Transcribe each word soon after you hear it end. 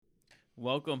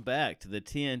Welcome back to the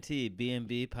TNT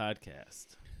B&B podcast.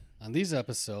 On these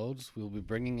episodes, we will be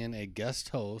bringing in a guest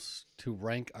host to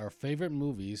rank our favorite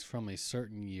movies from a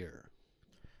certain year.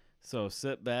 So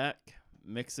sit back,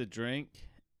 mix a drink,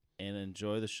 and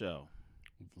enjoy the show.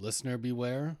 Listener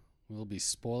beware, we will be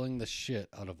spoiling the shit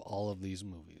out of all of these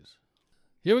movies.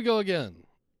 Here we go again.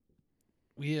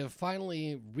 We have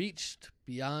finally reached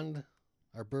beyond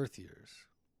our birth years.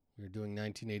 We're doing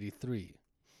 1983,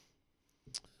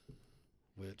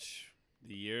 which...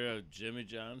 The year of Jimmy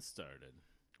John started.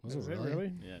 Was Is it it really?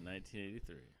 really? Yeah,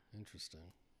 1983. Interesting.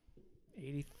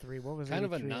 83. What was Kind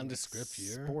of a 83? nondescript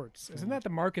year. Sports. Isn't that the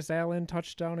Marcus Allen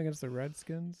touchdown against the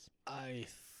Redskins? I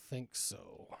think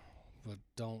so, but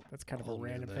don't... That's kind of a hold me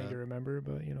to random thing that. to remember,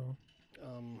 but it's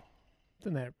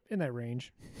in that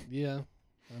range. Yeah,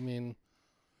 I mean,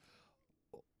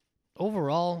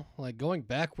 overall, like going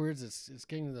backwards, it's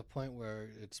getting to the point where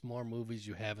it's more movies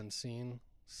you haven't seen.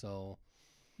 So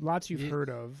Lots you've Ye- heard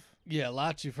of. yeah,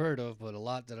 lots you've heard of, but a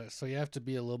lot so you have to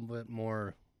be a little bit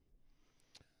more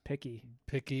Picky.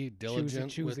 picky, diligent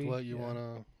with choosy, what you yeah. want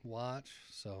to watch.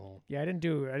 So Yeah, I didn't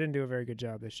do a very good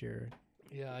job this year.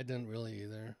 yeah, I didn't really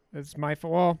either. It's my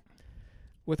fault. Well,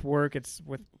 with work,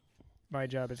 with my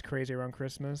job, it's crazy around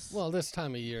Christmas. Well, this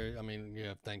time of year, I mean, you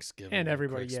have Thanksgiving and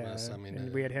everybody, Christmas. yeah. I mean,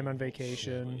 and we had him on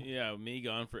vacation, Yeah, me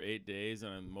gone for 8 days,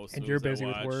 and most and movies you're I busy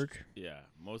with watched- work. Yeah,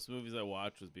 most movies I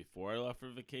watched was before I left for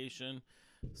vacation.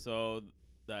 So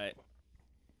that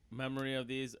memory of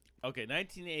these, okay,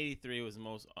 1983 was the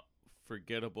most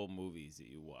forgettable movies that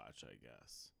you watch, I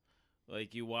guess.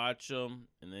 Like you watch them,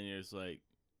 and then you're just like,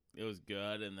 it was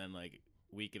good, and then like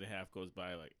a week and a half goes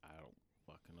by, like I don't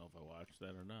fucking know if I watched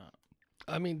that or not.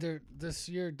 I mean, this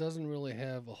year doesn't really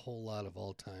have a whole lot of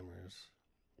all-timers.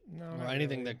 No, Or not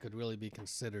anything really. that could really be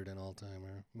considered an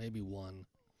all-timer. Maybe one.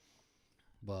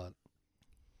 But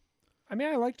I mean,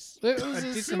 I liked it a was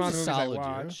decent amount of movies I solid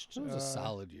watched. year. It was a Uh,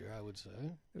 solid year, I would say.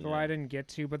 There's a lot I didn't get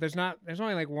to, but there's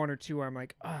only like one or two where I'm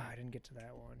like, I didn't get to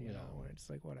that one, you Yeah. know, where it's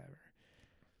like whatever.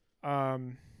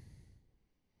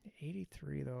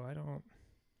 83 though,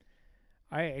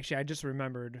 I just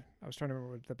remembered, I was trying to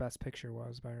remember what the best picture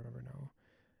was, but I remember now.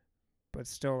 But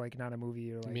still like not a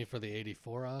movie or You like, mean for the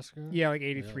 84 Oscar? yeah, like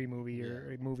 83 Yeah. movie or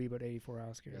Yeah. a movie, but 84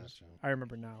 Oscars. Gotcha. I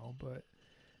remember now, but,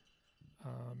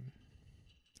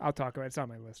 I'll talk about it. It's on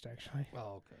my list actually.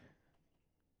 Oh, okay.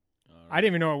 All I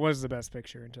didn't even know it was the best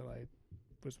picture until I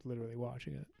was literally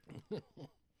watching it.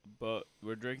 But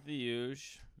we're drinking the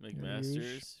Huge,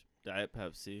 McMaster's, Diet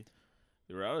Pepsi.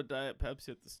 They were out of Diet Pepsi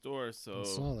at the store, so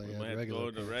saw they we had might have to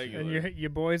regular go to Pepsi. regular. And your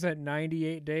boy's at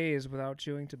 98 days without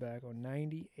chewing tobacco.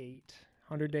 98.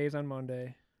 100 days on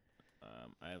Monday.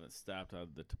 I haven't stopped on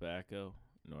the tobacco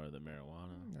nor the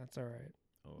marijuana That's all right.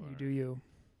 or You do you.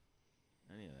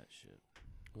 any of that shit.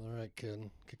 All right,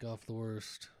 kid. Kick off the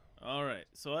worst. All right,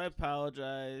 so I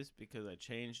apologize because I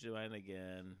changed mine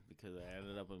again because I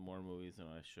ended up with more movies than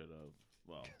I should have.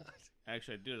 Well,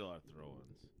 actually, I did a lot of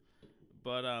throw-ins,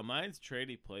 but mine's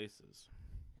Trading Places.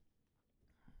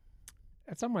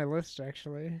 That's on my list,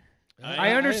 actually. I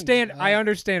I understand. I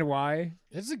understand why.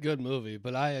 It's a good movie,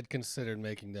 but I had considered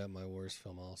making that my worst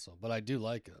film also. But I do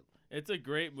like it. It's a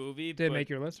great movie. Did it but make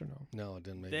your list or no? No, it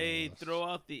didn't make my they list. throw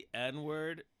out the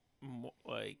N-word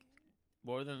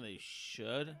more than they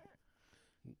should.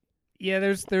 Yeah,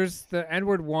 there's the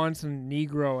N-word once and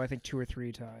Negro, I think 2 or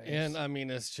 3 times. And I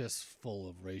mean, it's just full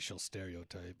of racial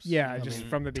stereotypes. yeah, I just mean,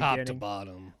 from the top to beginning.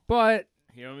 bottom. But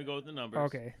Here we go with the numbers.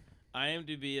 okay,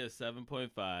 IMDb a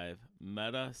 7.5,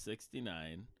 Meta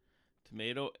 69,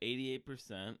 Tomato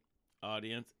 88%,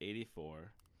 Audience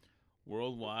 84,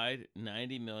 Worldwide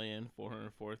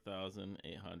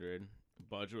 90,404,800,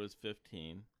 Budget was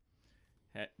 15,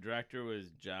 Director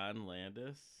was John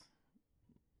Landis,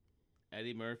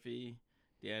 Eddie Murphy,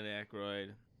 Dan Aykroyd,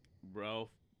 Ralph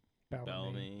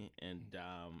Bellamy, and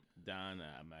Don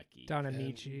Ameki. Don And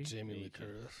Amici, Jamie Lee Amici.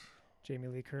 Curtis. Jamie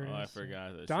Lee Curtis. Oh, I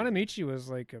forgot. that Don she- Amici was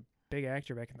like a big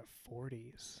actor back in the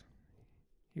 40s.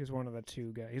 He was one of the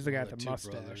two guys. He's the guy One of with the the two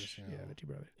mustache. brothers, yeah, yeah. the two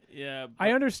brothers. Yeah,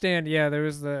 I understand. Yeah, there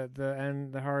was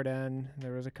the hard N.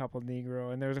 There was a couple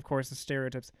Negro, and there was of course the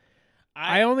stereotypes.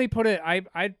 I only put it.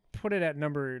 I put it at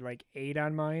number like 8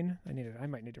 on mine. I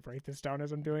might need to write this down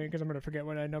as I'm doing it because I'm gonna forget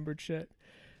when I numbered shit.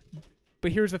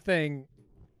 But here's the thing.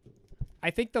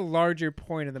 I think the larger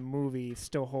point of the movie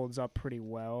still holds up pretty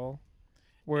well.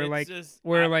 Where like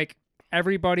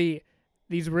everybody,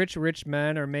 these rich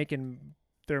men are making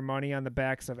their money on the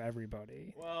backs of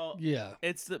everybody. Well, Yeah.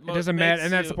 it's the It doesn't matter,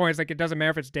 and that's the you- point. It's like it doesn't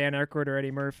matter if it's Dan Aykroyd or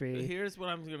Eddie Murphy. Here's what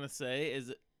I'm gonna say: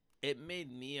 is it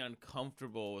made me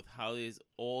uncomfortable with how these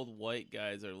old white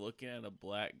guys are looking at a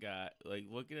black guy, like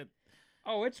looking at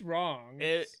Oh, it's wrong.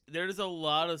 There's a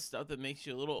lot of stuff that makes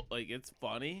you a little like it's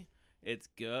funny, it's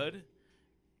good,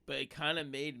 but it kind of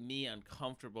made me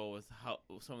uncomfortable with how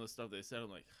some of the stuff they said. I'm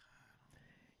like,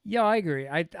 Yeah, I agree.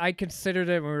 I considered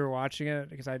it when we were watching it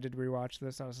because I did rewatch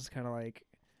this. I was just kind of like,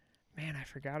 man, I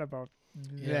forgot about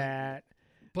that.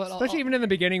 But Especially even in the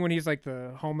beginning when he's like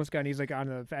the homeless guy and he's like on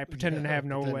the pretending to have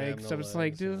no pretending to have legs. no So it's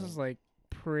like, dude, legs, this is like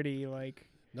pretty like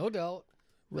no doubt.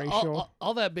 racial.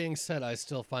 All that being said, I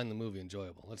still find the movie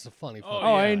enjoyable. It's a funny. Oh,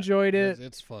 I yeah. enjoyed it.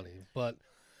 It's funny, but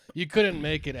you couldn't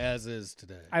make it as is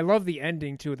today. I love the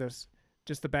ending too. This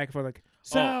just the back and forth like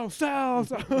sell.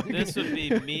 this would be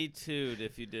Me Too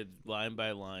if you did line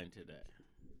by line today.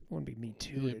 Wouldn't be Me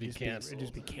Too. It'd be canceled. It'd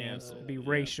just be canceled. It'd be Yeah.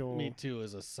 racial. Me Too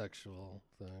is a sexual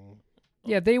thing.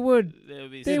 Yeah, they would.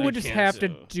 They Would just have to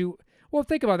cancel. do. Well,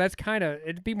 think about it, that's kind of.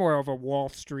 It'd be more of a Wall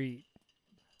Street,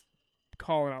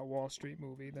 calling out Wall Street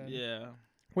movie then. Yeah.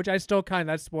 Which I still kind of.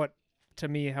 That's what to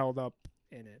me held up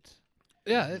in it.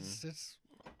 Yeah, Mhm. it's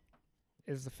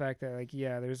Is the fact that like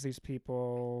there's these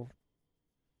people.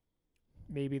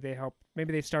 Maybe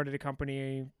they started a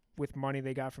company with money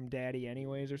they got from daddy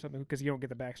anyways or something because you don't get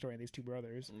the backstory of these two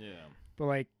brothers. Yeah. But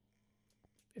like,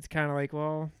 it's kind of like a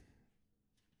lot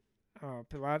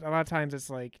of times it's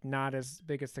like not as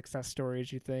big a success story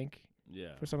as you think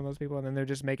Yeah. for some of those people, and then they're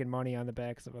just making money on the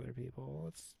backs of other people.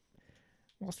 It's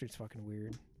Wall Street's fucking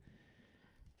weird.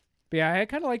 But yeah, I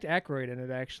kind of liked Aykroyd in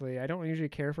it actually. I don't usually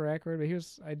care for Aykroyd, but he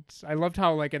was. I loved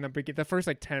how like in the first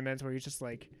like 10 minutes where he's just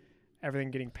like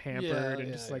everything getting pampered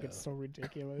and just like it's so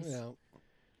ridiculous. yeah.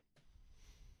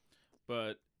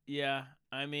 But yeah,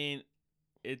 I mean,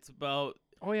 it's about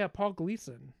Oh yeah, Paul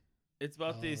Gleason. It's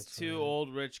about Oh, these that's two right.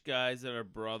 old rich guys that are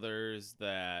brothers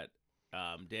that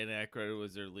Dan Aykroyd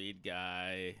was their lead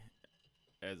guy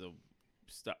as a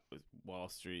Wall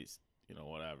Street,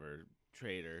 whatever,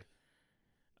 trader.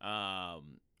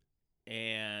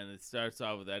 And it starts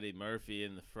off with Eddie Murphy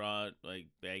in the front, like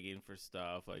begging for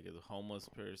stuff, like as a homeless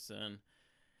person.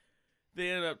 They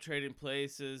ended up trading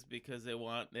places because they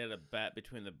had a bet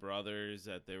between the brothers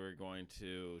that they were going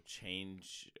to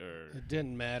change or It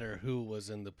didn't matter who was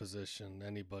in the position.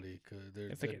 Anybody could. They're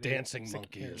It's a like a- dancing it's like-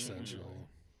 monkey, yeah. essentially.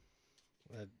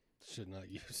 I should not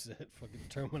use that fucking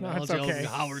terminology. okay. I'll be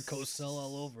Howard Cosell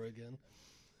all over again.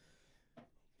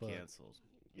 But, canceled.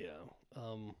 yeah.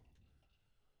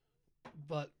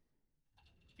 But,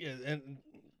 yeah, and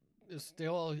they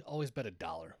always bet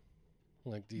 $1.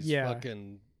 Like these Yeah.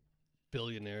 fucking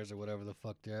billionaires or whatever the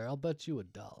fuck they are. I'll bet you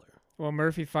 $1. Well,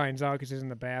 Murphy finds out because he's in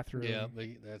the bathroom. Yeah, but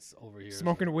that's over here.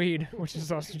 Smoking weed, which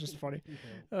is also just funny.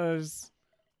 Yeah.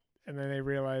 And then they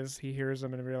realize he hears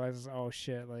them and realizes, oh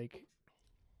shit, like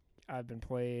I've been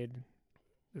played.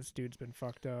 This dude's been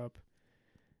fucked up.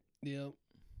 Yep.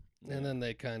 And then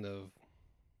they kind of.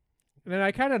 And then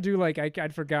I kind of do like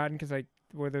I'd forgotten because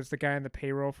where there's the guy on the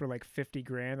payroll for like $50,000.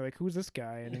 They're like, who's this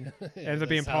guy? And it ends up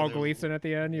being Paul Gleason at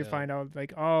the end. You yeah. find out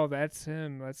like, oh, that's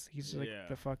him. He's like Yeah.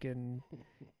 the fucking.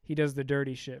 He does the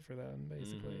dirty shit for them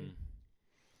basically. Mhm.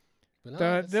 But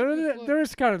no, it's a good flick.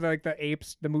 There's kind of like the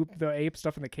apes, the ape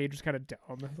stuff in the cage was kind of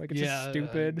dumb. Like it's just Yeah,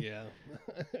 stupid. yeah.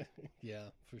 Yeah,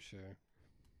 for sure.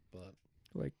 But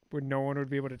Like where no one would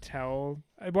be able to tell.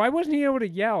 Why wasn't he able to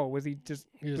yell? Was he just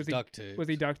he was Was he- duct taped. was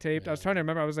he duct taped? I was Yeah. trying to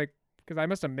remember. I was like, because I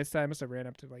must have missed that. I must have ran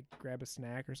up to like grab a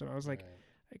snack or something. I was like,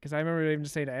 because I remember even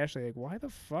just saying to Ashley, like, why the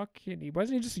fuck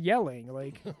wasn't he just yelling?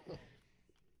 Like,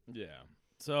 Yeah.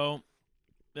 So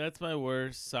that's my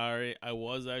worst. Sorry. I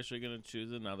was actually going to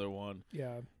choose another one,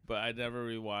 yeah, but I never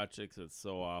rewatch it because it's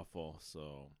so awful.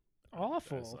 So I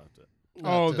awful. left it.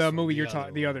 Not Oh, this the one, movie you're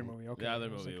talking, the other one. movie. Okay, The other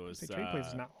I was movie like, was, Trading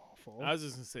Places is not awful. I was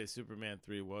just going to say Superman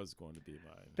 3 was going to be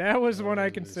mine. That was the Oh, one I it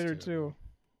is considered terrible. too.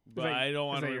 But that- I don't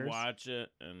want to that yours? rewatch it.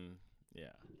 And yeah.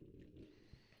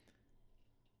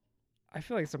 I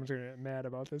feel like someone's gonna get mad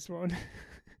about this one.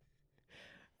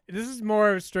 This is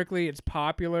more strictly it's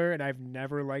popular, and I've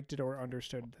never liked it or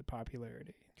understood the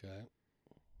popularity. Okay.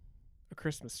 A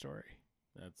Christmas Story.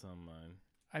 That's on mine.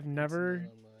 I've It's never.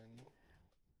 not on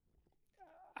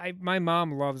mine. My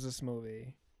mom loves this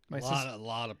movie. My A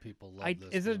lot of people love this.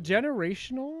 is it movie.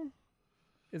 generational?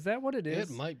 Is that what it is?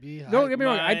 It might be. Don't get me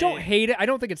wrong. I don't my- hate it. I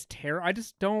don't think it's terrible. I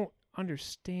just don't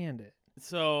understand it.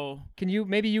 So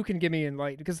Maybe you can give me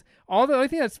enlightened because the only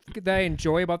thing that I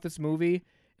enjoy about this movie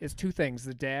is two things: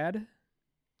 the dad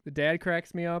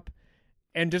cracks me up,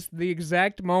 and just the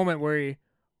exact moment where he,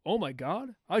 oh my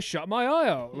god, I shot my eye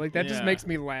out. Like that just Yeah. makes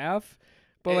me laugh.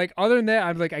 But It- like other than that,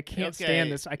 I'm like I can't Okay,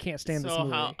 stand this. I can't stand this So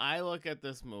movie. how I look at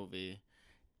this movie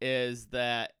is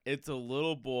that it's a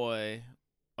little boy.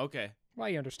 Okay. Well,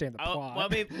 you understand the plot.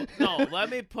 Let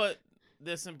me put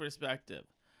this in perspective.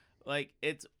 Like,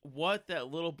 it's what that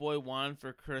little boy wanted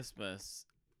for Christmas,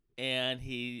 and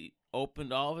he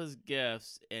opened all of his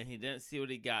gifts, and he didn't see what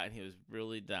he got, and he was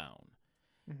really down.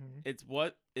 Mm-hmm.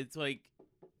 It's like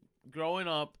growing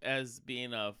up as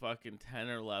being a fucking 10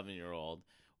 or 11-year-old,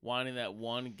 wanting that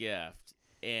one gift,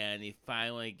 and you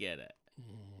finally get it.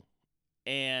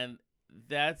 And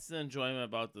that's the enjoyment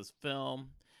about this film.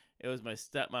 It was my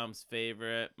stepmom's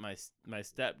favorite, my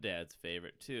stepdad's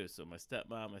favorite too. So my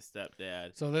stepmom, my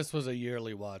stepdad. So this was a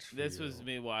yearly watch for This you. was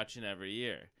me watching every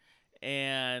year.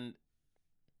 And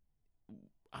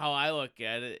how I look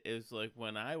at it is like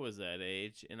when I was that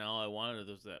age and all I wanted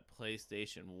was that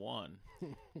PlayStation 1.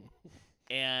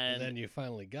 And then you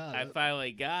finally got I it.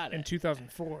 finally got In it.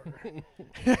 2004.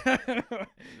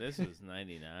 This was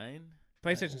 99,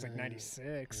 PlayStation's like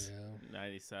 96. Yeah.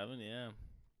 97, yeah.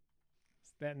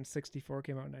 That and 64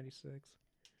 came out in 96.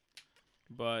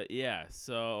 But yeah,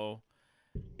 so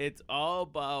it's all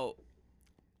about,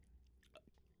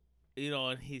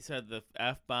 and he said the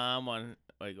F-bomb on,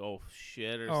 like, oh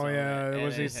shit or something. Oh yeah, and what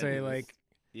does it he had say? this- like,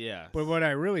 yeah. but what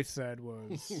I really said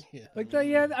was Yeah. like that.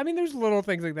 Yeah, I mean, there's little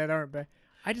things like that aren't bad.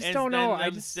 I just don't know. I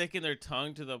Them just sticking their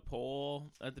tongue to the pole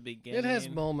at the beginning. It has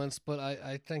moments, but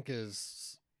I think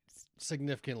is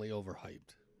significantly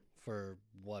overhyped for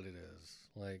what it is.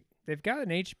 Like, they've got an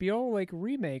HBO like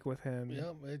remake with him.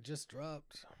 yeah, it just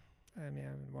dropped. I mean, I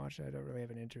haven't watched it. I don't really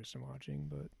have an interest in watching,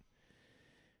 but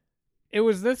it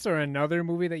was this or another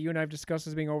movie that you and I have discussed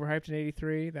as being overhyped in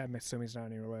 '83. That I'm assuming is not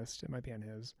on your list. It might be on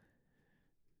his.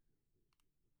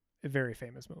 A very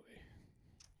famous movie,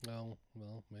 Oh,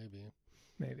 well, maybe.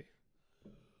 maybe.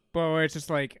 But where it's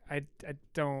just like I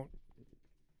don't.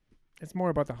 It's more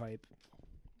about the hype.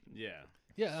 Yeah.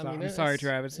 Yeah, So, I mean, I'm sorry,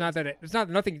 Trav. It's not that it's not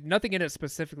nothing in it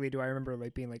specifically. Do I remember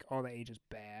like being like, oh, the age is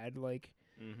bad, like.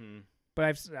 Mm-hmm. But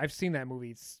I've seen that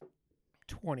movie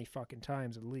 20 fucking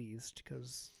times at least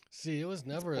because See, it was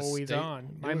never a always on.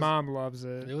 it My was- mom loves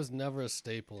it. It was never a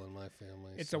staple in my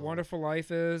family. It's so. a Wonderful Life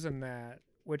is and that,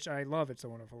 which I love. It's a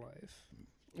Wonderful Life.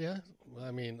 Yeah,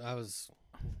 I mean,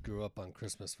 grew up on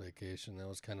Christmas Vacation. That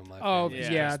was kind of my. Oh, family's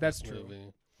yeah, Christmas that's true.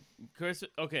 movie.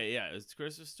 Okay, yeah, it's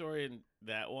Christmas Story and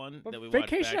that one But that we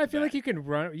Vacation, I watched feel like back. you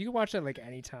can watch that like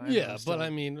any time. Yeah, and still- but I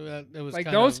mean, it was like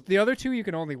kind those of, the other two you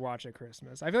can only watch at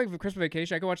Christmas. I feel like for Christmas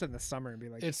Vacation, I could watch that in the summer and be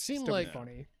like, It seemed still be like-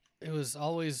 funny. It was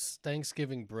always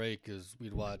Thanksgiving break is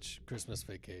we'd watch Christmas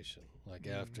Vacation, like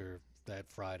after that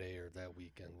Friday or that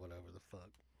weekend, whatever the fuck.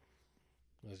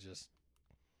 It was just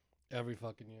every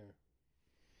fucking year.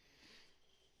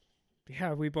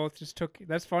 Yeah, we both just took.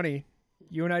 That's funny.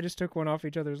 You and I just took one off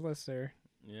each other's list there.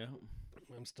 Yeah.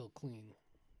 I'm still clean.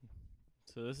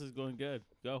 So this is going good.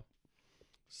 Go.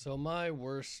 So my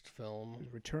worst film,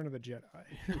 Return of the Jedi.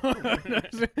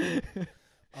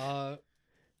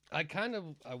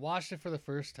 I watched it for the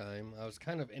first time. I was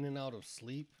kind of in and out of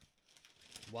sleep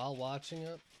while watching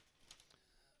it,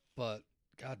 but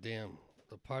goddamn,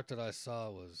 the part that I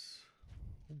saw was,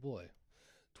 oh boy,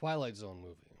 Twilight Zone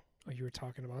movie. Oh, you were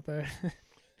talking about that.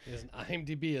 It is an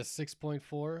IMDb of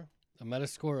 6.4, a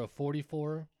Metascore of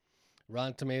 44,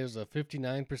 Rotten Tomatoes of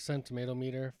 59% tomato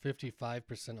meter,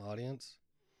 55% audience,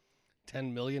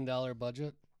 $10 million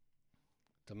budget,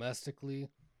 domestically,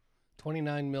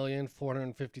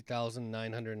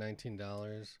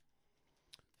 $29,450,919.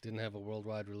 Didn't have a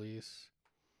worldwide release.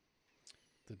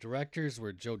 The directors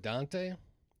were Joe Dante,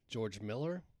 George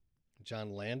Miller,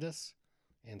 John Landis,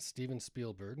 and Steven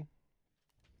Spielberg.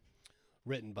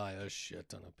 Written by a shit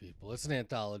ton of people. It's an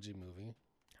anthology movie.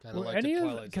 Kind of Were like any the of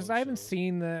Twilight because Zone I haven't shows.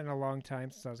 seen that in a long time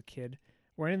since I was a kid.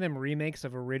 Were any of them remakes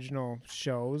of original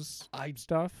shows I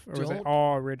stuff, or was it don't-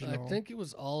 all original? I think it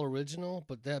was all original,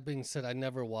 but that being said, I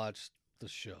never watched the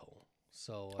show,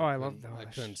 so Oh, I love couldn't- I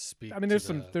those. couldn't speak. I mean, to there's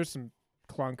that. there's some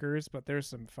clunkers, but there's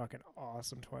some fucking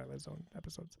awesome Twilight Zone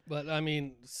episodes. But I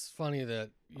mean, it's funny that.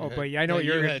 Oh, but yeah, I know that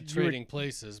you're you gonna- had you were- Trading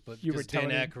Places, but you were because Dan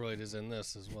telling me- Aykroyd is in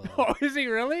this as well. Oh, is he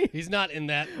really? He's not in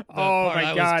that. the Oh part my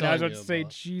god, I was telling about to you say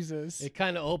about. Jesus. It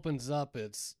kind of opens up.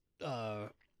 It's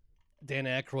Dan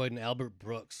Aykroyd and Albert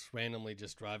Brooks randomly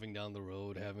just driving down the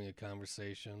road, having a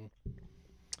conversation,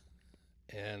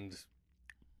 and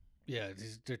yeah,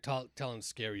 they're telling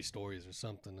scary stories or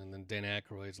something, and then Dan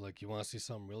Aykroyd's like, "You want to see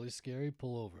something really scary?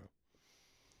 Pull over."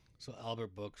 So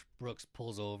Albert Brooks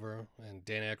pulls over, and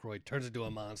Dan Aykroyd turns into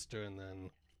a monster, and then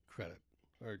credit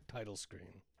or title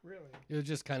screen. Really? It was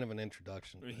just kind of an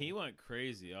introduction. I mean, thing. he went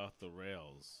crazy off the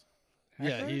rails.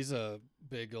 Yeah, Aykroyd? he's a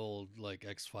big old like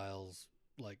X-Files,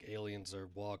 like aliens are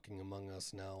walking among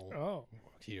us now Oh,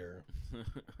 here,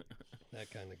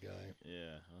 that kind of guy.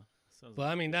 Yeah. Huh? Sounds But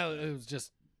like I mean, a that good guy. it was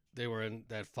just they were in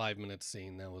that 5-minute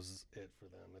scene. That was it for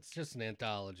them. It's just an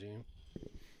anthology.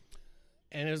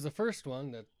 And it was the first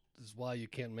one. That is why you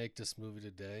can't make this movie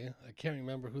today. I can't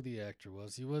remember who the actor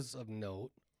was. He was of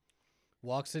note.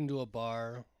 Walks into a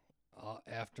bar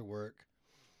after work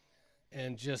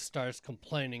and just starts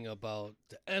complaining about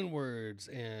the N-words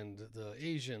and the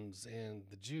Asians and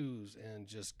the Jews and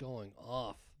just going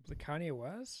off. Was it Kanye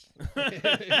West?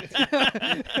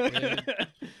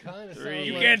 Kinda Three,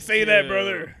 You sounds can't say that,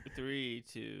 brother. 3,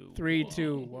 2, 3,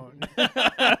 2, 1.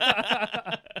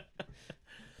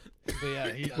 But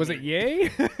yeah, Was it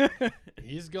Yay?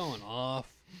 He's going off.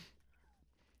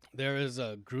 There is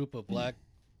a group of black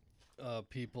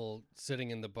people sitting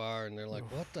in the bar, and they're like,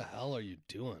 "What the hell are you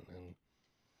doing?" And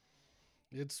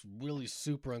it's really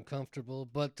super uncomfortable.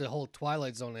 But the whole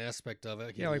Twilight Zone aspect of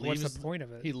it, What's the point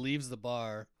of it? he leaves the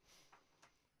bar,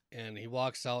 and he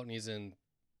walks out, and he's in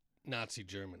Nazi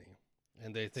Germany,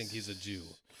 and they think he's a Jew.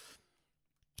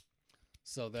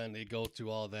 So then they go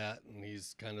through all that, and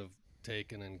he's kind of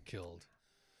taken and killed.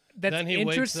 Then he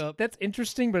wakes up. That's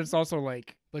interesting, but it's also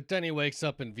like, But then he wakes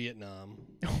up in Vietnam,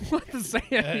 what the same?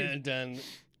 and then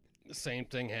the same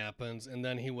thing happens, and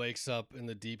then he wakes up in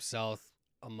the Deep South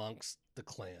amongst the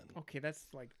Klan. Okay, that's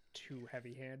like too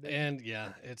heavy-handed. And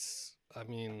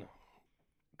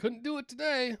couldn't do it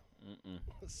today. Mm-mm.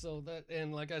 So that,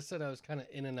 and like I said, I was kind of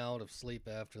in and out of sleep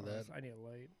after that. I need a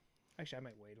light. Actually, I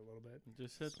might wait a little bit.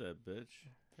 Just hit that bitch.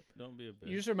 Don't be a bitch.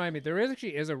 You just remind me, there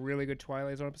actually is a really good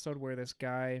Twilight Zone episode where this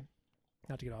guy,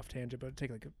 not to get off tangent, but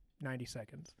take like 90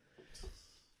 seconds.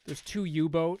 There's 2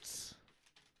 U-boats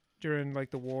during like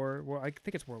the war. Well, I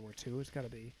think it's World War II. It's got to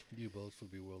be. U-boats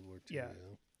would be World War II. Yeah.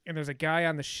 And there's a guy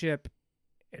on the ship,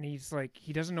 and he's like,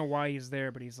 he doesn't know why he's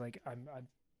there, but he's like, I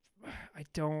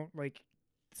don't like,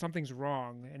 something's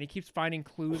wrong, and he keeps finding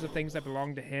clues of things that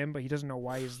belong to him, but he doesn't know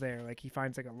why he's there. Like he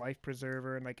finds like a life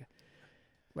preserver and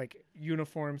like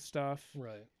uniform stuff,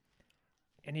 Right.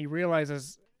 and he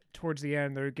realizes towards the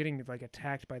end they're getting like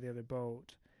attacked by the other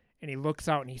boat, and he looks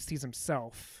out and he sees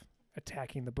himself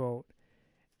attacking the boat,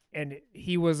 and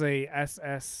he was a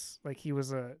SS, like he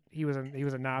was a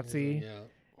Nazi, Yeah.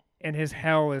 and his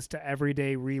hell is to every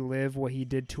day relive what he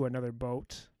did to another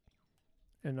boat,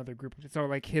 another group. So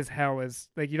like his hell is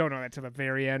like, you don't know that to the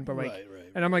very end, but like,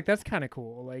 right. and I'm like, that's kind of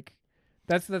cool. Like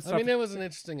that's the stuff. I mean, it was an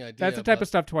interesting idea. that's the type but of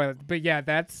stuff Twilight. But yeah,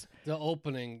 that's the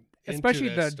opening, especially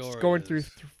into that the story going through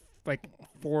is- like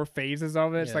 4 phases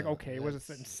of it. It's like, Yeah, okay, was it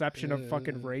the it's- inception of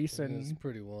fucking race It's and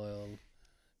pretty wild.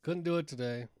 Couldn't do it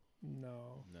today.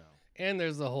 no. No. And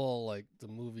there's the whole like the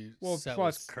movie Well, set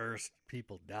plus- was cursed.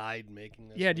 People died making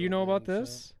this. Yeah, do you know movie about and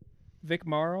this? shit. Vic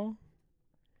Morrow,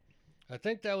 I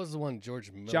think that was the one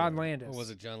George Miller. John Landis. Or was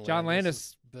it John Landis? John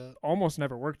Landis The- almost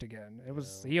never worked again. It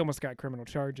was he almost got criminal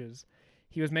charges.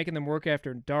 He was making them work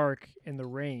after dark in the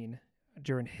rain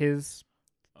during his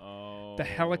Oh. the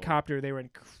helicopter they were in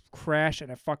crash,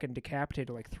 and it fucking decapitated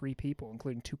like 3 people,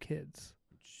 including 2 kids.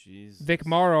 Jesus. Vic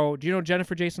Morrow, do you know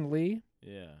Jennifer Jason Leigh,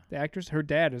 Yeah. the actress? Her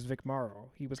dad is Vic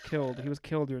Morrow. He was killed. He was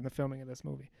killed during the filming of this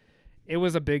movie. It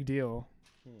was a big deal.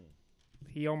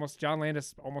 John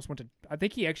Landis almost went to, I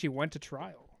think he actually went to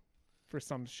trial for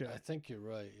some shit, I think you're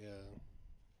right. Yeah.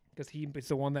 because he is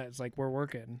the one that's like, we're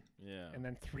working, Yeah. and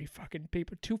then 3 fucking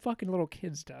people, 2 fucking little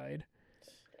kids died.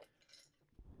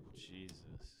 Jesus.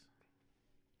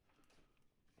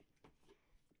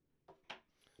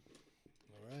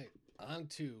 All right. On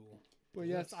to. Well,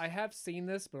 yes, I have seen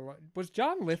this, but was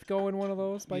John Lithgow in one of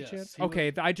those by Yes, chance? he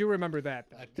Okay, I do remember that.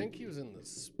 I think he was in the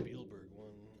Spielberg one,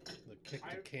 the kick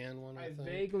the can one. I I think.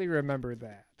 vaguely remember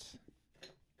that.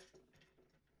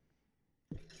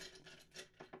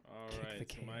 All Kick right.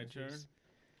 the So my turn. cans.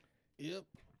 Yep.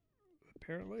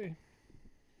 Apparently.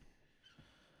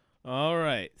 All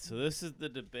right. So this is the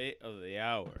debate of the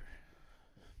hour.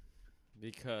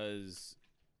 Because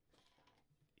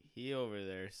he over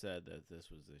there said that this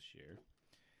was this year.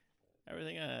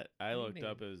 Everything I do you looked mean?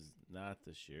 up is not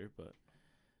this year, but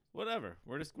whatever.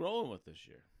 We're just rolling with this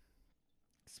year.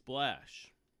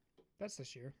 Splash. That's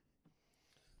this year.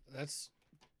 That's.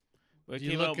 But If it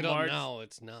you came look out it March. up now,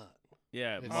 it's not.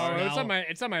 Yeah, It's March. Oh, now-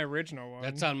 it's on my original one.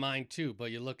 That's on mine too, but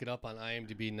you look it up on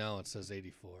IMDb now, it says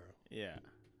 84. Yeah.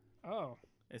 Oh,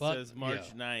 It But, says March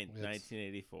yeah, 9th, it's-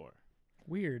 1984.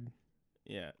 weird.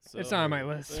 Yeah. So, It's not on my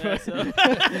list. Yeah, so so, it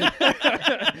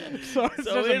so we doesn't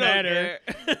don't matter.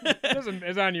 care. Is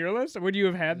it on your list? Would you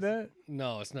have had that?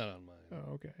 No, it's not on mine.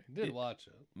 Oh, okay. I did watch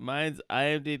it. Mine's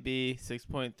IMDb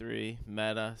 6.3,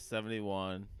 Meta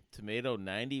 71, Tomato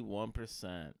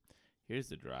 91%. Here's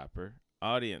the dropper.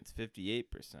 Audience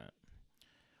 58%.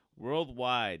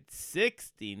 Worldwide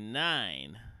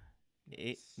 69.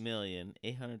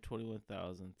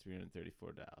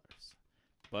 $8,821,334.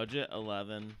 Budget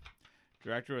 11.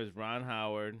 Director was Ron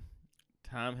Howard.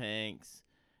 Tom Hanks,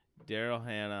 Daryl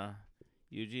Hannah,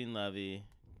 Eugene Levy,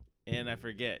 and I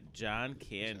forget John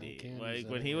Candy. Candy's Like in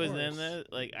when it, he of was course. in this,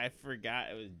 like I forgot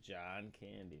it was John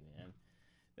Candy, man.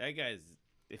 That guy's,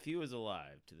 if he was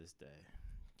alive to this day,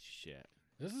 shit.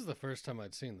 This is the first time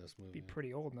I'd seen this movie. Be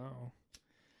pretty old now.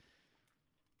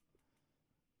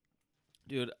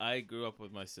 Dude, I grew up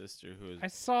with my sister who is I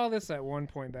saw this at one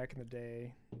point back in the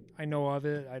day. I know of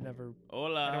it. I don't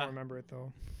hola. remember it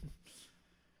though.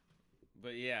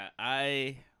 But yeah,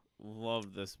 I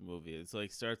love this movie. It's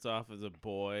like starts off as a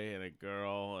boy and a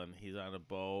girl, and he's on a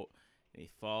boat, and he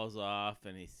falls off,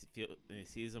 and he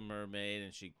sees a mermaid,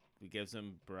 and she gives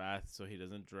him breath so he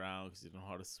doesn't drown because he doesn't know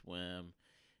how to swim.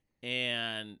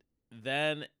 And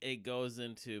then it goes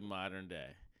into modern day,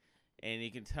 and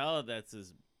you can tell that's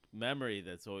his memory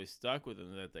that's always stuck with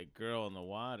him, that girl in the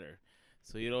water.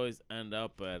 So he'd always end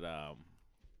up at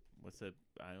what's that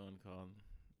island called?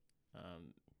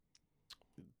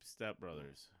 Step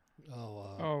Brothers.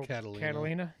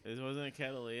 Catalina. Wasn't it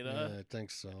Catalina? Yeah, I think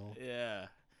so. Yeah.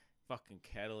 Fucking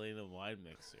Catalina wine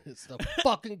mixer. It's the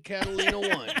fucking Catalina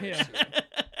wine. Yeah.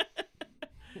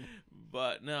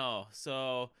 But no,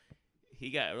 so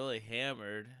he got really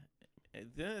hammered, and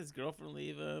then his girlfriend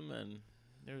leave him, and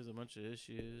there was a bunch of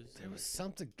issues. There was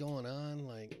something going on,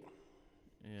 like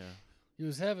Yeah. he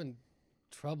was having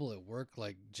trouble at work.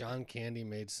 Like John Candy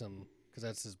made some,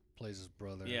 because plays his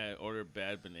brother. Yeah, ordered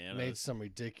bad bananas. Made some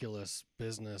ridiculous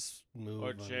business move. Or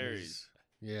on cherries.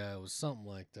 Yeah, it was something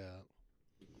like that.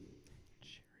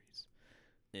 Cherries.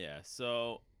 Yeah,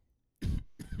 so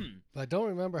But I don't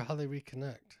remember how they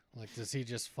reconnect. Like, does he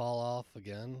just fall off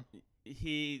again?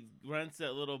 he rents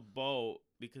that little boat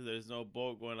because there's no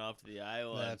boat going off to the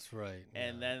island. That's right.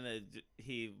 And yeah. then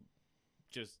he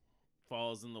just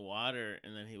falls in the water,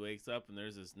 and then he wakes up, and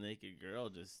there's this naked girl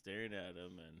just staring at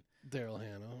him, and Daryl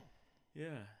Hannah.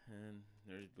 yeah, and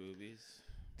there's boobies.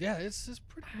 Yeah, it's just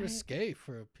pretty risque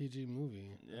for a PG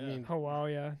movie. Yeah. Oh wow,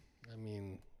 yeah. I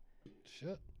mean,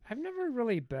 shit. I've never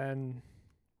really been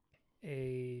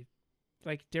a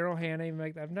like Daryl Hannah. Even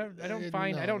like I've never. I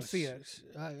don't see it.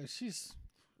 She's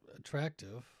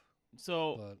attractive,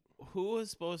 So but who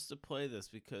was supposed to play this?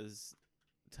 Because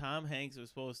Tom Hanks was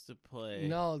supposed to play.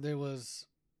 no, there was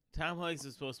Tom Hanks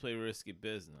was supposed to play Risky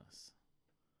Business.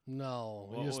 no.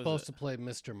 What He was was supposed it? to play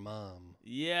Mr. Mom,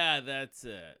 Yeah, that's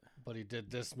it. but he did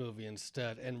this movie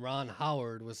instead. And Ron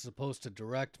Howard was supposed to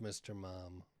direct Mr.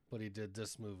 Mom, but he did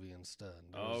this movie instead.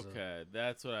 There was Okay,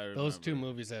 that's what I remember. those two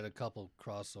movies had a couple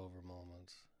crossover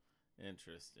moments.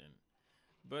 Interesting.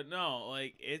 But no,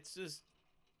 like, it's just,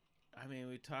 I mean,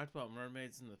 we talked about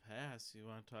mermaids in the past. You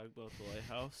want to talk about the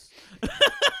lighthouse?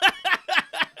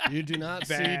 You do not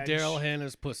see Badge. Daryl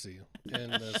Hannah's pussy in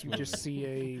this You movie. just see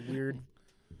a weird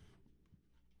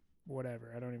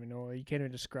whatever. I don't even know. You can't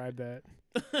even describe that.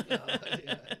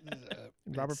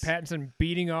 Robert Pattinson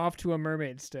beating off to a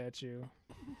mermaid statue.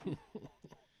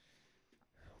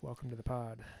 Welcome to the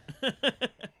pod.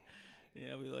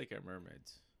 Yeah, we like our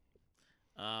mermaids.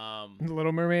 The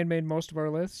Little Mermaid made most of our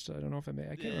list. I don't know if it made.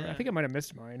 I can't remember. I Yeah. think I might have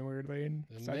missed mine weirdly. And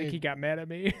It so I think he made- got mad at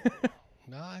me.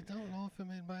 No, I don't know if it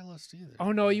made my list either.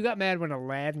 Oh no, you got mad when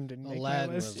Aladdin didn't make Aladdin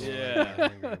my list. was the one Yeah. I was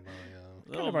thinking about, yeah.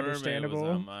 Little of Mermaid understandable. was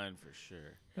on mine for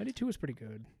sure. 92 was pretty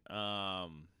good. Yeah.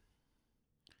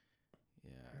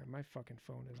 My fucking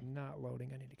phone is not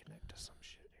loading. I need to connect to some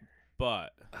shit here.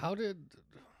 But How did?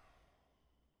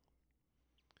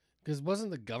 Because wasn't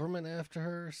the government after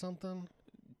her or something?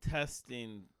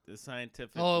 testing the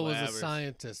scientific Oh, it was lab a or-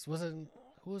 scientist. Was it?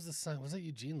 Who was the scientist? Was it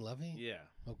Eugene Levy? Yeah.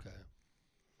 Okay.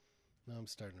 Now I'm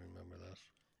starting to remember this.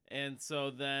 And so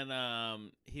then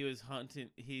he was hunting.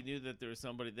 He knew that there was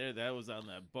somebody there that was on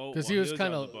that boat. Because while he was on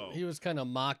kind the of boat.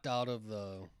 mocked out of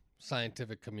the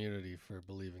scientific community for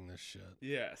believing this shit.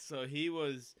 Yeah, so he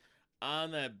was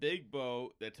on that big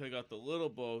boat that took out the little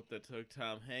boat that took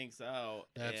Tom Hanks out.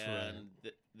 That's and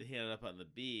he ended up on the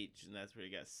beach, and that's where he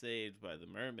got saved by the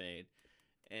mermaid.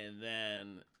 And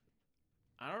then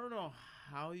I don't know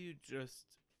how you just.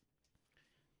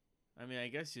 I mean, I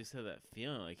guess you just had that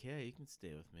feeling like, yeah, you can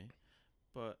stay with me.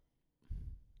 But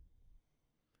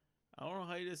I don't know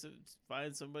how you just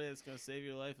find somebody that's going to save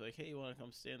your life. Like, hey, you want to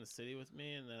come stay in the city with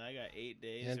me? And then I got 8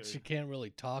 days. And or- she can't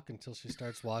really talk until she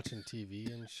starts watching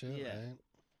TV and shit, Yeah. right?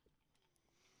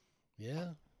 Yeah.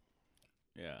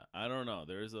 Yeah, I don't know.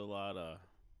 There's a lot of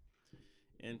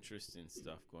interesting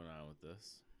stuff going on with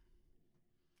this.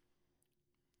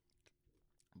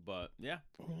 But, yeah,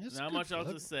 It's not good much else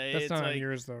flick. to say. That's It's not on like,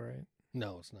 yours though, right?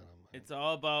 No, it's not on mine. it's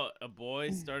all about a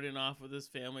boy starting off with his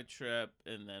family trip,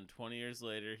 and then 20 years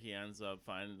later, he ends up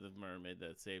finding the mermaid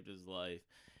that saved his life.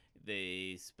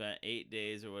 they spent 8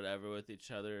 days or whatever with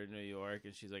each other in New York,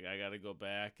 and she's like, I gotta go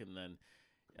back, and then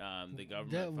the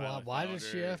government finally why found does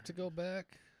she her have to go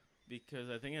back? because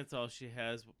I think that's all she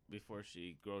has before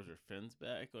she grows her fins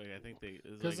back. Like I think I think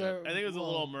 'Cause it was a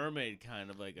well, Little Mermaid kind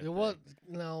of like a It was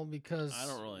thing. no, because I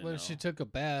don't really when know. she took a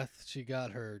bath, she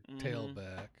got her tail Mhm.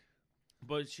 back.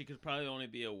 But she could probably only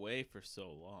be away for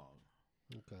so long.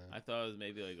 Okay. I thought it was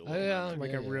maybe like a Oh, Little yeah, Mermaid.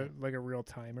 Like yeah. a real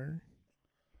timer.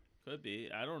 Could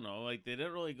be. I don't know. Like they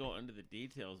didn't really go into the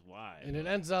details why. And it but-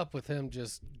 ends up with him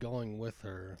just going with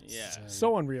her. Yeah. and-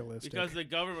 So unrealistic. because the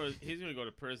government he's gonna go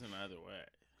to prison either way.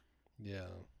 yeah.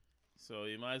 So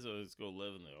you might as well just go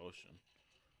live in the ocean.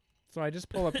 So I just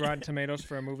pulled up Rotten Tomatoes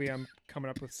for a movie I'm coming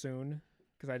up with soon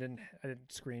because I didn't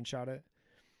screenshot it.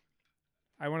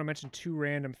 I want to mention 2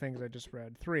 random things I just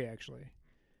read. 3 actually.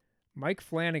 Mike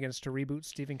Flanagan's to reboot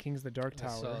Stephen King's The Dark I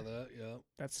Tower. saw that, yeah.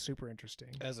 That's super interesting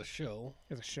As a show.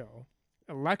 as a show.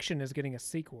 Election is getting a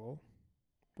sequel,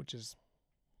 which is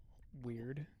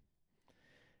weird.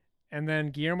 And then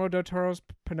Guillermo del Toro's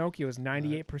Pinocchio is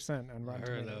 98% on I Rotten heard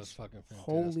Tomatoes. that was fucking fantastic.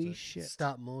 Holy shit.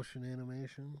 Stop motion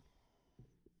animation.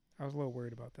 I was a little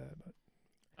worried about that,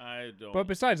 I don't. but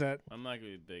besides that, I'm not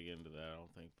gonna be big into that. I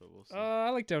don't think, but we'll see.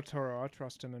 I like Del Toro. I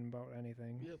trust him in about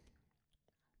anything. Yep.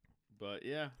 But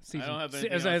yeah, Season, I don't have se-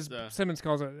 anything as else to. Simmons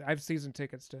calls it, I have season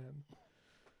tickets to him.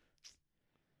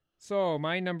 So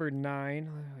my number 9,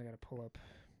 I gotta pull up.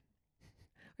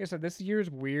 Like I said, this year's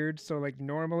weird. So like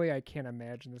normally I can't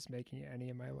imagine this making any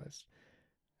of my list.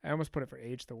 I almost put it for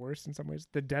age the worst in some ways.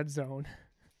 The Dead Zone.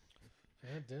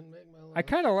 Yeah, it didn't make my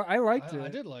list. I liked it. I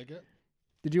did like it.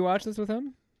 Did you watch this with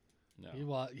him?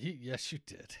 No. Yes, you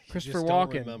did. You Christopher just don't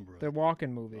Walken, remember the it. Walken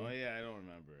movie. Oh yeah, I don't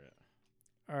remember it.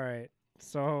 All right.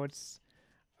 So it's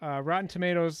Rotten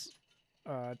Tomatoes,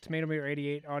 tomato meter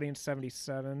 88, audience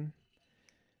 77.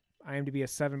 IMDb a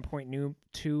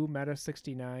 7.2, Meta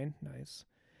 69. Nice.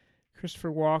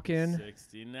 Christopher Walken,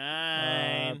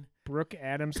 69. Brooke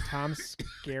Adams, Tom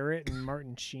Skerritt, and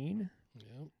Martin Sheen.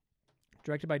 Yep.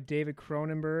 Directed by David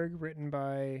Cronenberg. Written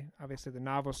by, obviously, the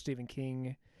novel Stephen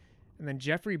King. And then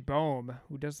Jeffrey Boehm,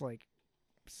 who does, like,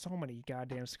 so many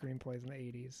goddamn screenplays in the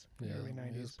 80s, Yeah, early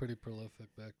 90s. he was pretty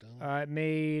prolific back then. It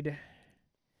made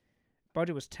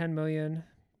budget was 10 million,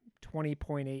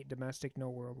 20.8 domestic, no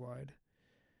worldwide.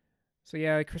 So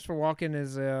yeah, Christopher Walken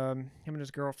is him and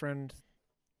his girlfriend.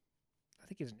 I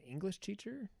think he's an English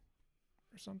teacher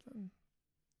or something.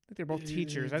 I think they're both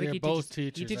teachers. I think They're he both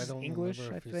teaches, teachers. He teaches I don't English.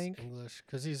 remember I if he's think. English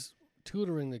because he's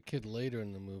tutoring the kid later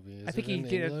in the movie. Is I think it he in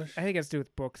did. English? I think it has to do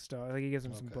with book stuff. I think he gives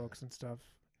him some Okay. books and stuff.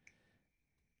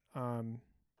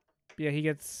 Yeah, he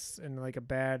gets in like a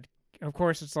bad. Of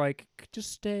course, it's like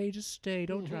just stay,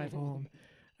 don't drive home.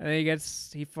 And then he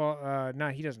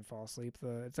doesn't fall asleep.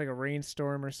 It's like a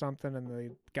rainstorm or something, and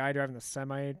the guy driving the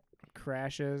semi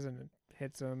crashes and it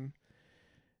hits him.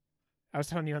 I was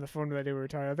telling you on the phone that day we were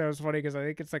talking. I thought it was funny because I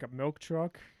think it's like a milk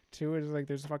truck too. It's like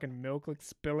there's fucking milk like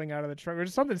spilling out of the truck or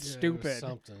just something Yeah, it was stupid.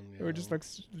 something. It would just know.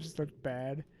 look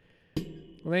bad.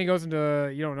 Well, then he goes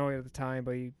into, you don't know it at the time,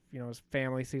 but his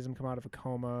family sees him come out of a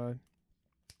coma, and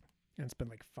it's been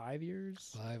like 5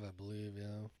 years, 5, I believe.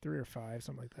 Yeah. 3 or 5,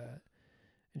 something like that.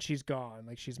 And she's gone,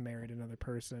 like she's married another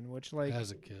person, which like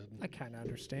As a kid. I kind of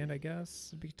understand. I guess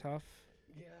it'd be tough,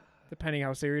 Yeah. depending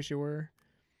how serious you were.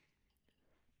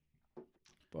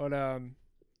 But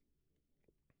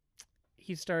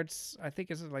he starts. I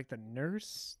think is it like the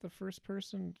nurse, the first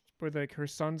person, where like her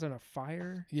son's in a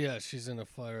fire. Yeah, she's in a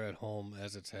fire at home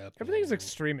as it's happening. Everything's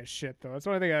extreme as shit, though. That's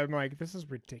why I think I'm like, this is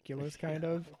ridiculous, kind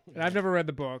of. And I've never read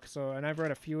the book, and I've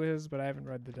read a few of his, but I haven't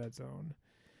read The Dead Zone.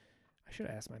 I should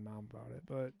have asked my mom about it,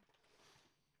 but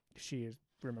she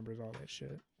remembers all that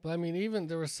shit. But I mean, even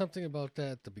there was something about that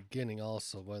at the beginning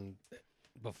also when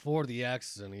before the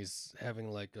accident he's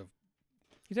having like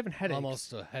He's having headaches.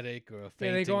 almost a headache or a yeah,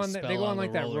 fainting they go on spell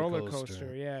like the that roller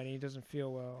coaster, yeah, and he doesn't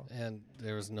feel well. And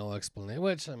there was no explanation,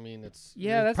 which I mean, it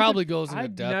That's probably a good, goes into I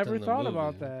depth never in the thought movie,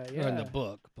 about that. Yeah, or in the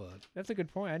book, but that's a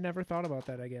good point. I never thought about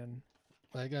that again.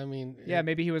 like I mean, Yeah,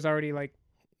 maybe he was already like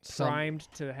some- primed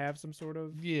to have some sort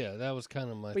of. Yeah, that was kind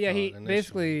of my. But yeah, he thought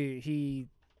initially. he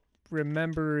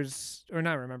remembers or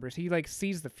not remembers. He like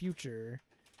sees the future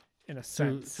in a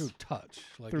sense. through touch,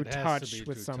 like Through it has touch to be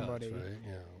with through touch, somebody. right?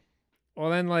 Yeah. Well,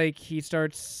 then like he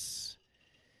starts.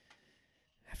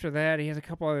 After that, he has a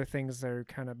couple other things that are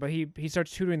kind of. But he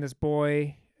starts tutoring this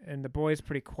boy, and the boy's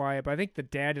pretty quiet. But I think the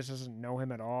dad just doesn't know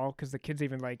him at all because the kid's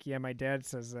even like, yeah, my dad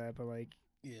says that, but like,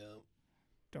 Yeah.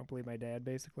 don't believe my dad,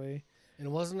 basically.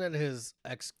 And wasn't it his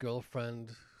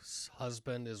ex-girlfriend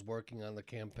husband is working on the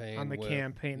campaign.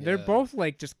 They're yeah. both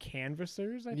like just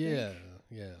canvassers, I think.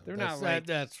 Yeah. They're that's, not like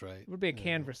that's right. would be a Yeah.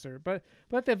 canvasser, but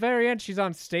at the very end she's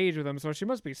on stage with him, so she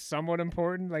must be somewhat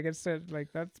important. Like I said, like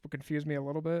that's what confused me a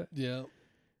little bit. Yeah.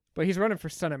 But he's running for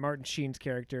Senate, Martin Sheen's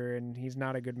character, and he's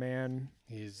not a good man.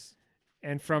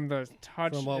 And from the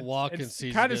touch, from what Watkins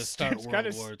sees, kind of start it's kind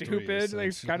of World War III, stupid. Like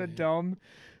it's kind of essentially. dumb.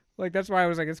 Like that's why I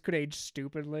was like, this could age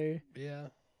stupidly. Yeah.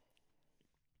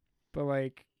 But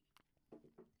like,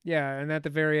 yeah, and at the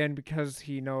very end, because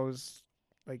he knows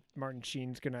like Martin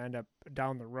Sheen's gonna end up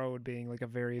down the road being like a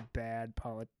very bad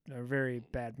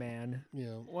man.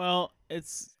 Yeah. Well,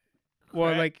 it's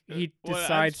Well, like he what I'm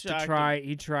decides to shocked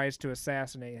he tries to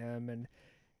assassinate him,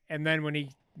 and then when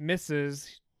he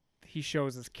misses, he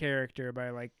shows his character by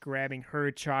like grabbing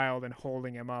her child and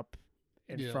holding him up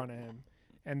in Yeah. front of him,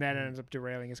 and that ends up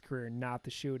derailing his career, not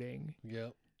the shooting. Yeah.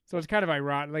 So it's kind of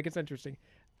ironic. Like it's interesting.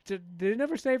 They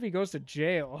never say if he goes to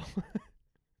jail.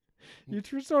 You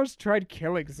just tried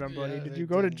killing somebody. Yeah, Did they you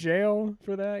go to did. jail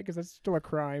for that? Because that's still a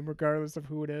crime, regardless of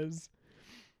who it is.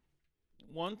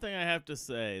 one thing I have to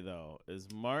say though is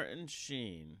Martin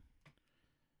Sheen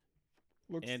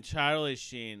and Charlie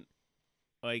Sheen,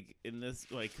 like in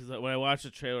this, like because when I watched the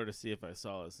trailer to see if I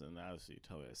saw this, and obviously you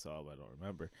told me I saw it, but I don't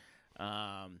remember.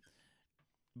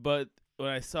 But when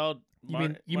I saw, You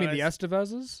mean the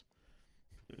Estevezes?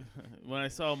 when I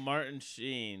saw Martin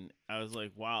Sheen, I was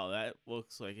like, wow, that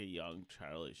looks like a young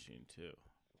Charlie Sheen too.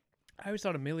 I always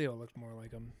thought Emilio looked more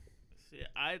like him. See,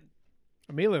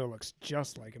 Emilio looks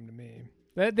just like him to me.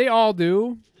 They all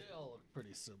do. They all look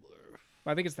pretty similar.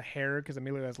 I think it's the hair, because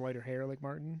Emilio has lighter hair like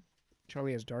Martin.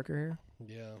 Charlie has darker hair.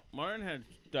 Yeah. Martin had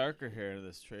darker hair in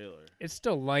this trailer. It's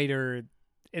still lighter.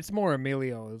 It's more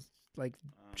Emilio's. Like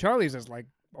Charlie's is like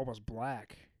almost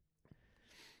black.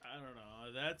 I don't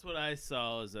know. That's what I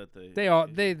saw. Is that They all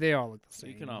look the So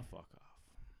same. you can all fuck off.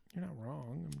 You're not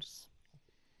wrong. I'm just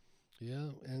Yeah.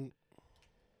 And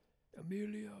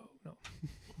Emilio. No.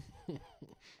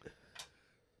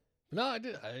 no, I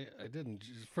did. I didn't.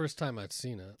 First time I'd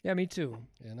seen it, Yeah, me too.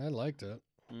 and I liked it.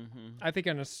 Mm-hmm. I think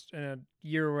in a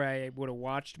year where I would have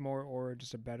watched more, or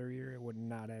just a better year, it would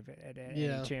not have had any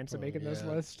chance of making this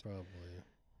list. Probably.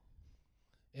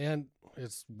 And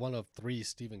it's one of 3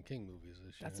 Stephen King movies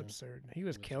this year. That's absurd. He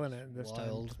was Which killing is it this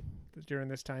wild. time, during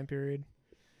this time period.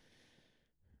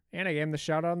 And I gave him the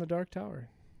shout out on the Dark Tower.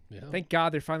 Yeah. Thank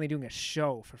God they're finally doing a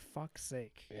show, for fuck's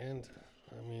sake. And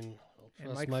I mean, I'll And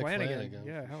trust Mike Mike Flanagan.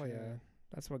 Yeah, for hell sure. yeah.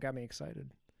 That's what got me excited.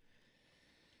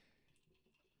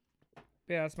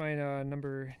 Yeah, that's my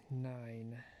number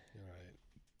 9. All right.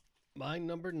 My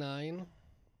number 9.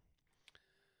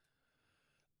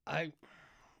 I'm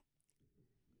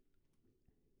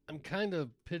kind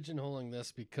of pigeonholing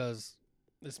this because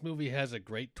this movie has a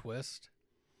great twist,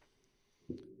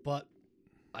 but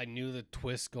I knew the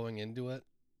twist going into it,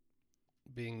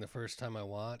 being the first time I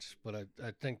watched. But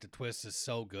I think the twist is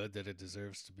so good that it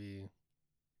deserves to be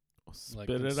Spit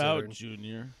it out, considered.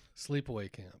 Junior.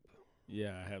 Sleepaway Camp.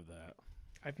 Yeah, I have that.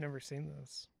 I've never seen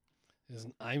this. Is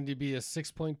an IMDb of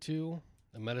 6.2,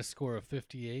 a Metascore of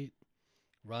 58,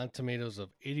 Rotten Tomatoes of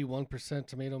 81%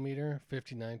 tomato meter,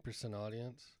 59%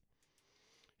 audience.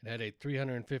 It had a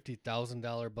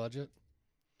 $350,000 budget.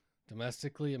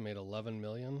 Domestically, it made $11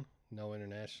 million. No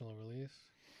international release.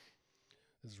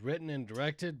 It's written and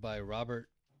directed by Robert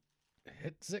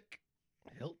Hiltzik.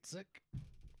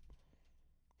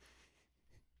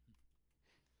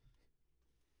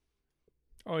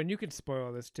 Oh, and you can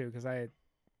spoil this too, because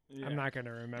Yeah. I'm not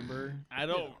gonna remember. I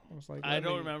don't. I let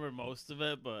don't me- remember most of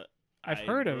it, but I've I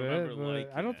heard of remember it, but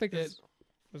liking I don't it. think it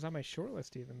was on my short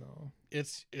list even though.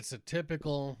 It's a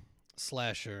typical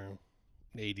slasher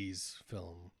 80s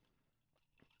film.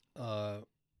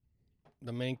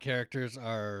 The main characters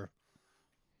are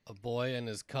a boy and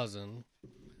his cousin.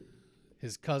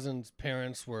 His cousin's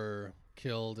parents were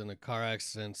killed in a car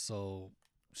accident, so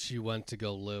she went to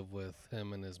go live with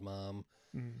him and his mom.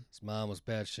 Mm. His mom was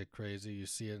batshit crazy. You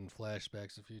see it in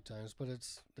flashbacks a few times, but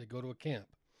they go to a camp.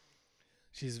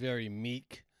 She's very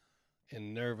meek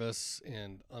and nervous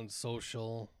and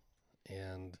unsocial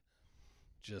and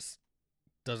just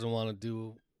doesn't want to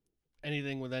do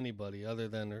anything with anybody other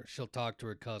than she'll talk to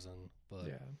her cousin, but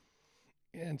Yeah.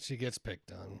 and she gets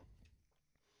picked on.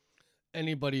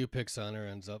 Anybody who picks on her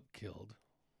ends up killed.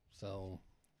 So,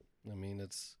 I mean,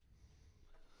 it's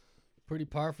pretty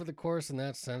par for the course in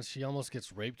that sense. She almost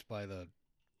gets raped by the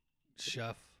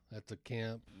chef at the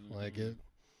camp. Like it.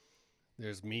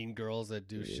 There's mean girls that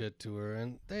do shit to her,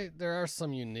 and there are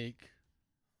some unique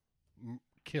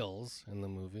kills in the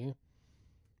movie.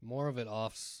 More of it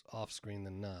off screen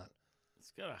than not.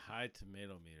 It's got a high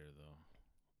tomato meter though.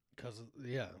 Because,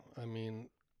 yeah, I mean,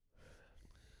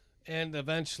 and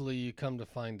eventually you come to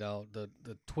find out that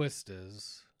the twist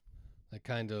is, that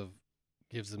kind of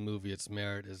gives the movie its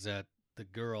merit, is that the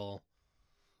girl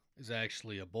is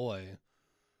actually a boy,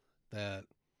 that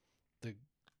the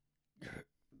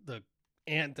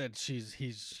aunt that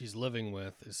she's living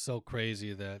with is so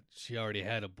crazy that she already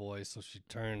had a boy, so she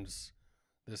turns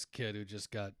this kid who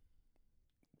just got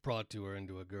brought to her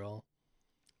into a girl.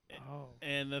 Oh.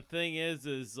 And the thing is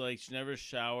like she never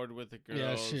showered with the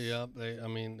girls. I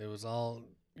mean, it was all.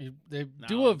 They Now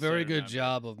do a I'm very starting to good remember.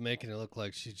 job of making it look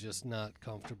like she's just not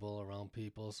comfortable around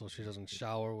people, so she doesn't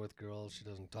shower with girls, she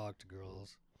doesn't talk to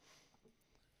girls.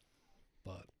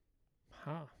 But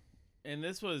Huh. And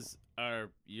this was our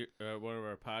one of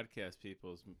our podcast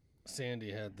people's.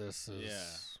 Sandy had this as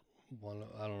Yeah. one.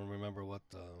 I don't remember what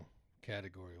the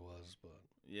category was, but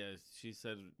Yeah, she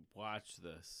said, "Watch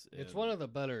this." it's And one of the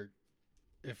better.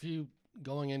 If you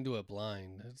going into it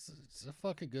blind, it's a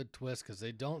fucking good twist because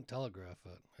they don't telegraph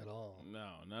it at all.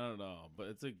 No, not at all. But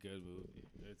it's a good movie.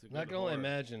 It's a good I can only horror.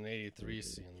 imagine '83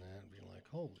 seeing that and being like,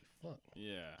 "Holy fuck!"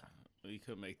 Yeah, we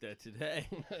could make that today.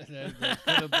 that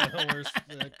could have been a worse.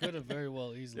 That could have very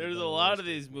well easily. There's been a a lot worse of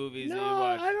these movies No, that you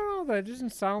watch. I don't know. That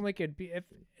doesn't sound like it'd be. If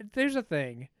there's a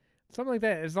thing, something like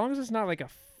that, as long as it's not like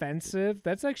offensive,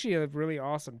 that's actually a really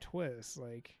awesome twist.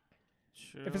 Like,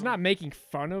 if it's not making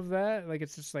fun of that, like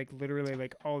it's just like literally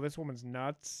like, oh, this woman's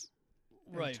nuts,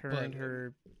 and Right, Turned but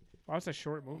her. Well, it's a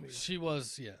short movie. she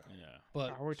was, yeah, Yeah.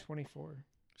 but Hour 24.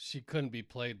 she couldn't be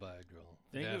played by a girl.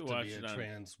 Think It'd we have watched to it be a on-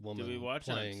 trans woman Did we watch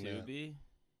it on playing that. Tubi?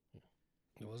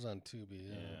 It was on Tubi.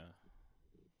 Yeah. Yeah.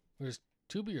 There's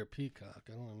Tubi or Peacock.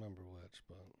 I don't remember which,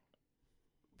 but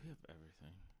We have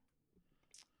everything.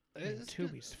 it's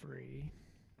good. Tubi's free.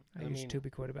 I I use mean-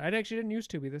 Tubi quite a bit. I actually didn't use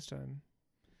Tubi this time.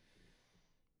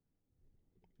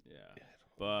 Yeah. Yeah,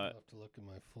 But I'll have to look at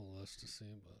my full list to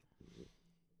see, but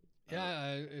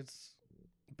yeah, it's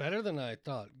better than I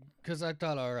thought. Because I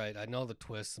thought, all right, I know the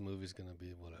twist, the movie's gonna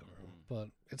be whatever, Mhm. but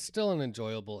it's still an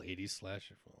enjoyable '80s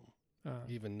slasher film, Uh,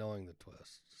 even knowing the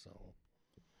twist. So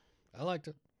I liked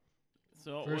it.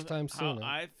 so First time how seeing it.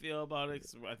 I feel about it,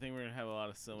 'cause I think we're gonna have a lot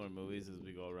of similar movies as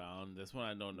we go around. This one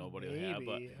I know nobody will have,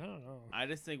 but maybe. I don't know. I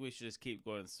just think we should just keep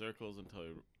going in circles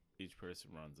until each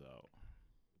person runs out.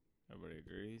 Everybody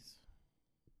agrees?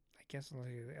 I guess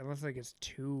unless like it's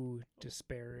too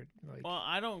disparate, like Well,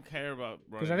 I don't care about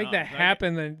running because I think out. that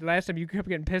happened the last time you kept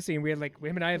getting pissy, and we had like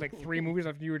him and I had like 3 movies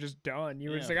after you were just done.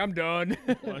 You were just Yeah. like, I'm done.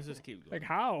 Let's just keep going. like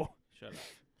how? Shut up.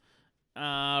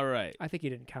 All right. I think you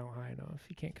didn't count high enough.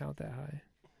 You can't count that high.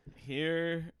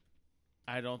 Here,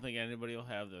 I don't think anybody will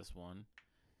have this one.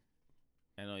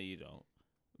 I know you don't.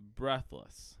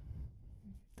 Breathless.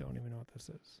 Don't even know what this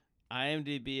is.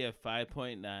 IMDb at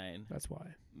 5.9. That's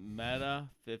why. Meta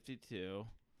 52.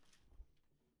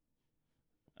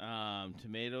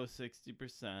 Tomato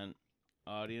 60%.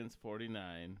 Audience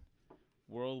 49.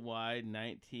 Worldwide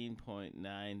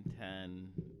 19.910.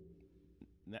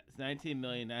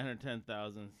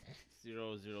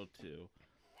 19,910,002.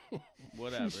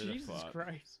 Whatever the Jesus fuck.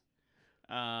 Christ.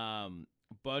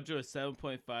 Budget was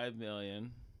 $7.5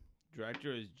 million.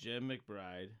 Director is Jim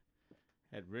McBride.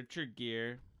 Had Richard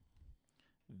Gere,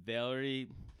 Valerie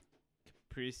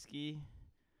Kaprisky,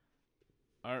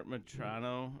 Art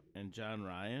Matrano, and John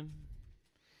Ryan.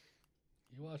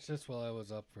 You watched this while I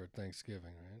was up for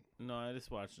Thanksgiving, right? No, I just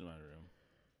watched it in my room.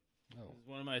 Oh, It was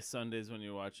one of my Sundays when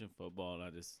you're watching football, and I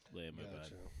just lay in my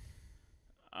gotcha. bed.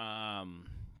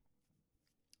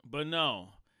 But no.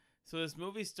 So this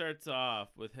movie starts off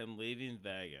with him leaving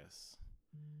Vegas.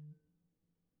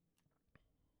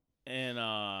 And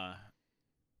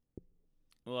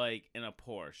like in a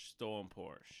Porsche, stolen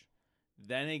Porsche.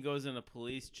 Then he goes in a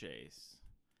police chase.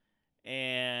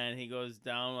 And he goes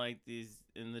down like these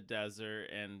in the desert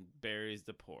and buries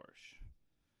the Porsche.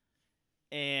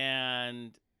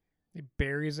 And He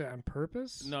buries it on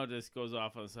purpose? no, just goes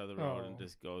off on the side of the road and Oh.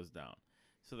 just goes down.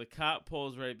 So the cop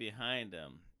pulls right behind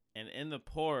him, and in the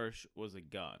Porsche was a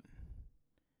gun.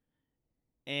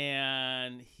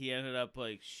 And he ended up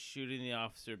like shooting the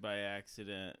officer by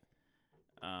accident,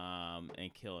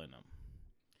 and killing him.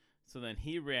 So then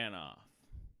he ran off.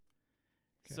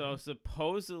 So Okay.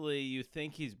 supposedly you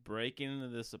think he's breaking into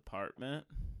this apartment,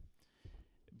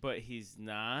 but he's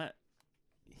not.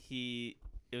 It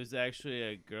was actually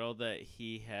a girl that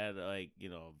he had like,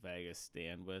 a Vegas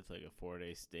stand with, like a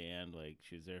 4-day stand, like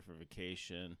she was there for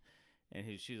vacation, and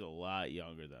she's a lot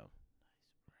younger though.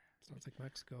 Sounds like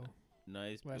Mexico.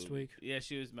 Nice. Last booby. week. Yeah,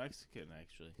 she was Mexican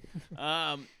actually.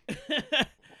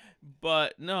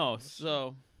 But no,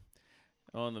 so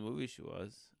in the movie she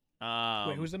was.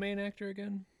 Wait, who's the main actor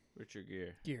again? Richard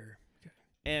Gere. Gear.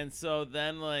 And so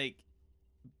then, like,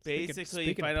 basically, you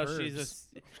speaking find of out pervs.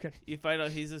 you find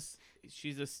out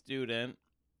she's a student,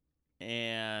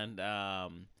 and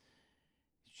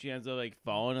she ends up like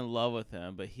falling in love with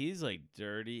him, but he's like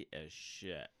dirty as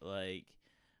shit. Like,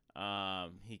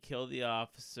 he killed the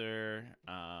officer.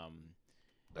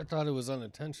 I thought it was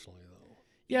unintentionally though.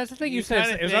 Yeah, that's the thing You you said.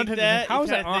 kinda It was think that? How You is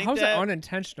it? kinda think How's it that?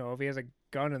 unintentional if he has a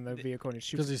gun in the vehicle and he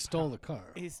shoots? Because he stole the car.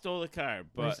 He stole the car,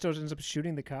 But he but still ends up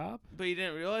shooting the cop. he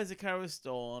didn't realize the car was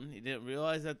stolen. He didn't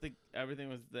realize that everything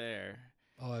was there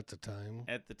Oh, at the time.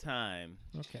 at the time.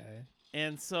 Okay.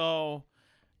 And so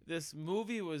this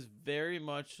movie was very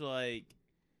much like,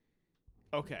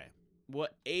 okay,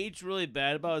 what aged really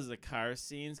bad about is the car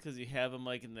scenes, because you have them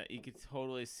like you could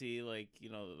totally see like,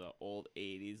 the old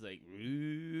 80s, like,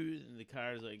 and the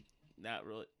car's like not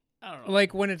really, I don't know.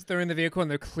 Like when they're in the vehicle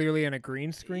and they're clearly on a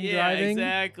green screen Yeah, driving.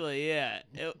 exactly, yeah.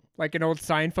 Like an old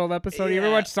Seinfeld episode. You ever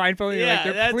Yeah. watch Seinfeld? And you're Yeah, like,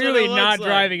 they're that's what clearly it not looks like.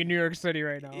 driving in New York City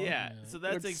right now. Yeah, Yeah. so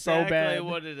that's Looks so exactly bad.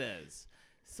 what it is.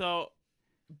 So,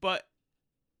 but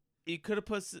you could have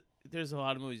put, there's a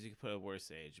lot of movies you could put at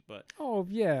worse age, but Oh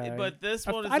yeah. but this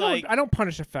one is I don't. like, I don't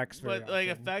punish effects very but like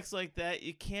often. effects like that,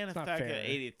 you can't It's not affect fair. at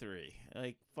 83.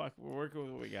 Like, fuck, we're working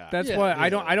with what we got. That's Yeah, why I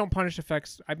don't. yeah. I don't punish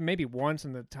effects. Maybe once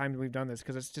in the time we've done this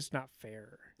because it's just not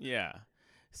fair. Yeah.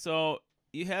 So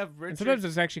you have And Richard. sometimes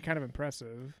it's actually kind of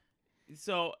impressive.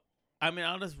 So I mean,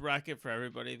 I'll just wreck it for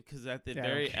everybody, because at the Yeah, I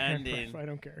don't very care. ending, I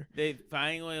don't care. they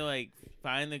finally like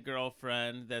find the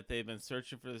girlfriend that they've been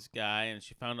searching for, this guy, and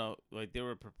she found out like they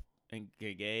were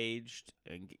engaged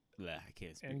and I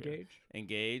can't speak.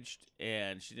 Engaged,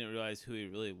 and she didn't realize who he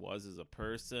really was as a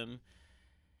person.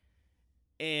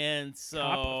 And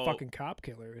so Fucking cop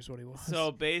killer is what he was.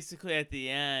 So basically, at the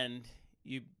end,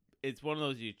 it's one of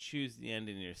those you choose the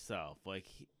ending yourself. Like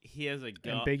he has a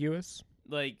gun, ambiguous.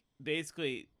 like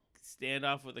basically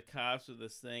standoff with the cops with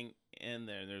this thing in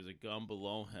there, and there's a gun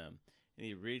below him, and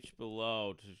he reached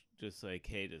below to just like,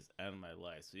 hey, just end my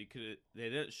life. So they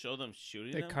didn't show them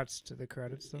shooting It him. cuts to the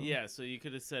credits though. Yeah, so you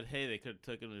could have said, hey, they could have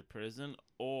took him to prison,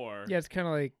 or Yeah, it's kind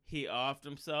of like he offed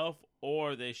himself,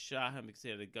 or they shot him because he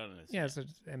had a gun in his hand.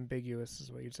 it's ambiguous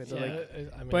is what you'd say. Yeah. But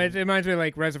like, I mean, but it reminds me of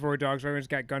like Reservoir Dogs, where everyone's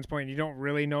got guns pointing. You don't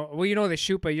really know. Well, you know they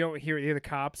shoot, but you don't hear the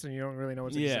cops, and you don't really know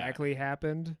what's Yeah. exactly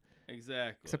happened.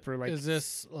 Exactly. Except for like, is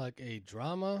this like a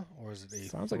drama or is it a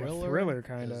sounds like a thriller? thriller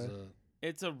kind Is of.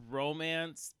 It's a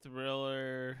romance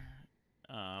thriller.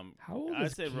 How old I'd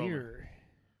is say Gear?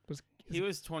 he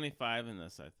was 25 in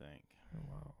this, I think. Oh,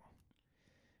 wow.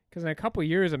 Because in a couple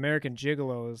years, American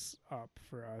Gigolo is up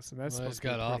for us, and that's Well, supposed he's to be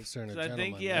got pretty- Officer and a 'Cause I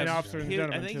Gentleman. think, yeah, And next Officer year. and I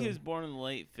Gentleman, think too. he was born in the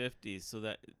late 50s, so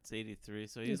that it's 83.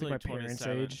 So he's like like my parents'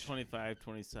 27, age. 25,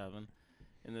 27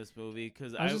 in this movie.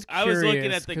 Because I was just I was looking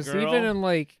curious, at the 'cause girl. even in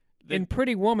like the- in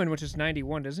Pretty Woman, which is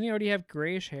 91, doesn't he already have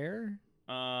grayish hair?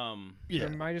 Yeah. Or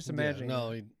am I just Yeah, imagining?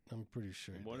 no, I'm pretty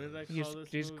sure. he What did I does. call he's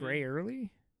this he's movie? gray early,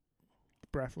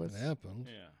 breathless. It happened.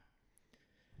 Yeah.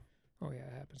 Oh yeah,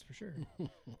 it happens for sure.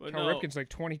 But Cal no, Ripken's like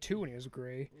 22 when he was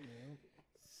gray.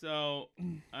 so,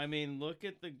 I mean, look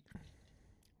at the.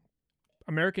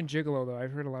 American Gigolo though,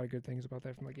 I've heard a lot of good things about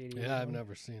that from like 88. Yeah, I've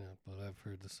never seen it, but I've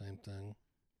heard the same thing.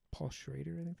 Paul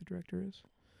Schrader, I think the director is.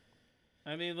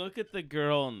 I mean, look at the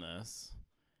girl in this,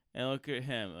 and look at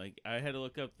him. Like, I had to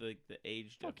look up the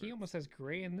age Fuck, he difference. almost has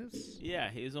gray in this. Yeah,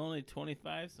 he was only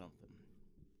 25 something.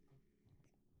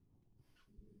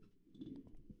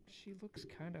 She looks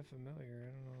kind of familiar.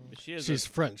 I don't know. But she has She's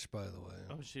French, by the way.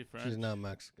 oh, she's French. She's not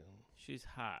Mexican. She's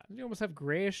hot. Doesn't he almost have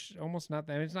grayish? Almost not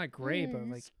that. I mean, it's not gray, but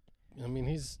like I mean,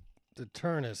 the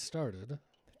turn has started,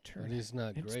 but turn. he's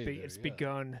not It's, gray. it's there yet.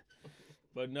 begun.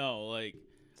 But no, like,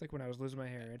 It's like when I was losing my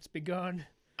hair. It's begun.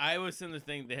 I was in the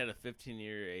thing, they had a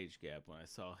 15-year age gap when I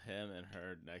saw him and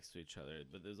her next to each other,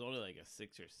 but there's only like a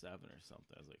 6 or 7 or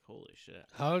something. I was like, holy shit.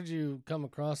 How did you come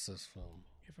across this film?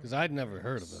 Because I'd never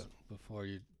heard of it before.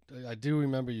 I do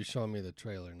remember you showing me the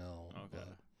trailer now. Okay.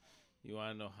 but- You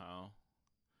want to know how?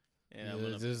 And Yeah, I'm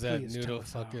gonna, is that Please tell noodle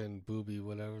us how. fucking booby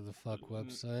whatever the fuck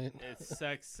website? it's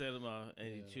Sex Cinema, and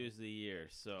you Yeah. choose the year.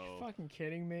 So, Fucking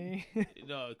kidding me.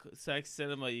 no, Sex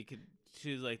Cinema, you could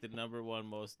choose like the #1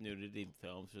 most nudity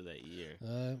films for that year.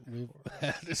 We've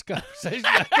had this conversation,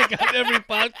 I think, on every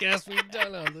podcast we've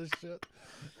done on this shit.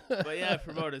 But yeah, I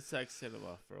promoted Sex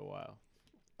Cinema for a while.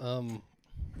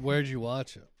 Where'd you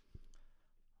watch it?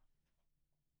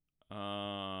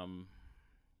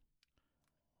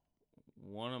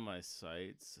 One of my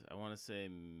sites, I want to say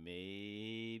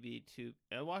maybe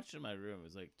I watched it in my room. It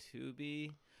was like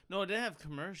Tubi. No, it didn't have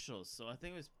commercials, so I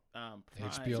think it was Prime.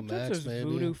 HBO Sometimes Max, there's maybe.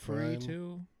 Voodoo free Prime.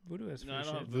 too. Voodoo has free No, I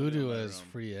don't shit. have Voodoo in my has room.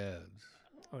 free ads.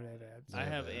 Oh, they have ads. I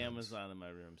have ads. Amazon in my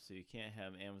room, so you can't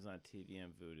have Amazon TV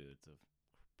and Vudu. It's a.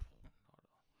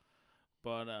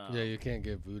 But Yeah, you can't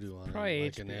get Voodoo on Probably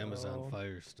like an HBO. Amazon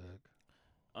Fire Stick.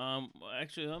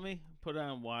 Actually, let me put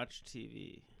on Watch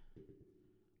TV,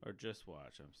 or Just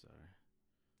Watch. I'm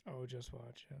sorry. Oh, Just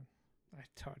Watch. Yeah. I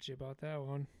taught you about that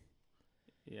one.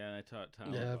 Yeah, and I taught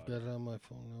Tom. Yeah, I've about got it. it on my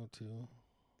phone now too.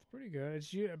 It's pretty good.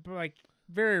 It's but like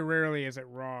very rarely is it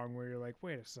wrong where you're like,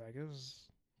 wait a sec, this is.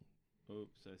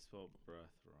 Oops, I spelled breath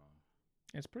wrong.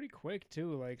 It's pretty quick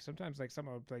too. Like sometimes like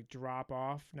something will like drop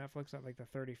off Netflix at like the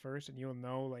 31st, and you'll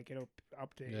know like it'll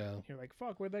update. Yeah. You're like,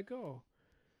 fuck, where'd that go?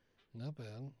 Not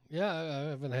bad. Yeah, I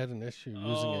haven't had an issue using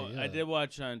Oh, it yet. I did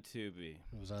watch on Tubi.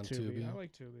 It was on Tubi. Tubi. I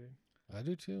like Tubi. I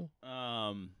do too.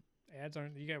 Ads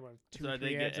aren't. You get what, two, So I or three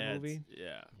did ads get a ads. movie?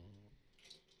 Yeah.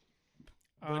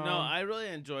 But no, I really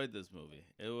enjoyed this movie.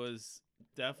 It was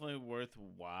definitely worth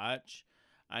watch.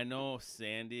 I know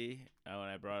Sandy, when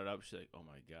I brought it up, she's like, "Oh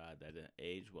my god, that didn't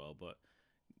age well." But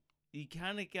you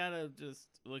kind of gotta just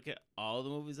look at all the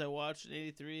movies I watched in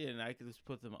 '83, and I could just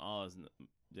put them all as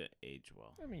that age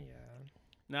well. I mean, yeah.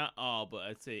 Not all, but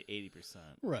I'd say 80%.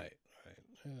 Right.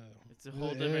 Yeah. It's a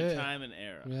whole different Yeah. time and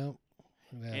era, Yeah.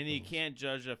 and you can't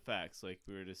judge effects like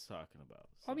we were just talking about.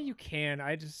 I mean, so. you can.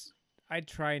 I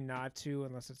try not to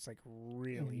unless it's like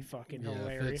really fucking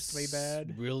hilariously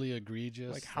bad. Really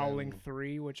egregious. Like Howling then-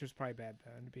 3, which was probably bad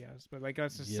then, to be honest. But like,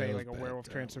 let's just Yeah, say it like a was bad werewolf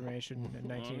then. transformation in Well, let me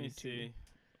 1982. see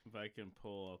if I can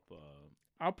pull up.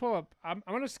 I'll pull up. I'm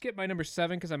gonna skip my number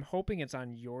 7 because I'm hoping it's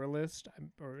on your list,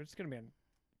 or it's gonna be on.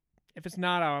 If it's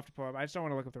not, I'll have to pull up. I just don't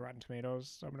want to look up the Rotten Tomatoes,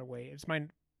 so I'm gonna wait. It's mine.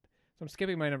 So I'm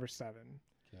skipping my number 7.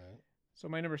 Okay. So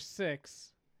my number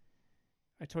 6.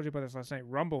 I told you about this last night.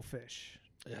 Rumblefish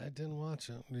Yeah, I didn't watch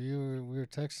it. We were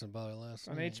texting about it last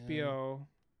on night. HBO.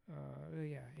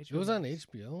 Yeah, It was on Max.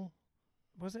 HBO.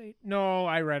 Was it? No,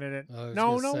 I rented it. I was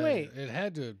No, gonna say, wait. It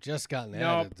had to have just gotten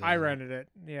Nope, added. I rented it.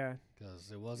 Yeah, because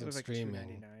it it wasn't was like streaming.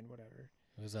 $2.99, whatever.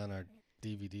 It was on our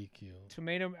DVD queue.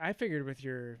 Tomato. I figured with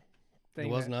your thing,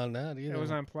 It wasn't on that either. It was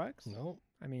on Plex. No,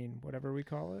 I mean, whatever we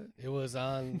call it. it was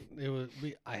on. It was.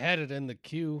 I had it in the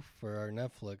queue for our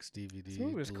Netflix DVD. This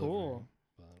movie was delivery, cool.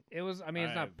 but It was. I mean,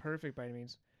 it's I- not perfect by any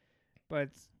means, but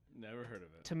Never heard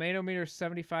of it. Tomato meter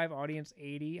 75, audience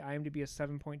 80, IMDb a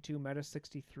 7.2, Meta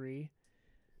 63.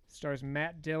 Stars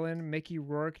Matt Dillon, Mickey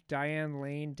Rourke, Diane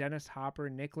Lane, Dennis Hopper,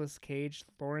 Nicolas Cage,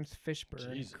 Lawrence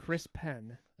Fishburne, Jesus. Chris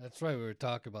Penn. That's right. We were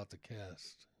talking about the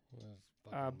cast. It was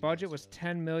fucking Budget was massive.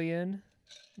 10 million,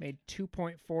 made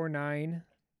 2.49,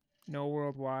 no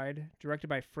worldwide. Directed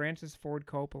by Francis Ford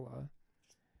Coppola.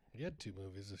 He had 2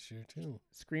 movies this year too.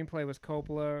 Screenplay was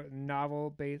Coppola. Novel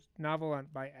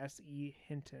by S.E.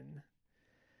 Hinton.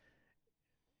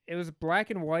 It was black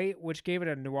and white, which gave it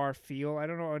a noir feel. I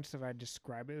don't know if I'd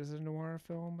describe it as a noir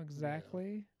film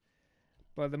exactly,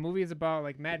 but the movie is about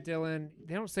like Matt Dillon.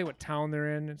 They don't say what town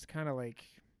they're in. It's kind of like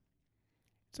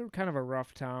kind of a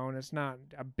rough town. It's not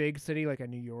a big city like a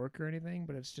New York or anything,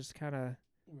 but it's just kind of,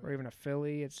 or even a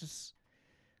Philly. It's just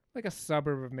like a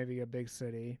suburb of maybe a big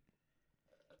city.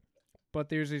 But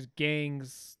there's these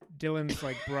gangs. Dylan's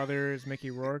like brother is Mickey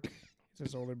Rourke. He's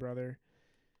his older brother,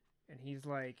 and he's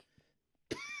like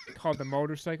called the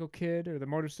motorcycle kid or the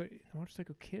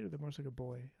motorcycle kid or the motorcycle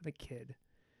boy. I think kid.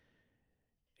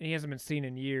 And he hasn't been seen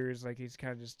in years. Like he's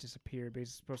kind of just disappeared. But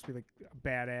he's supposed to be like a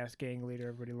badass gang leader.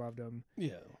 Everybody loved him.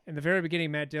 Yeah. In the very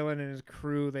beginning, Matt Dillon and his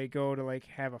crew, they go to like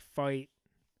have a fight.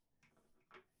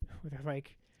 They're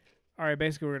like, all right,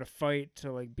 basically we're gonna fight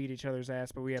to like beat each other's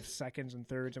ass, but we have seconds and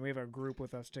thirds, and we have a group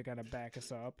with us to kind of back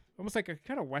us up. Almost like a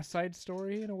kind of West Side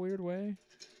Story in a weird way.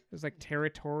 It's like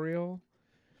territorial.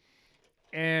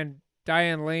 And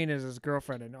Diane Lane is his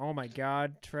girlfriend, and oh my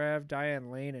God, Trev, Diane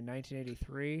Lane in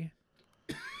 1983.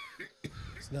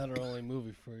 It's not our only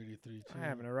movie for 83 too. I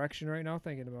have an erection right now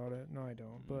thinking about it. No, I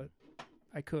don't, but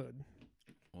I could.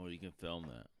 Well, you can film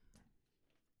that.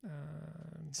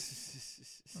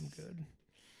 I'm good.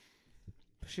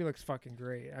 She looks fucking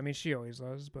great. I mean, she always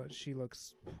does, but she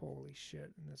looks holy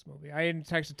shit in this movie. I even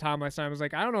texted Tom last time. I was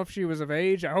like, I don't know if she was of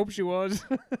age. I hope she was.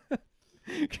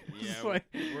 Yeah, like,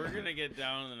 we're gonna get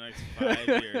down in the next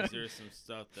 5 years. There's some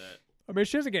stuff that I mean,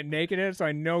 she doesn't get naked in it, so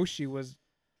I know she was.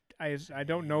 I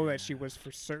don't know that she was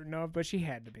for certain of, but she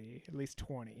had to be at least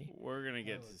 20. we're gonna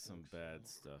get to some bad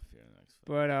stuff here next.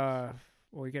 But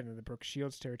well, we get into the Brooke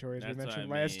Shields territory as we That's what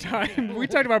mentioned I last mean, time. yeah. We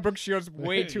talked about Brooke Shields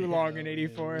way too long in Yeah,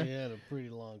 '84. We had a pretty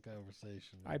long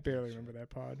conversation. I barely remember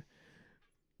that pod.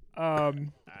 I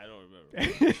don't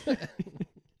remember.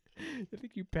 I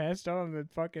think you passed on the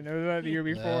fucking. It was the year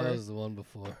before. That was the one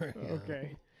before. yeah.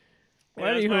 Okay.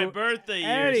 Well, it's my birthday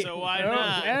year, so why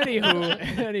not?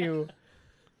 Anywho,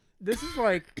 this is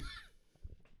like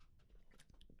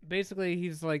basically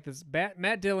he's like this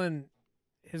Matt Dillon.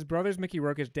 His brother's Mickey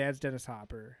Rourke. His dad's Dennis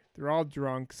Hopper. They're all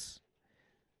drunks.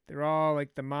 They're all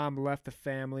like the mom left the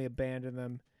family, abandoned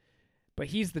them. But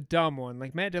he's the dumb one.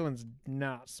 Like Matt Dillon's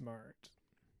not smart.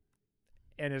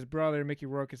 And his brother, Mickey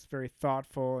Rourke, is very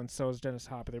thoughtful, and so is Dennis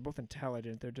Hopper. They're both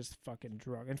intelligent. They're just fucking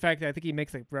drunk. In fact, I think he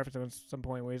makes a reference at some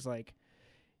point where he's like,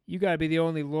 you gotta be the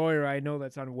only lawyer I know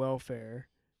that's on welfare.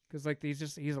 Because like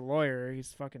he's a lawyer.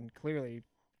 He's fucking clearly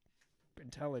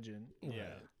intelligent.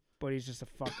 Yeah. But he's just a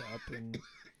fuck up. And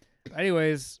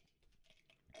anyways,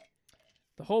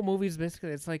 the whole movie's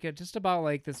basically, it's like just about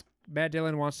like this. Matt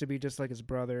Dillon wants to be just like his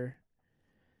brother.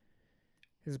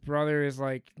 His brother is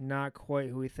like not quite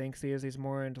who he thinks he is. He's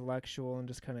more intellectual and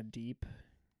just kind of deep,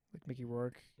 like Mickey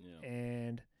Rourke. Yeah.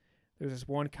 And there's this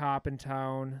one cop in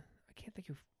town. I can't think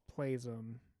who plays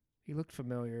him. He looked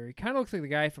familiar. He kind of looks like the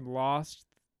guy from Lost,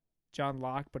 John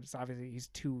Locke, but it's obviously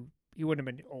he wouldn't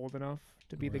have been old enough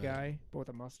to be the guy, but with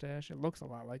a mustache. It looks a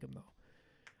lot like him, though.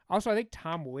 Also, I think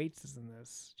Tom Waits is in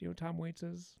this. Do you know who Tom Waits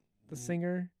is? The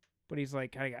singer? But he's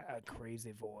like kind of got a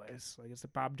crazy voice. Like it's a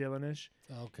Bob Dylan-ish.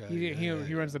 Okay.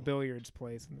 He runs the billiards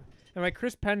place. And like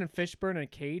Chris Penn and Fishburne and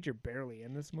Cage are barely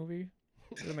in this movie.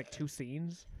 They're in like 2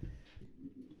 scenes.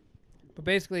 But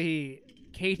basically,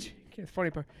 Cage, the funny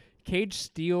part, Cage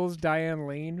steals Diane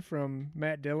Lane from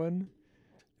Matt Dillon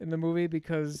in the movie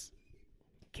because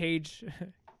Cage...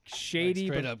 shady,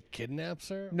 like straight but up kidnaps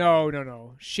her?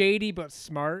 No. Shady but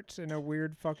smart in a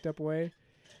weird, fucked up way.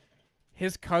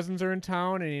 His cousins are in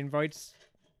town, and he invites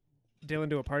Dillon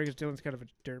to a party because Dillon's kind of a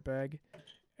dirtbag,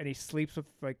 and he sleeps with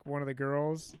like one of the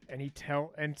girls, and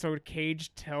so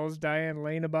Cage tells Diane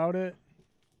Lane about it.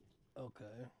 Okay.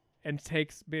 And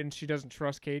she doesn't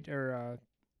trust Cage or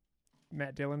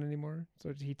Matt Dillon anymore,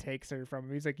 so he takes her from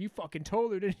him. He's like, "You fucking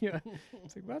told her, didn't you?"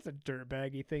 It's like, well, that's a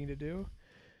dirtbaggy thing to do.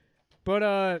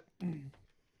 But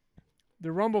the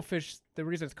Rumblefish, the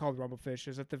reason it's called Rumblefish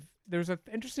is that there's an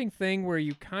interesting thing where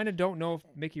you kind of don't know if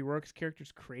Mickey Rourke's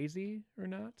character's crazy or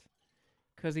not,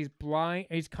 because he's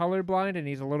colorblind and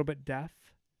he's a little bit deaf.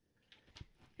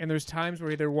 And there's times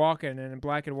where they're walking and in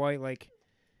black and white,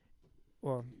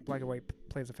 black and white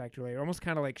plays a factor later, almost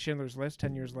kind of like Schindler's List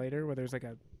 10 years later, where there's like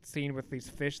a scene with these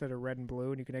fish that are red and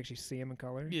blue and you can actually see them in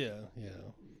color. Yeah.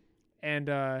 And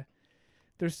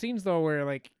there's scenes though where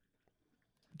like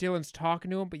Dillon's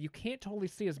talking to him, but you can't totally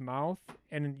see his mouth,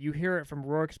 and you hear it from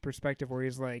Rourke's perspective where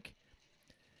he's like,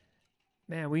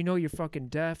 "Man, we know you're fucking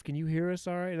deaf. Can you hear us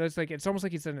all right?" It's almost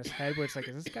like he's in his head where it's like,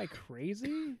 "Is this guy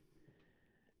crazy?"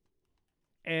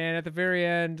 And at the very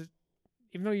end,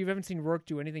 even though you haven't seen Rourke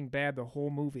do anything bad the whole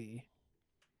movie,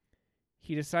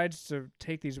 he decides to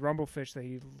take these rumblefish that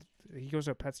he goes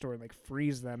to a pet store and like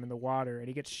freeze them in the water, and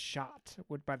he gets shot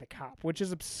by the cop, which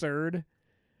is absurd.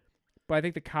 But I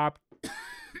think the cop,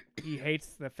 he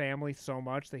hates the family so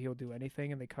much that he'll do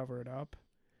anything, and they cover it up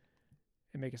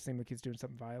and make it seem like he's doing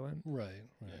something violent. Right.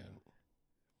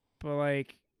 But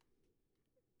like,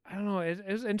 I don't know. It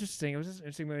was interesting. It was just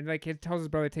interesting. Like, he tells his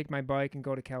brother to take my bike and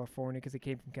go to California because he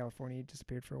came from California. He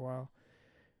disappeared for a while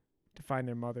to find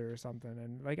their mother or something.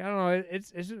 And like, I don't know.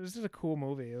 It's just a cool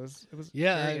movie. It was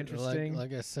very interesting.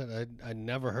 Like I said, I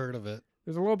never heard of it.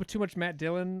 There's a little bit too much Matt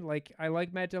Dillon. Like, I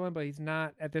like Matt Dillon, but he's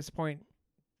not at this point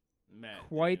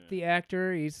quite the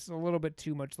actor. He's a little bit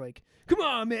too much like, come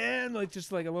on, man. Like,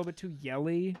 just like a little bit too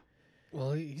yelly.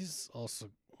 Well, he's also...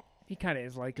 He kind of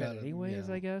is like that anyways,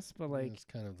 I guess. But like... It's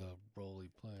kind of the role he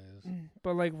plays.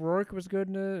 But like, Rourke was good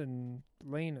in it, and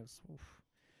Lane is... Oof.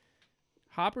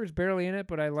 Hopper's barely in it,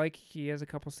 but I like he has a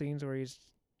couple scenes where he's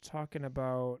talking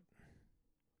about...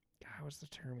 God, what's the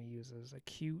term he uses?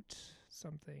 Acute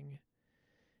something.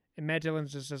 And Matt Dillon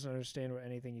just doesn't understand what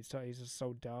anything he's talking. He's just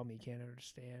so dumb he can't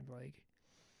understand. Like,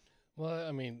 well,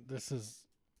 I mean, this is.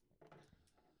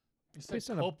 You said based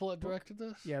on Coppola directed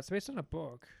this? Yeah, it's based on a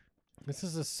book. This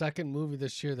is the second movie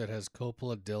this year that has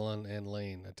Coppola, Dillon, and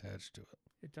Lane attached to it.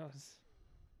 It does.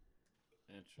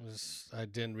 Interesting. I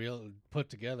didn't put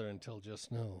together until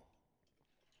just now.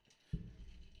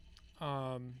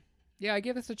 Yeah, I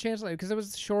gave this a chance because it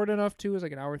was short enough too. It was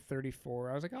like an hour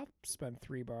 34. I was like, I'll spend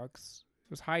 $3. It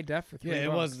was high def for $3. Yeah,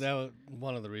 it was. That was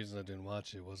one of the reasons I didn't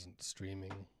watch it. It wasn't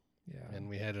streaming. Yeah, and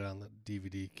we had it on the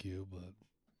DVD queue, but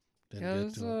didn't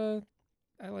get to it.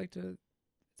 I liked it.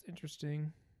 It's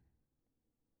interesting,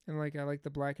 and like I like the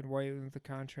black and white with the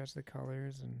contrast of the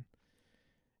colors, and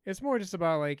it's more just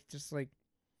about like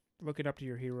looking up to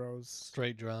your heroes.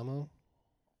 Straight drama.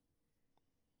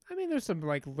 I mean, there's some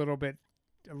like a little bit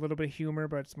of humor,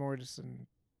 but it's more just in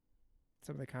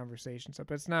some of the conversation stuff.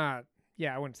 But it's not.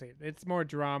 Yeah, I wouldn't say it. It's more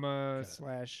drama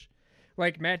 /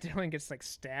 Like Matt Dillon gets like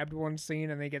stabbed one scene,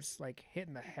 and then he gets like hit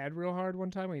in the head real hard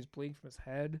one time when he's bleeding from his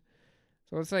head.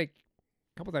 So it's like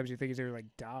a couple times you think he's gonna like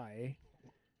die.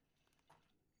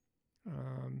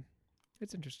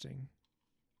 It's interesting.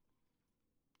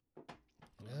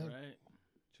 Yeah, All right.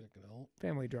 check it out.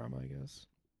 Family drama, I guess.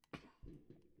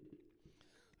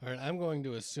 All right, I'm going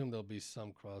to assume there'll be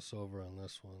some crossover on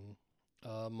this one.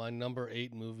 My number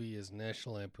 8 movie is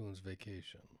National Lampoon's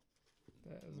Vacation.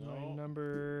 That is No. my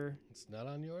number. It's not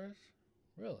on yours?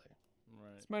 Really?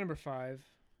 Right. It's my number 5.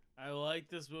 I like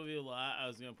this movie a lot. I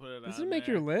was gonna put it on. Does it make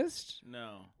there. your list?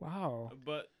 No, Wow.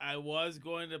 but I was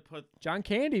going to put. John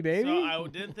Candy, baby. So I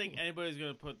didn't think anybody was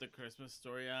gonna put the Christmas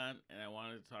Story on, and I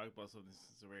wanted to talk about something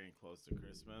since we're getting close to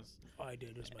Christmas. I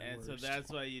did as my And so that's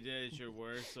why you did it as your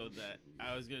worst, so that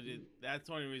I was gonna do. That's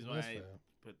the only reason why That's I fair.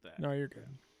 put that. No, you're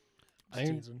good.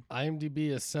 Just teasing. IMDb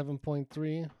is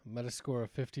 7.3, Metascore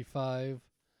of 55,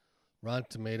 Rotten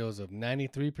Tomatoes of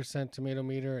 93% tomato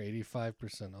meter,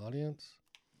 85% audience,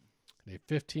 and a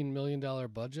 $15 million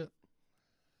budget.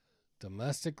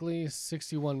 Domestically,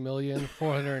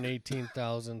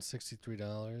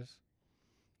 $61,418,063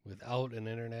 without an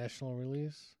international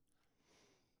release.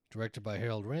 Directed by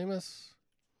Harold Ramis,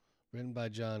 written by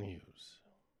John Hughes.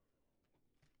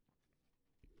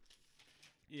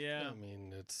 Yeah. I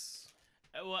mean, it's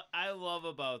What I love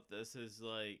about this is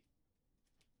like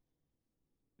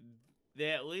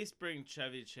they at least bring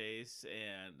Chevy Chase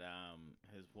and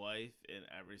his wife in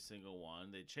every single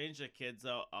one. They change the kids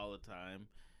out all the time,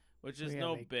 which is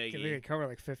no They biggie. cover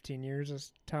like 15 years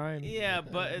this time. Yeah,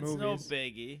 but it's no movies.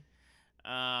 biggie.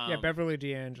 Yeah, Beverly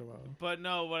D'Angelo. But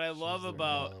no, what I love she's their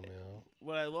about mom, yeah.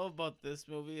 what I love about this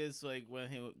movie is like when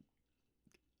he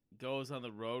goes on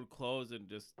the road clothes and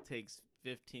just takes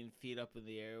 15 feet up in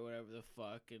the air, whatever the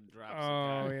fuck, and drops. the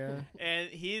Oh car. yeah. And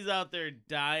he's out there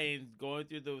dying, going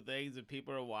through the things, and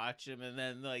people are watching him. And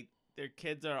then like their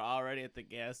kids are already at the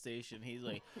gas station. He's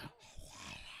like,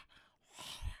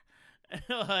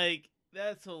 like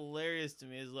that's hilarious to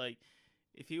me. Is like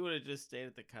if he would have just stayed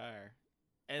at the car.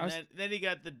 And then he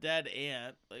got the dead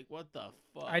aunt. Like, what the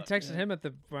fuck? I texted him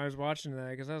when I was watching that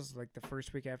because that was like the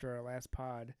first week after our last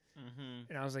pod,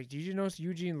 and I was like, "Did you know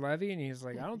Eugene Levy?" And he's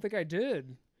like, "I don't think I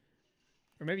did."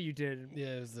 Or maybe you did.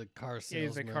 Yeah, it was the car salesman. Yeah,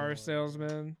 he's a car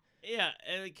salesman. Yeah,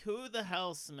 and like, who the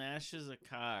hell smashes a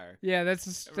car? Yeah,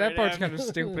 that part's kind of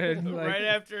stupid. Like, Right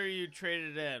after you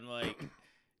traded in, like,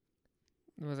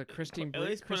 was it Christine? At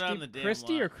least put it on the damn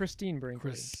Christy lot. or Christine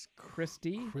Brinkley?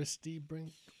 Christy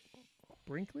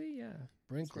Brinkley, yeah.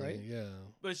 Brinkley, right. yeah.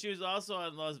 But she was also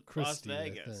on Las Christie, I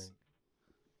Vegas.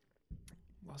 think.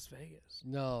 Las Vegas.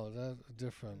 No, that's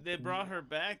different. They brought her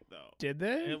back though. Did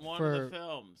they? In one of the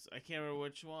films. I can't remember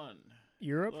which one.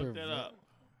 Europe? Look it up.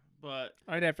 But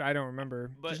I don't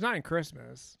remember. But- She's not in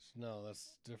Christmas. No,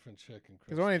 that's different chick in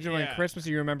Because the only thing in Yeah. Christmas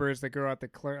you remember is the girl at the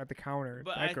counter.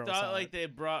 but That I girl thought saw like it. they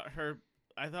brought her.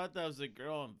 I thought that was a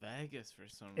girl in Vegas for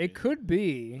some reason. It could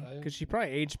be I- because she probably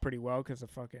aged pretty well because of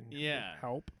fucking Yeah.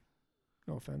 Help.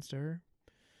 No offense to her.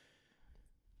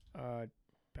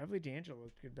 Beverly D'Angelo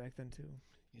looked good back then too.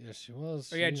 Yeah, she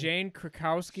was. Oh yeah, She- Jane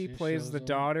Krakowski she plays shows the up.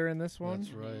 daughter in this one.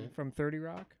 That's right. From 30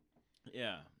 Rock.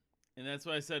 Yeah. And that's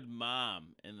why I said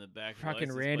mom in the back. of the Fucking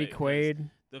license Randy plate, 'cause Quaid.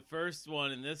 The first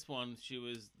one and this one, she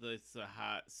was the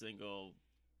hot single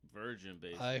virgin,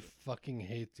 basically. I fucking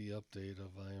hate the update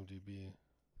of IMDb.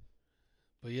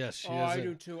 But yes, she Oh, is. I in,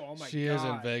 do too. Oh my she god. is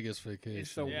in Vegas Vacation.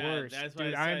 It's the Yeah, worst. that's why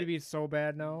Dude, I said- IMDb is so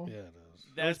bad now. Yeah, it is.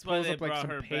 That's It why pulls they up like brought some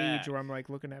her page back. where I'm like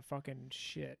looking at fucking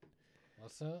shit.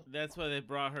 What's that? That's why they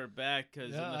brought her back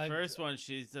because Yeah, in the I- first one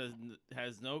she says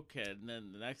has no kid, and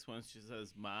then the next one she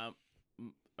says mom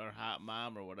or hot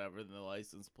mom or whatever in the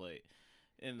license plate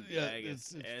in Yeah,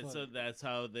 Vegas, it's and so funny. that's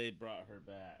how they brought her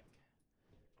back.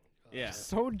 Yeah,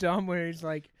 So dumb when he's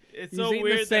like it's he's so eating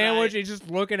weird. a sandwich that and he's just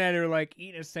looking at her like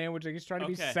eating a sandwich, like he's trying to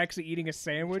be Okay. sexy eating a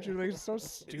sandwich. It's like it's so I,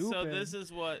 stupid. so this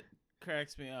is what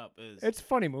cracks me up is It's a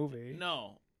funny movie.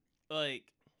 no,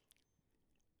 like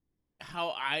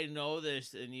how I know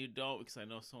this and you don't because I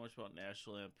know so much about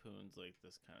National Lampoon's like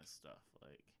this kind of stuff.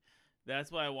 Like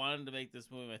that's why I wanted to make this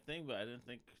movie my thing, but I didn't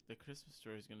think the Christmas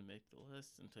Story was gonna make the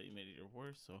list until you made it your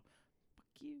worst. So fuck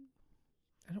you.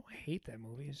 I don't hate that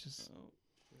movie. It's just Oh,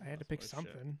 I had to lost pick my shit.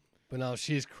 something. But now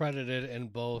she's credited in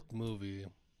both movie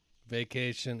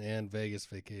Vacation and Vegas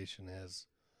Vacation as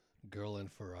Girl in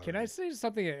Ferrari. Can I say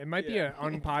something? It might be Yeah.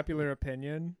 an unpopular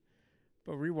opinion,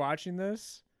 but rewatching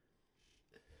this,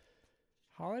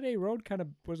 Holiday Road kind of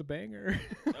was a banger.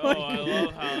 Oh, I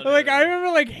love Holiday Like I Road.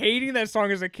 remember like hating that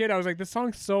song as a kid. I was like, this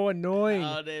song's so annoying.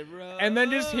 Holiday Road. And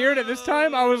then just hearing it this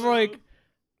time, I was like,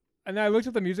 and then I looked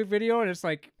at the music video and it's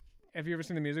like Have you ever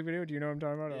seen the music video? Do you know what I'm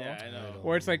talking about? Yeah, at all? I know.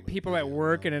 Or it's like remember people the at video,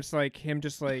 work, and no. it's like him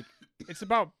just like it's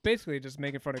about basically just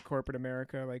making fun of corporate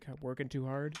America, like working too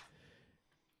hard.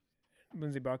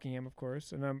 Lindsey Buckingham, of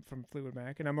course, and I'm from Fleetwood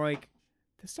Mac, and I'm like,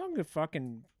 this song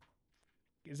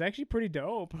is actually pretty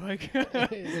dope. Like,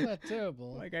 It's not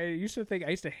terrible. like I used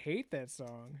to hate that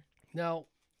song. Now,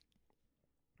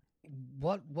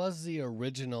 what was the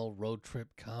original road trip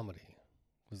comedy?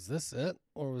 Was this it,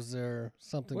 or was there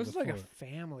something Was it before? like a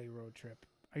family road trip?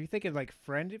 Are you thinking like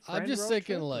friend I'm just road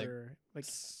thinking trip, like or, like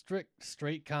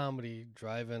straight comedy,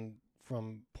 driving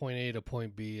from point A to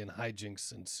point B, and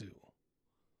hijinks ensue.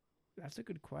 that's a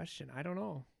good question. I don't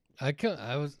know. I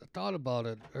thought about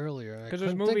it earlier. and I Because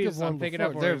there's couldn't think movies of one I'm thinking before.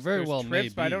 of where There there's, very there's well trips, may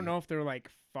but I be. don't know if they're like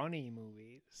funny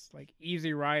movies, like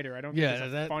Easy Rider. I don't think Yeah, it's a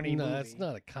that funny no, movie. that's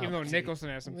not a comedy. Even though Nicholson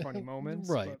has some funny moments,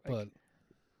 right? But, like,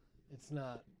 it's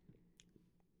not.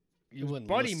 You there's wouldn't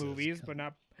buddy list it as movies, but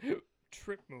com- not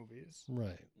trip movies.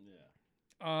 right.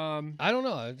 Yeah. I don't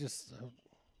know. I just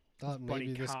thought Buddy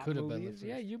maybe this cop could have been the movies. first.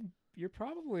 Yeah, you're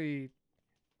probably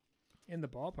in the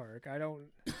ballpark. I don't.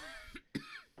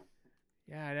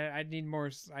 Yeah, I'd need more.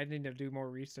 I need to do more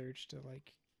research to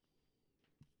like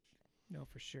know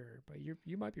for sure. But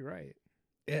you might be right.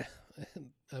 Yeah,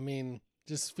 I mean,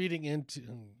 just feeding into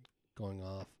going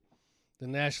off the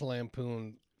National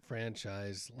Lampoon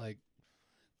franchise. Like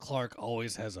Clark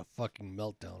always has a fucking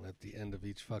meltdown at the end of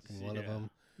each fucking one of Yeah. them.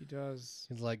 He does.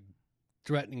 He's like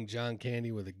threatening John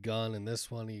Candy with a gun, and this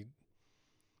one he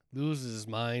loses his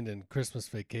mind in Christmas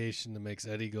Vacation and makes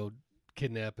Eddie go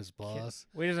kidnap his boss.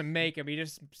 Well, he doesn't make him. He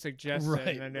just suggests Right,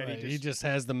 it, and then right. Eddie He just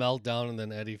has the meltdown, and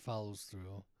then Eddie follows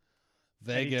through.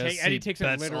 Eddie Vegas, Eddie he takes it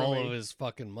bets all of literally. his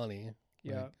fucking money.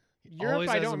 Yeah. Like, he Europe, always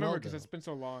I has don't a remember because meltdown. it's been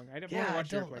so long. I don't Yeah, I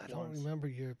watch Europe don't, like I don't once. remember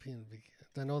European.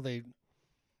 I know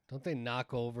don't they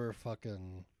knock over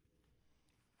fucking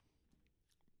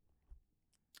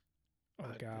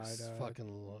Oh God.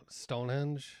 fucking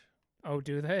Stonehenge. Oh,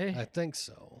 do they? I think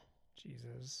so.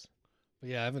 Jesus. But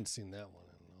yeah, I haven't seen that one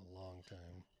in a long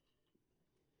time.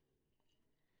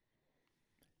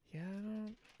 Yeah, I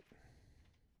don't.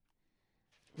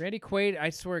 Randy Quaid, I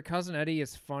swear, Cousin Eddie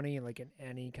is funny like in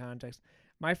any context.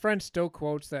 My friend still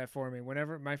quotes that for me.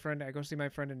 Whenever I go see my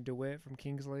friend in DeWitt from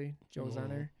Kingsley, Joe Mhm.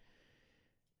 Zenner.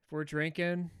 If we're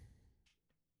drinking,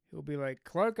 he'll be like,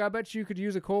 "Clark, I bet you could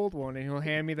use a cold one," and he'll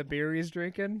hand me the beer he's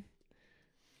drinking.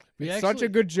 We It's such a actually-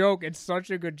 good joke. It's such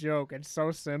a good joke. It's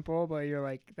so simple, but you're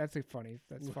like, That's funny.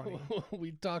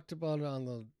 We talked about it on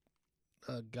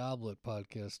the Goblet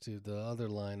podcast too. The other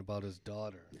line about his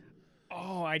daughter.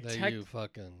 Oh, I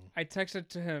Texted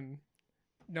to him.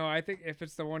 No, I think if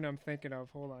it's the one I'm thinking of,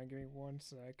 hold on, give me 1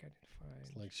 sec. I can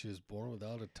find. like she was born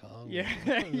without a tongue. Yeah,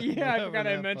 or yeah, I whatever forgot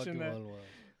I mentioned fucking that. one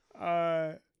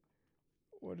was.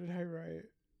 What did I write?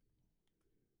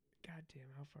 God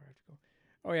damn, how far I have to go?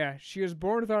 Oh yeah, she was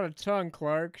born without a tongue,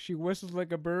 Clark. She whistles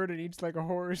like a bird and eats like a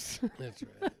horse. That's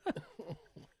right.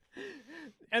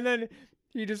 And then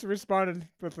he just responded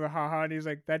with the haha, and he's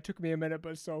like, "That took me a minute,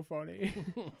 but so funny."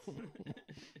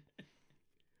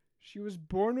 She was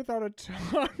born without a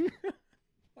tongue.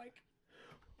 Like,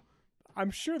 I'm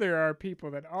sure there are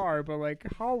people that are, but like,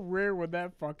 how rare would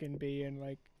that fucking be in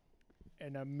like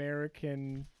an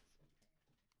American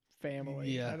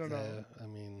family? Yeah, I don't know. I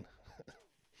mean,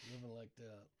 living like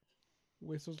that.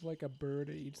 Whistles like a bird,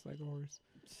 and eats like a horse.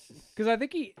 Because I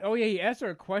think he asked her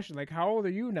a question like, "How old are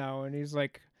you now?" And he's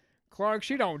like, "Clark,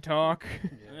 she don't talk.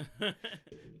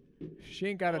 She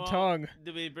ain't got a tongue."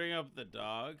 Did we bring up the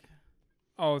dog?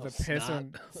 Oh, the piss snot.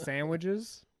 on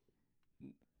sandwiches?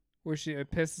 Where she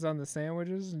pisses on the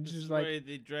sandwiches and This she's is like, where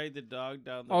they dragged the dog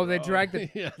down the "Oh, they road. dragged the."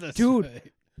 Yeah, that's Dude.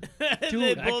 right. They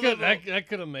Dude, pulled him up. I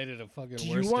could have made it a fucking. Do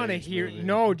you worse want to stage hear? movie.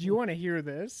 No, do you want to hear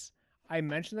this? I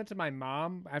mentioned that to my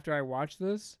mom after I watched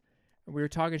this. And we were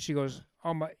talking. She goes,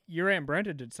 "Oh my, your Aunt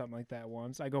Brenda did something like that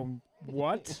once." I go,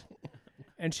 "What?"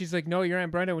 And she's like, "No, your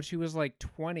Aunt Brenda, when she was like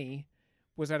 20,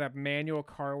 was at a manual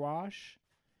car wash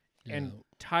and Yeah.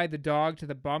 tied the dog to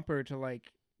the bumper to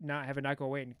like not have it not go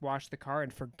away and wash the car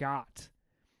and forgot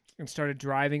and started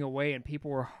driving away and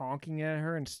people were honking at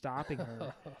her and stopping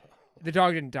her. The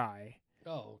dog didn't die.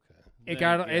 Oh, okay. It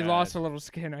Thank it lost God. a little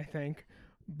skin, I think,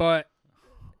 but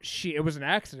it was an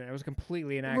accident. It was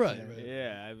completely an Right, accident. right.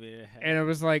 Yeah, I mean, And it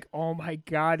was like, oh my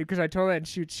God, because I told her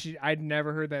and I'd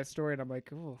never heard that story, and I'm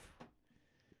like, oh,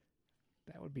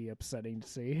 that would be upsetting to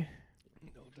see.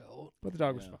 No doubt. But the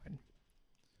dog was Yeah. fine.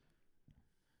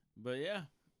 but yeah,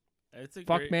 it's a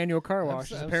Fuck great. manual car I'm washes,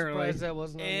 su- I'm apparently. surprised that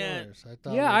wasn't on And- yours. I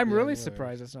thought it Yeah, would I'm be really on yours.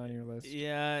 surprised it's not on your list.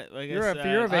 Yeah, like You're I a said,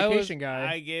 you're a I was- vacation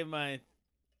guy. I gave my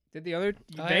Did the other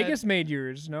I Vegas made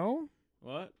yours? No,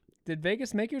 what? Did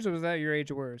Vegas make yours, or was that your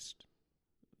age worst?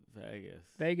 Vegas.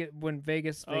 Vegas. Oh, it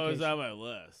was Vacation. on my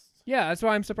list. Yeah, that's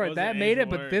why I'm surprised Wasn't that made age it,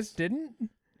 but this worst. didn't.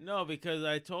 No, because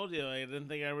I told you I didn't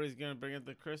think everybody's gonna bring up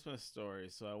the Christmas Story,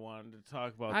 so I wanted to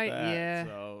talk about that. Yeah.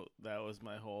 So that was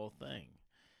my whole thing.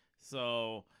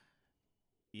 So,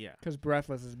 yeah, Because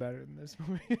Breathless is better than this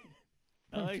movie.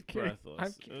 I I'm like kidding. Breathless.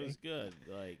 I'm It was kidding.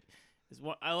 good. Like,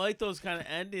 I like those kind of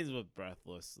endings with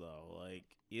Breathless, though. Like,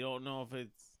 you don't know if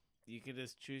it's you can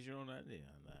just choose your own ending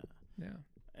on that.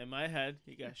 Yeah. In my head,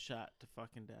 he got shot to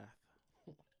fucking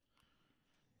death.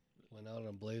 Went out in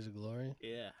a blaze of glory.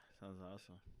 Yeah, sounds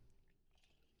awesome.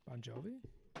 Bon Jovi.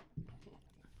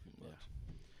 Yeah.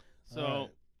 So All right.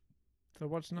 So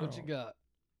what's now? What you got?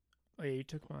 Oh yeah, you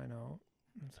took mine out.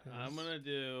 That's I'm his. gonna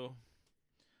do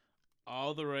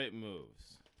All the Right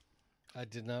Moves. I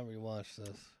did not rewatch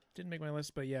this. Didn't make my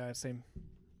list, but yeah, same.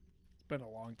 It's been a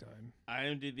long time.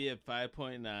 IMDb at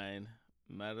 5.9,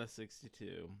 Meta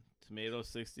 62, Tomato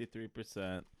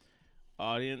 63%,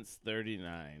 Audience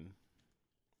 39.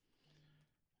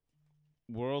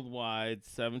 Worldwide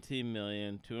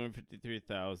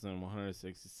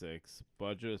 17,253,166.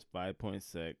 Budget was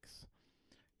 5.6.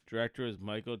 Director was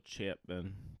Michael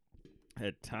Chapman.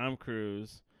 Had Tom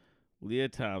Cruise, Leah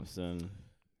Thompson,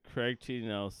 Craig T.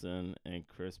 Nelson, and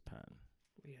Chris Penn.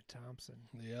 Leah Thompson.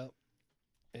 Yep.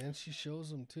 And she shows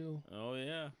them too. Oh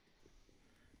yeah.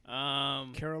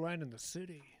 Caroline in the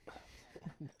City.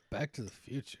 Back to the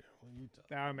Future. What are you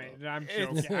talking Oh, man, I'm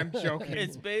It's- joking. I'm joking.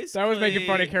 It's basically That was making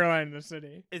fun of Caroline in the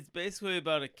City. It's basically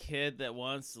about a kid that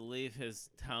wants to leave his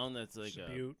town. That's like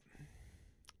Butte.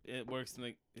 it works in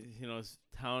the his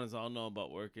town is all known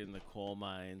about working in the coal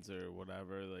mines or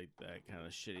whatever, like that kind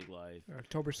of shitty life.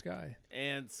 October Sky.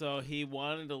 And so he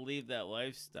wanted to leave that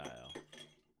lifestyle.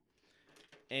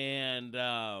 And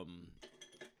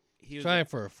he was trying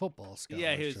for a football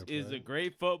scholarship. yeah, he was a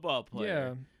great football Yeah.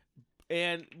 player.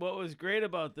 And what was great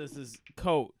about this is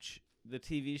Coach, the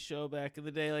TV show back in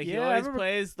the day. Like he Yeah, I always remember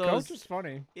plays those. Coach was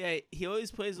funny. Yeah, he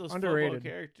always plays those Underrated. football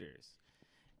characters.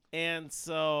 And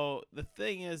so the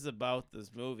thing is about this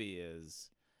movie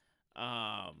is,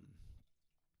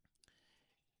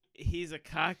 he's a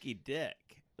cocky dick.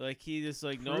 Like he just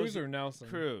like knows Cruz or Nelson?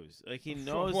 Cruz. Like he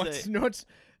knows What's that. nuts?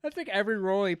 That's like every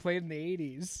role he played in the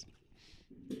 80s.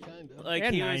 Kind of. Like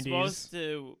And he was 90s. supposed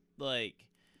to like,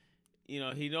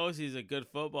 he knows he's a good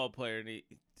football player, and he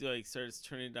like starts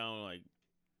turning down like,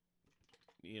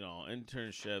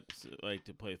 internships like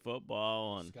to play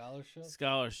football and Scholarship?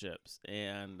 scholarships,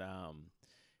 and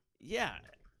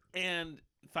and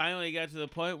finally he got to the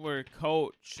point where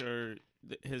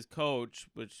his coach,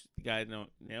 which the guy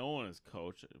no one is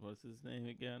coach. What's his name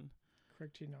again?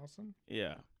 Craig T. Nelson?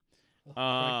 Yeah,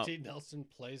 Craig T. Nelson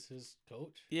plays his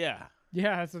coach? yeah.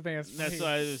 Yeah, that's the thing. That's what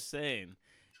I was saying.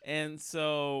 And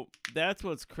so that's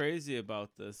what's crazy about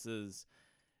this is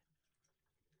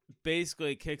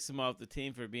basically kicks him off the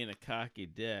team for being a cocky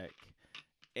dick.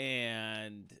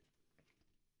 And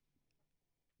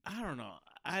I don't know.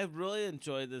 I really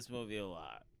enjoyed this movie a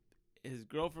lot. His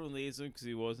girlfriend leaves him because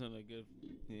he wasn't a good.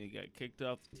 He got kicked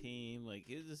off the team. Like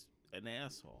he was just an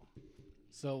asshole.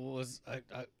 So was I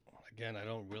again? I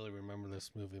don't really remember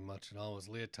this movie much at all. Was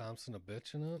Leah Thompson a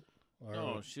bitch in it? Or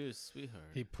No, she was a sweetheart.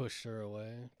 he pushed her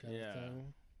away? Kind Yeah. Of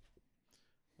thing?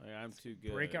 Like I'm too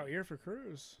good. Breakout year for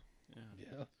Cruz. Yeah,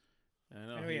 Yeah. I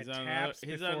know. I know he He's had on another, taps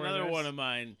he's on before another this. one of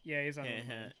mine. Yeah, he's on the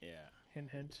Yeah.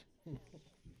 hint, hint.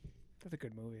 That's a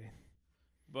good movie.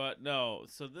 But no,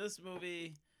 so this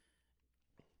movie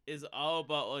is all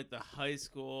about like the high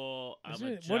school. I'm Isn't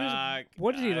a it- what is- jock.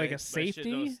 what is he, like, a my shit don't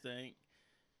safety? stink.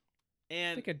 I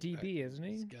And think a DB, isn't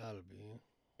He's he? gotta be.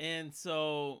 and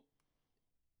so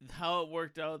how it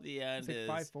worked out at the He's end like is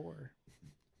 5'4".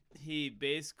 he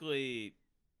basically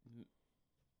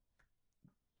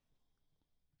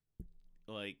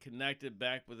like connected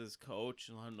back with his coach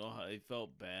and let him know how he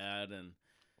felt bad, and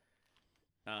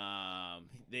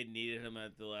they needed him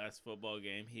at the last football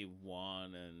game. He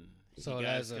won, and So he it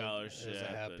got has a a- scholarship. it has a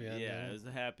happy and- ending? Yeah, it was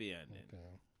a happy ending.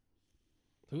 Okay.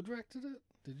 Who directed it?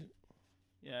 Did you?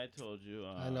 Yeah, I told you.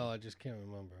 I know. I just can't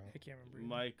remember. I can't remember. either.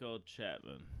 Michael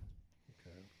Chapman.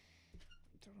 Okay.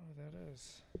 Don't know who that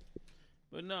is.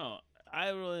 But no, I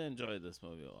really enjoyed this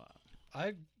movie a lot.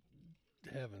 I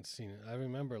haven't seen it. I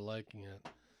remember liking it,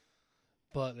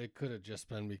 but it could have just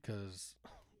been because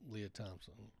Leah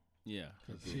Thompson. Yeah.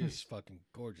 'Cause she is fucking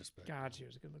gorgeous back God, then. she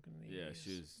was good looking in the Yeah, 80s.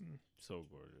 she was so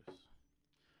gorgeous.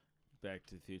 Back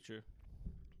to the Future.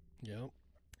 Yep.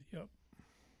 Yep.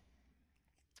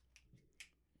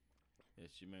 Yeah,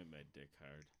 she made my dick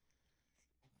hard.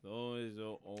 The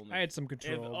only I had some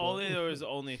control. if but- only there was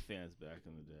OnlyFans back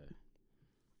in the day.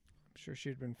 sure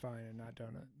she'd been fine and not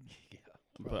done it. Yeah,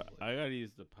 But probably. I gotta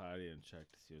use the potty and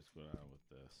check to see what's going on with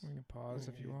this. We can pause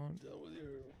if you want. Done with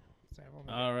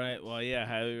your- All right. Well, yeah,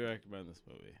 highly recommend this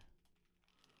movie.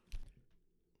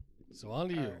 So on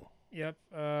to you. All right.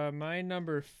 Yep. My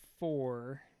number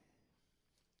 4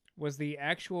 was the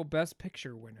actual Best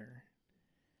Picture winner,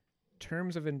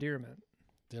 Terms of Endearment.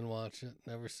 Didn't watch it.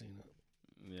 Never seen it.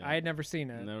 Yeah, I had never seen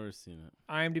it. never seen it.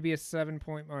 IMDb is 7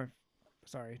 point.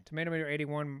 Tomato Meter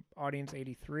 81, audience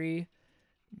 83,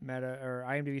 Meta or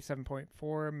IMDb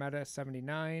 7.4, Meta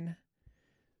 79.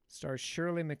 Stars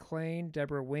Shirley MacLaine,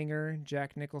 Deborah Winger,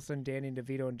 Jack Nicholson, Danny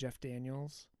DeVito, and Jeff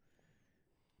Daniels.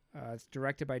 It's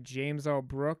directed by James L.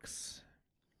 Brooks.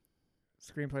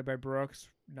 Screenplay by Brooks.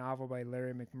 Novel by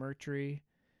Larry McMurtry.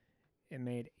 It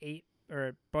made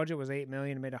budget was $8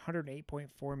 million. It made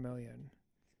 $108.4 million.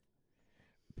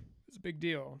 It's a big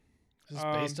deal. Is this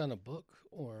based on a book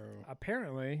or?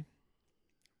 Apparently,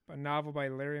 a novel by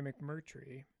Larry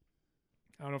McMurtry.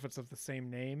 I don't know if it's of the same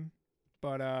name,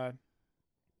 but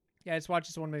yeah, I just watched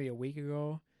this one maybe a week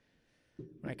ago.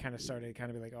 When I kind of started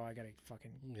be like, oh, I gotta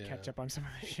fucking catch up on some of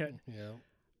this shit. Yeah.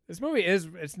 This movie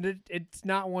it's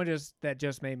not one that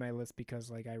just made my list because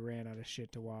like I ran out of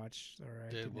shit to watch or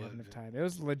I didn't have enough time. It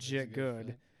was legit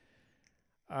good.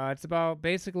 It's about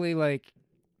basically like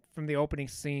from the opening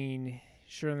scene,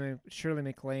 Shirley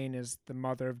MacLaine is the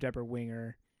mother of Deborah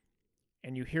Winger,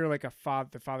 and you hear like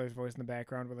the father's voice in the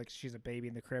background where like she's a baby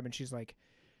in the crib and she's like,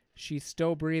 she's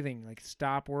still breathing, like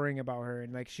stop worrying about her,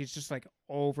 and like she's just like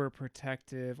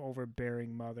overprotective,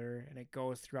 overbearing mother, and it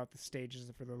goes throughout the stages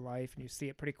of her life, and you see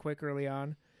it pretty quick early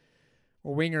on.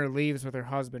 Well, Winger leaves with her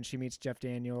husband. She meets Jeff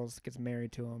Daniels, gets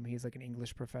married to him. He's like an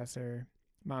English professor.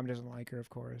 Mom doesn't like her, of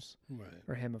course, Right.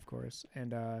 or him, of course,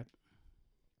 and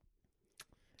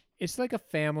it's like a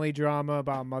family drama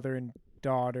about mother and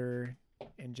daughter,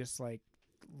 and just like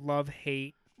love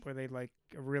hate, where they like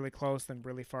are really close, then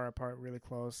really far apart, really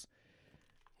close.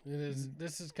 It is.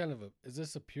 This is kind of a. Is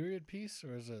this a period piece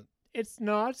or is it? It's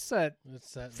not set It's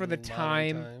set for in the modern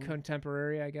time,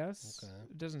 contemporary, I guess. Okay.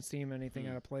 It doesn't seem anything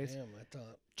out of place. Damn, I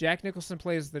thought. Jack Nicholson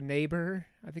plays the neighbor.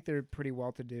 I think they're pretty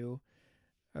well to do.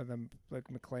 Them like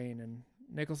McLean, and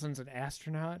Nicholson's an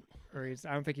astronaut, or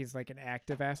I don't think he's like an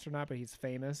active astronaut, but he's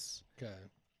famous. Okay.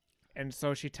 And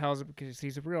so she tells him, because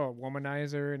he's a real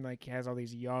womanizer and like he has all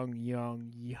these young.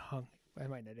 I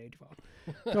might not age well.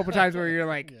 A couple times where you're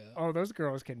like, Yeah. oh, those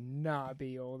girls cannot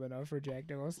be old enough for Jack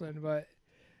Nicholson,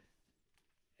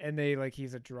 and they like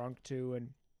he's a drunk too, and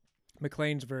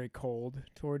McLean's very cold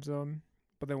towards him.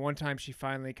 But then one time she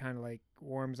finally kind of like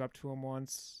warms up to him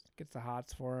once, gets the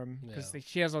hots for him, because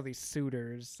she has all these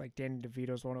suitors, like Danny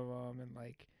DeVito's one of them, and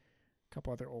like a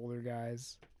couple other older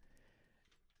guys.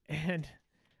 And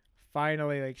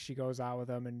finally, like she goes out with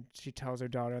him, and she tells her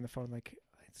daughter on the phone, like,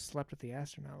 I slept with the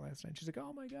astronaut last night. She's like,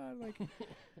 oh my god, like.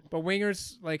 But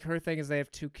Winger's like her thing is they have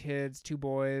 2 kids, 2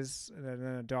 boys, and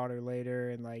then a daughter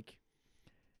later, and like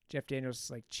Jeff Daniels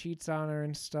like cheats on her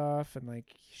and stuff, and like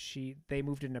they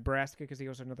moved to Nebraska because he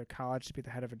goes to another college to be the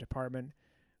head of a department.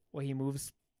 Well, he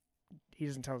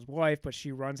doesn't tell his wife, but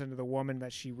she runs into the woman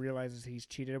that she realizes he's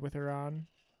cheated on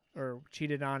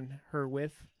her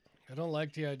with. I don't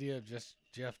like the idea of just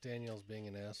Jeff Daniels being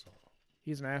an asshole.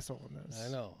 He's an asshole in this.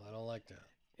 I know. I don't like that.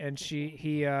 And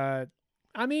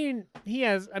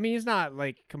he's not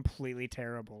like completely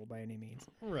terrible by any means.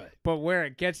 Right. But where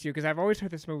it gets you, because I've always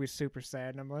heard this movie's super sad,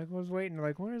 and I'm like, I was waiting,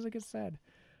 like, where does it get sad?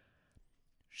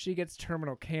 She gets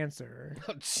terminal cancer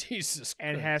Oh, Jesus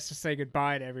and Christ. has to say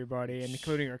goodbye to everybody,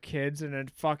 including her kids, and then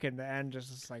fucking the end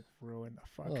just like ruined the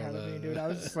fuck out of me, dude. I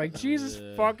was just like, Jesus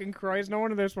fucking Christ, no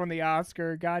wonder this won the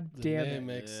Oscar. God The damn name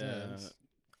it. makes sense.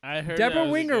 I heard Deborah that was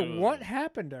a Winger, good one. what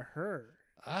happened to her?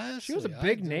 She was a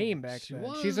big name back then.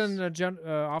 She's in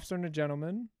Officer and a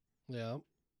Gentleman. Yeah.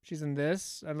 She's in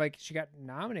this, and like she got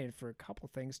nominated for a couple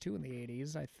things too in the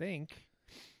 80s, I think.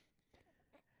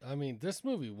 I mean, this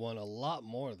movie won a lot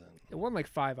more than. It won like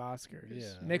 5 Oscars. Yeah,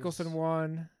 it Nicholson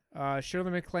won. Shirley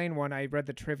MacLaine won. I read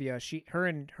the trivia. Her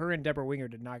and Deborah Winger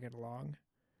did not get along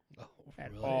Oh,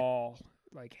 at really? all.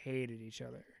 Like hated each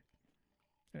other,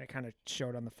 and it kind of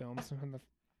showed on the films on the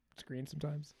screen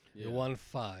sometimes. It won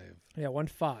 5. Yeah, won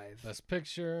 5. Best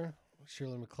Picture.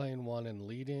 Shirley MacLaine won in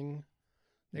leading.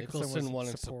 Nicholson Nicholson won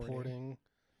in supporting. supporting.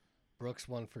 Brooks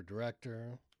won for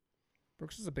director.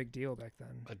 Brooks was a big deal back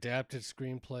then. Adapted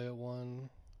screenplay it won.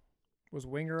 Was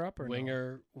Winger up or no?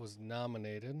 Winger was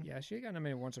nominated. Yeah, she got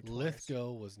nominated once or twice.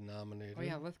 Lithgow was nominated. Oh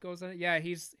yeah, Lithgow's in it. Yeah,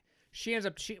 she ends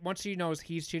up once she knows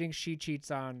he's cheating, she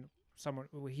cheats on someone.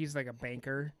 He's like a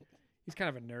banker. He's kind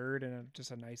of a nerd and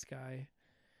just a nice guy.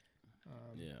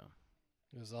 Yeah.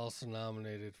 It was also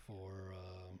nominated for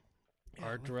Yeah,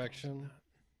 art what direction, falls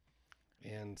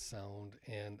and sound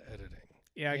and editing. in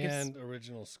that? Yeah, I guess. And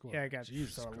original score. Yeah, I got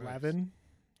Jesus so Christ. 11,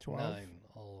 12. 9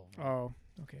 all over. Oh,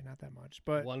 okay, not that much,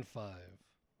 but 1-5.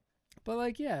 but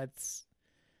like yeah, it's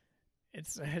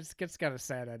got a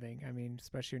sad ending. I mean,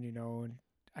 especially when you know, and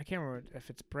I can't remember if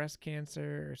it's breast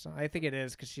cancer or something. I think it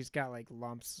is because she's got like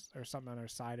lumps or something on her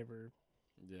side of her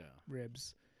Yeah.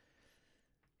 ribs.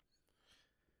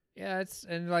 Yeah, it's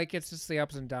just the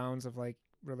ups and downs of like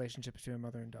relationship between a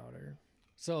mother and daughter,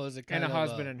 So is it kind and of a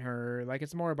husband and her. Like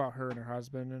it's more about her and her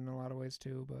husband in a lot of ways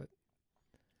too. But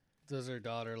does her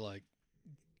daughter like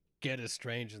get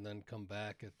estranged and then come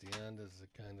back at the end? Is it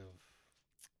kind of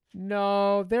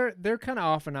no, they're kind of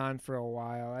off and on for a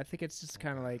while. I think it's just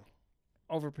kind of Okay. like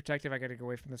overprotective. I got to go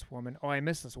away from this woman. Oh, I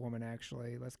miss this woman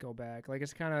actually. Let's go back. Like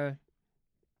it's kind of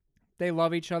they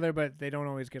love each other, but they don't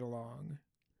always get along,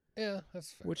 yeah,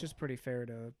 that's fair. which is pretty fair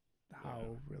to how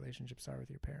relationships are with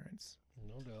your parents.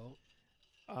 no doubt.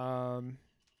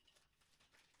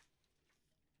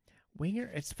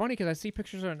 Winger. It's funny because I see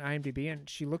pictures on IMDb and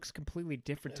she looks completely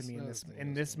different to That's me in another this thing I in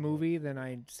was this gonna look. movie than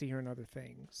I see her in other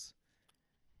things.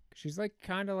 She's like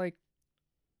kind of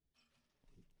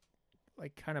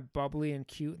bubbly and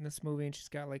cute in this movie, and she's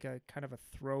got like a kind of a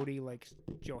throaty like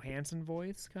Johansson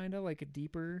voice, kind of like a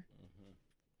deeper,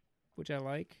 which I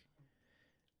like.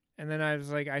 And then I was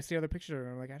like, I see other pictures of her,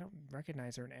 and I'm like, I don't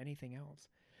recognize her in anything else.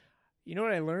 You know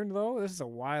what I learned though? This is a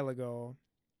while ago.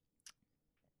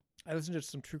 I listened to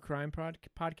some true crime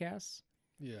podcasts.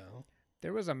 Yeah.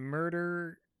 There was a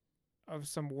murder of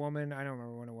some woman. I don't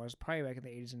remember when it was. Probably back in the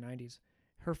 80s and 90s.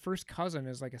 Her first cousin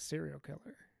is like a serial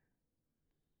killer.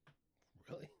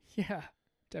 Really? Yeah,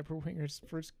 Deborah Winger's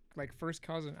first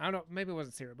cousin. I don't know. Maybe it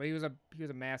wasn't serial, but he was a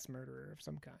mass murderer of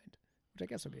some kind, which I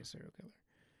guess would be a serial killer.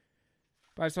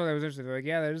 But I saw that was interesting. They're like,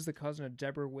 yeah, that is the cousin of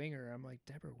Deborah Winger. I'm like,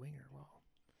 Deborah Winger. Wow.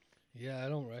 Yeah, I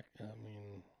don't I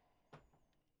mean,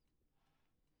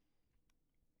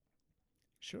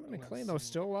 Shirley I'm not MacLaine though, seeing-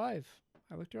 still alive.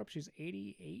 I looked her up. She's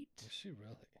 88, is she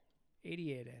really?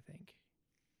 88, I think.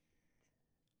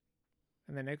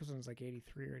 And then Nicholson's like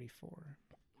 83 or 84.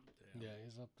 Yeah,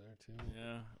 he's up there too.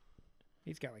 Yeah.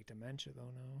 He's got like dementia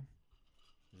though now.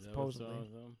 Is that what's Supposedly. wrong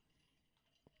with them?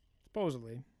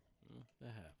 Supposedly. That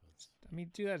happens. I mean,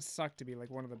 dude, that sucked to be like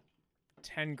one of the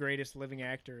 10 greatest living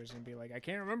actors and be like, I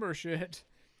can't remember shit.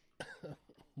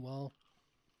 Well,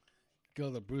 go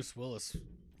the Bruce Willis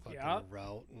fucking Yeah.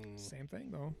 route, and Same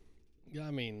thing though. yeah,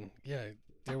 I mean, yeah,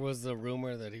 there was the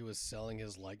rumor that he was selling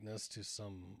his likeness to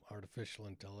some artificial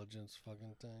intelligence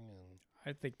fucking thing, and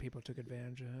I think people took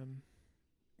advantage of him,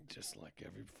 just like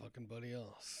every fucking buddy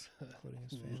else, including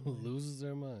his family. loses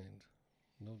their mind,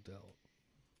 no doubt.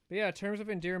 But yeah, in terms of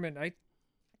endearment, I'd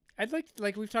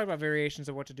like we've talked about variations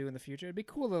of what to do in the future. It'd be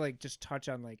cool to like just touch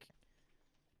on like,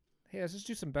 hey, let's just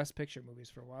do some best picture movies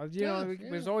for a while. You know, Yeah,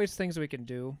 there's yeah. always things we can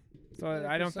do. So I'm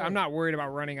 100%. not worried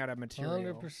about running out of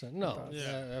material. 100%. No, thoughts.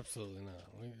 yeah, absolutely not.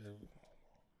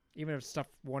 Even if stuff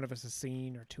one of us has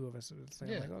seen or two of us have seen,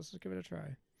 Yeah. like, let's just give it a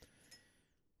try.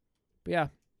 But yeah,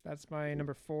 that's my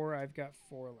number 4. I've got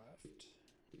 4 left.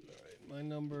 All right, my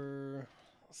number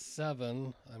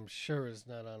 7, I'm sure is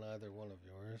not on either one of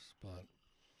yours, but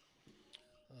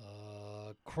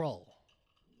Krull.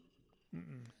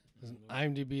 Mm-mm. There's an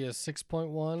IMDb of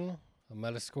 6.1, a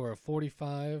Metascore of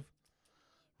 45,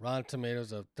 Rotten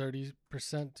Tomatoes of 30%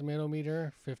 tomato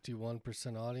meter,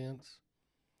 51% audience.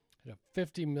 Had a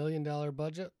 $50 million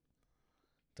budget.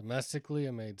 Domestically,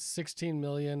 it made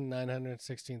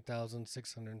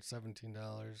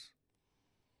 $16,916,617.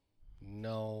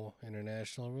 No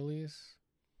international release.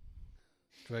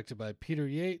 Directed by Peter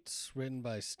Yates, written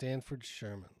by Stanford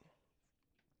Sherman.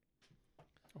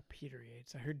 Oh, Peter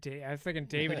Yates. I was thinking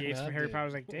David Yates from Not Harry David. Potter. I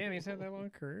was like, damn, he's had that long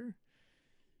career.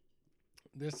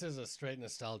 This is a straight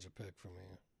nostalgia pick for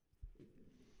me.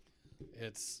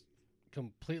 It's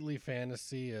completely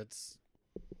fantasy. It's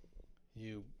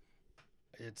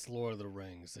Lord of the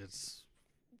Rings. It's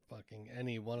fucking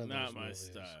any one of Not those my movies.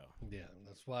 style. Yeah,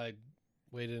 that's why I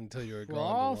waited until you were gone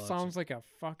Crawl to watch sounds like a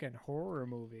fucking horror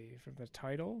movie from the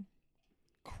title.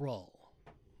 Krull.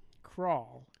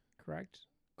 Crawl, correct?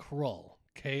 Krull.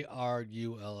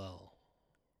 Krull.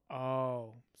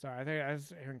 Oh, sorry. I think I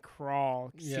was hearing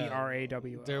Crawl. Yeah,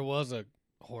 Crawl. There was a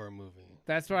horror movie.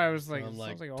 That's why I was like, from it like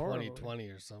sounds like a horror movie. 2020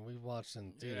 or something. We watched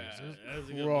in theaters. Yeah, It was- that's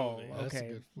a good Crawl. movie. That's a Okay,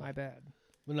 good my film. bad.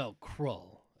 but no,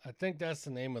 Krull. I think that's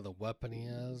the name of the weapon he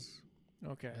has.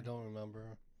 Okay. I don't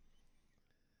remember.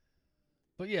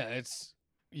 But yeah, it's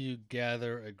you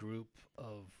gather a group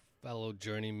of fellow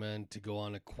journeymen to go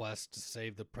on a quest to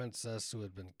save the princess who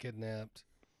had been kidnapped.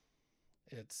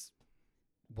 It's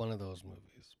one of those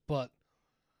movies. But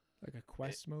Like a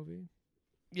quest movie?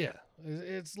 Yeah,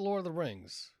 it's Lord of the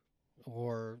Rings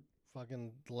or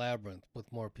fucking Labyrinth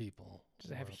with more people.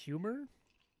 Does it have Or- humor?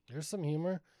 There's some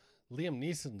humor. Liam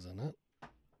Neeson's in it.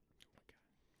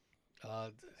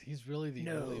 He's really the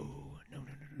only No.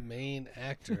 main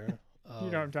actor. You know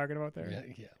what I'm talking about there?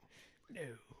 Yeah. No.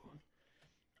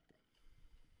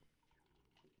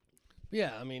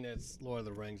 Yeah, I mean, it's Lord of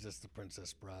the Rings, it's The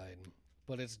Princess Bride.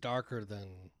 But it's darker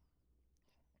than...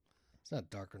 It's not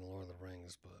darker than Lord of the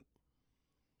Rings, but...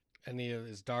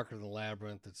 It's darker than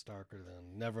Labyrinth, it's darker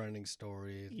than Neverending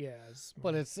Story. Yeah.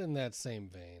 But it's in that same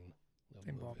vein. of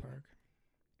same movie. ballpark.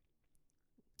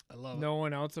 I love No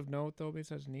one else of note, though,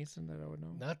 besides Neeson that I would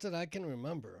know? it. Not that I can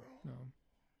remember. No.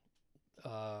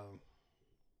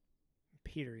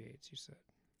 Peter Yates, you said.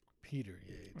 Peter I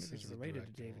wonder Yates if he's is the related to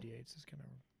director. David Yates. Is kind of...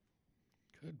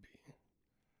 Could be.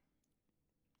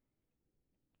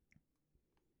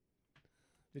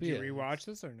 Did you Yeah, rewatch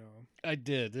this or no? I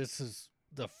did. This is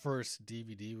the first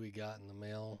DVD we got in the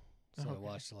mail, so I Okay.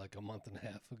 watched it like a month and a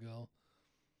half ago.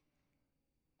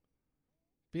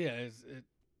 But yeah,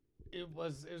 it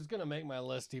was gonna make my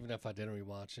list even if I didn't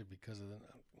rewatch it because of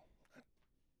I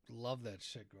love that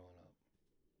shit growing up.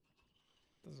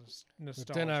 This is But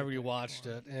nostalgia. then I thing rewatched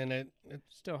for it, and it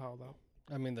Still held up.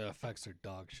 I mean the effects are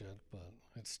dog shit, but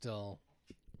it still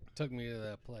took me to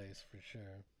that place for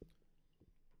sure.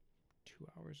 2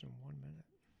 hours and 1 minute.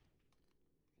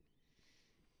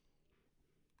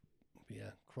 But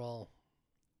yeah, Crawl.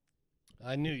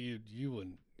 I knew you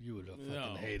would have fucking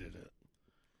No. hated it.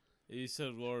 You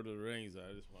said Lord of the Rings.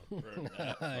 I just want to burn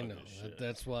that. I fucking know. shit.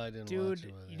 That's why I didn't watch Dude,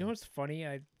 it. with you know what's funny?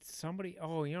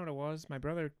 Oh, you know what it was? My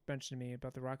brother mentioned to me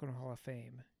about the Rock and Roll Hall of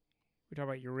Fame. We talk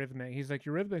about Eurythmics. He's like,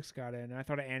 Eurythmics got in. And I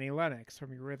thought of Annie Lennox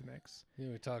from Eurythmics. Yeah,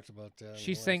 we talked about that. in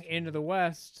She the sang last Into one. the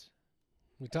West.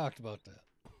 We talked about that.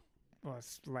 Well,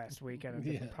 it's last week on a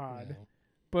different pod. yeah.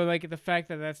 But like the fact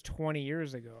that that's 20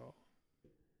 years ago.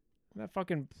 That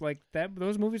fucking like that.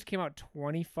 Those movies came out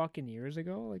 20 fucking years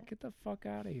ago. Like, get the fuck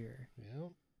out of here. Yeah.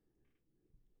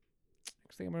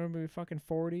 Next thing I'm gonna be fucking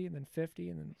 40 and then 50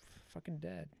 and then fucking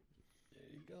dead. There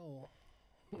you go.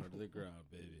 Or to the ground,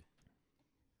 baby.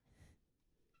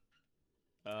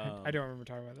 I don't remember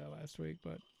talking about that last week,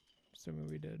 but assuming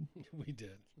we did. We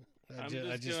did. I'm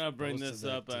I just gonna bring posted this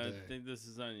that up. I today. think this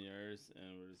is on yours,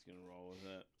 and we're just gonna roll with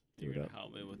it. Do You're it gonna up.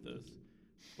 help me with this.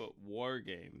 But War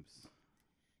Games.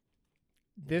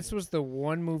 This was the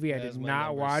one movie I That's did my not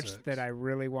number watch 6. that I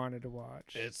really wanted to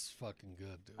watch. It's fucking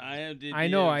good, dude. IMDb I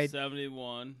know, of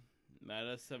 71,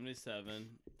 Meta 77,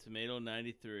 Tomato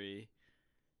 93,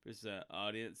 percent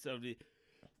audience 70.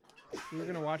 We were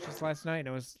gonna watch this last night, and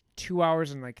it was 2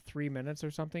 hours and like 3 minutes or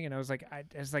something, and I was like,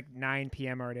 it's like 9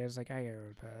 p.m. already. I was like, I gotta go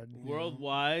to bed.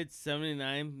 Worldwide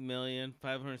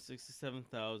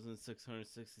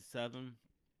 79,567,667.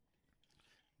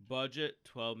 Budget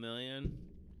 12 million.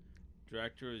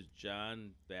 Director is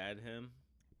John Badham.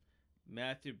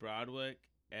 Matthew Broderick,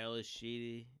 Ali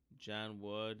Sheedy, John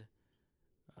Wood,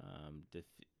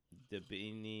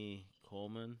 Dabini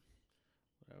Coleman,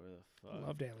 whatever the fuck.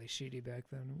 Loved Ali Sheedy back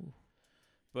then. Ooh.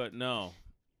 But no.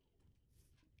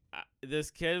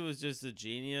 This kid was just a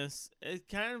genius. It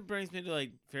kind of brings me to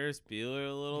like Ferris Bueller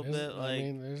a little bit. I Like,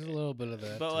 mean, there's a little bit of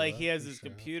that. but to like it, he has for his sure.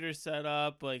 computer set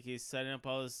up, like he's setting up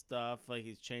all this stuff, like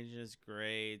he's changing his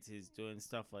grades, he's doing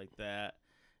stuff like that,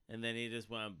 and then he just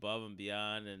went above and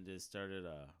beyond and just started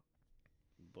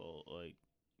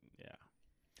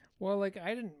Well, like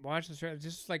I didn't watch this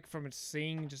just like from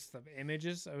seeing just the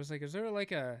images. I was like, is there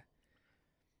like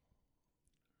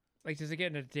does it get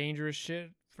into dangerous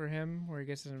shit for him where he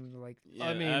gets into like? yeah,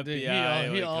 I mean, FBI, he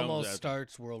when it comes almost after-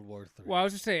 starts World War III. Well, I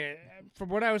was just saying, from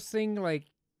what I was seeing, like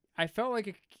I felt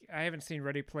like I haven't seen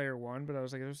Ready Player One, but I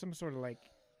was like, there's some sort of like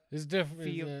it's different.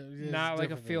 feel, it's not like a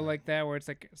different feel than like that where it's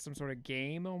like some sort of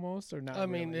game almost, or not. I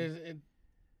mean, really.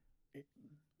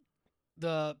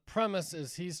 the premise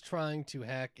is he's trying to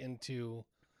hack into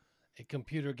a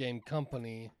computer game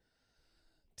company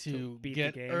to beat the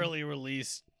get game. early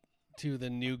release to the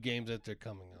new games that they're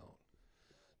coming out.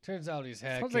 Turns out he's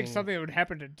hacking. Sounds like something that would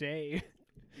happen today.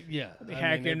 Yeah, They I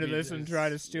hack mean, it'd into be- this and try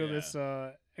to it's- steal yeah. this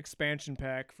expansion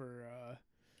pack for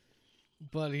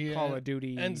But he Call of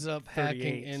Duty. ends up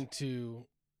hacking 38. into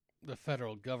the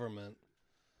federal government,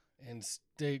 and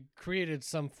they created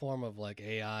some form of like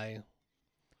AI,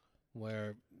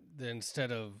 where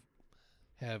instead of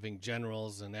having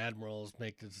generals and admirals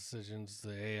make the decisions,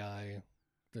 the AI,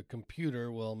 the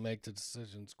computer will make the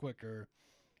decisions quicker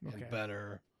Okay. and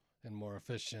better and more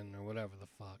efficient or whatever the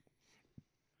fuck.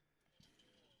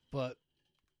 But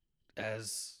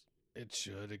as it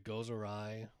should, it goes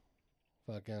awry.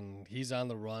 Fucking, he's on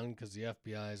the run because the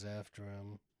FBI's after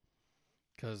him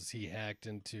because he hacked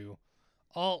into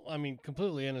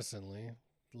completely innocently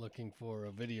looking for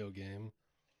a video game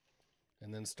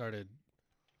and then started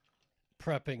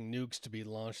prepping nukes to be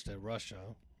launched at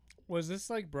Russia. Was this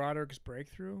like Broderick's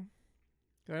breakthrough?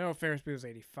 I know Ferris Bueller's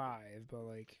 85, but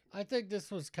like I think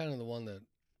this was kind of the one that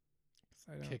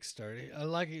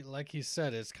kickstarted. Like he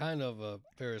said, it's kind of a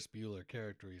Ferris Bueller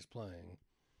character he's playing.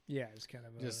 Yeah, it's kind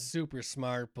of Just super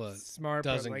smart, but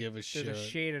doesn't give a shit. There's a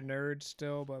shade of nerd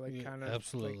still, but like kind of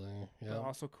absolutely, but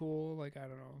also cool. Like I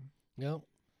don't know. Yep.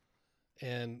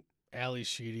 And Ali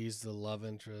Sheedy's the love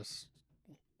interest.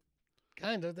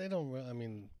 Kind of. They don't.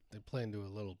 They play into a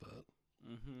little bit.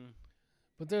 Mm-hmm.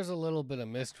 But there's a little bit of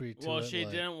mystery to it. Well, she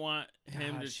didn't want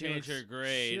him to change her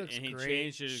grade, and he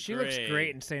changed her grade. She looks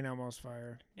great in St. Elmo's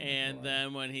Fire. And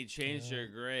then when he changed her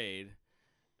grade,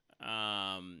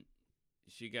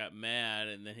 she got mad,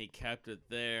 and then he kept it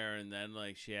there, and then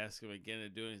like she asked him again to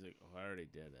do it, and he's like, "Oh, I already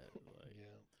did it." Like, yeah.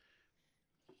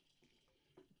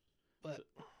 But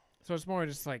so it's more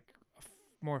just like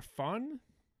more fun.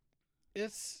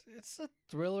 It's a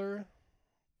thriller.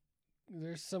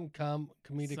 There's some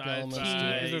comedic sci-fi, elements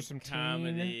to it. Is there some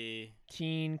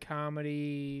teen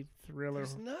comedy, thriller?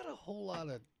 There's not a whole lot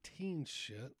of teen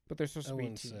shit. But they're supposed I to be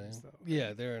wouldn't teens, say. though.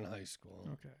 Yeah, they're in high school.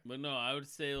 Okay. But no, I would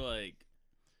say like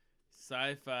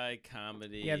sci-fi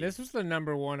comedy. Yeah, this was the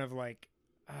number one of like.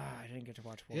 I didn't get to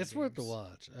watch. It's worth the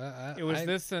watch. It was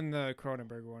this and the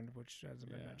Cronenberg one, which hasn't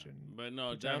been mentioned. But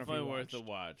no, definitely worth the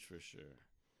watch for sure.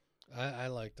 I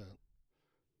liked it.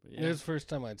 But It was the first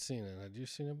time I'd seen it. Had you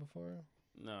seen it before?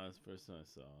 No, it's the first time I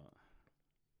saw it.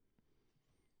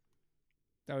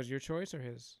 That was your choice or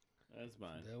his? That's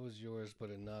mine. That was yours, but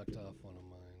it knocked off one of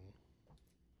mine.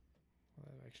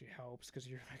 Well, that actually helps because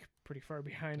you're like pretty far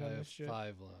behind on I this have shit.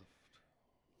 5 left.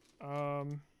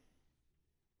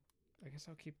 I guess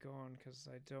I'll keep going because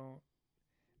I don't.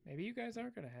 Maybe you guys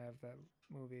aren't gonna have that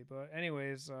movie, but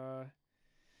anyways,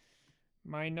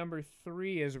 my number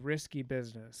 3 is Risky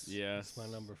Business. Yes, That's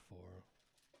my number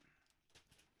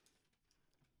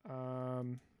 4.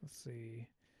 Let's see.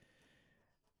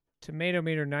 Tomato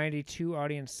meter 92,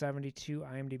 audience 72,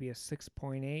 IMDb a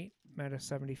 6.8, Meta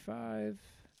 75.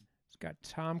 It's got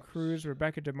Tom Cruise,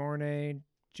 Rebecca De Mornay,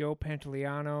 Joe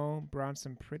Pantoliano,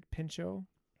 Bronson Pinchot.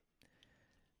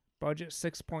 Budget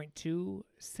 6.2,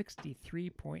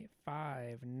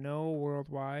 63.5. No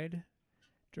worldwide.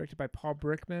 Directed by Paul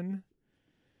Brickman.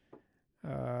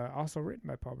 Also written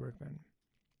by Paul Brickman.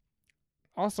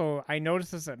 Also, I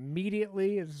noticed this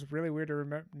immediately. It's really weird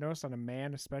to notice on a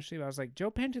man, especially. But I was like, Joe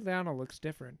Pantoliano looks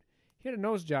different. He had a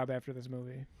nose job after this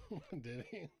movie. Did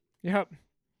he? Yep.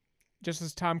 Just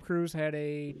as Tom Cruise had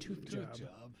a tooth job.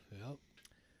 Yep.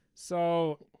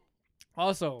 So,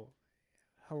 also,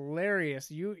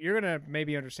 hilarious. You're gonna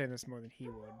maybe understand this more than he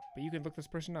would, but you can look this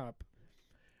person up.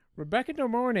 Rebecca De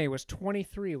Mornay was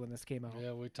 23 when this came out.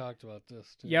 Yeah, we talked about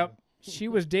this too. Yep. She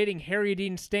was dating Harry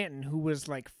Dean Stanton, who was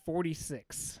like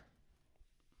 46.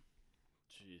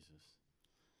 Jesus.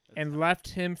 And left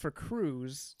him for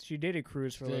Cruise. She dated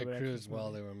Cruise for a little bit. Cruise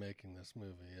while they were making this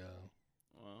movie, yeah.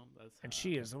 Well, that's. And hot.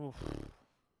 she is,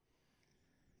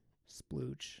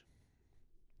 splooch.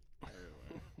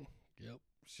 Yep,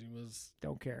 she was.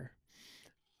 Don't care.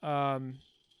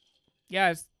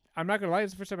 Yeah, I'm not gonna lie.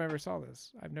 It's the first time I ever saw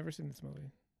this. I've never seen this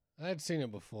movie. I had seen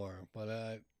it before, but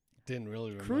I didn't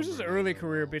really remember. Cruise's early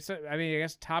career, but I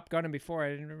guess Top Gun and before, I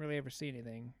didn't really ever see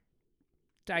anything.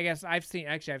 I guess I've seen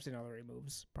all the right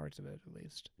moves, parts of it at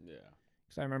least. Yeah.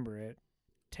 Because I remember it.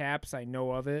 Taps, I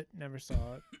know of it, never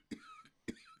saw it.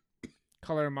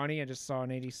 Color of Money, I just saw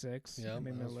in '86. Yeah, that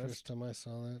was the first time I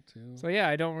saw that too. So yeah,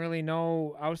 I don't really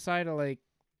know outside of like,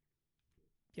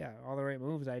 all the right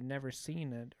moves. I'd never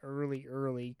seen an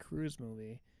early Cruise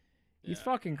movie. He's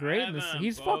fucking great in this.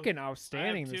 He's fucking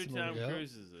outstanding in this movie. I have 2 Tom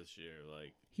Cruises this year.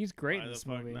 Like, he's great why in this the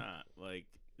fuck movie. Not? Like,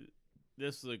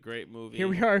 this was a great movie. Here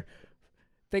we are.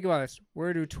 Think about this.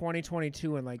 We're to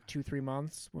 2022 in like 2-3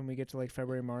 months when we get to like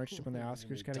February, March when the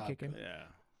Oscars kind of kick in. Yeah.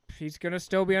 He's gonna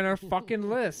still be on our fucking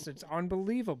list. It's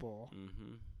unbelievable.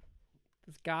 Mm-hmm.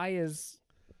 This guy is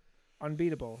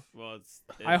unbeatable. Well,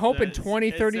 I hope in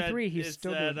 2033 he's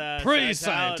still doing praise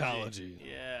Scientology.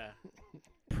 Yeah.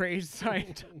 Praise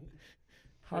Scientology.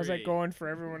 How's that going for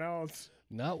everyone else?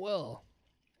 Not well.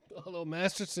 Although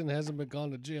Masterson hasn't been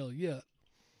gone to jail yet.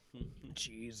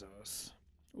 Jesus.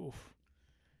 Oof.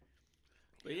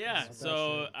 But yeah,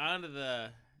 so on to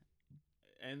the.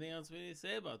 Anything else we need to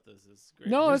say about this? It's great.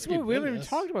 No, Risky we haven't even Business.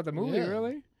 talked about the movie, Yeah.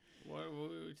 really. What were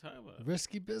we talking about?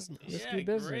 Risky Business. Risky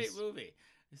Business. Great movie.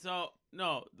 So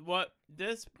no, what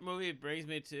this movie brings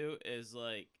me to is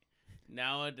like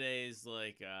nowadays,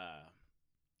 like,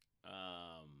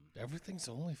 Everything's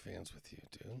OnlyFans with you,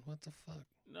 dude. What the fuck?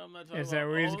 no, I'm not talking Is about that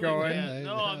where he's going? OnlyFans.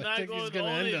 No, I'm I not think going. he's gonna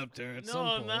end only, up there at no, some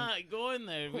I'm point. not going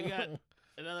there. We got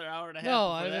another hour and a half. No,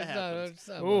 before that that's not. happens. That's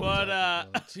not Ooh. what I'm But, talking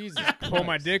about. Jesus. Pull my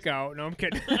Christ. dick out. No, I'm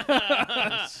kidding.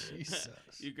 Jesus.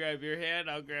 You grab your hand,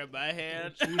 I'll grab my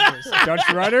hand. Jesus. Dutch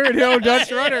rudder? No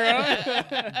Dutch rudder,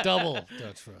 huh? Double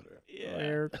Dutch rudder. Yeah.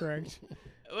 You're correct.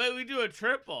 Wait, we do a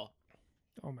triple.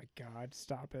 Oh my God!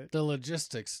 Stop it. The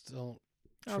logistics don't.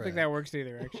 I don't think track. that works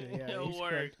either. Actually, yeah. It'll he's work.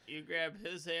 correct. You grab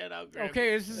his hand, I'll grab.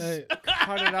 Okay, this is Hey.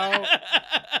 cut it out.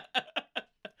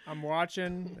 I'm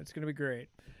watching. It's gonna be great.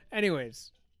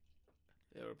 Anyways,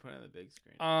 Yeah, we're putting on the big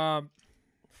screen.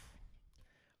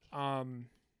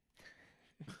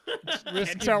 Risky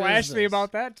Can't tell Ashley business.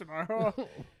 about that tomorrow.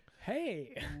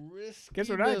 Hey, Risky Guess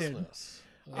what I did? business.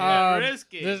 Yeah, uh,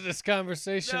 risky. This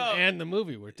conversation No. and the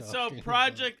movie we're talking So about.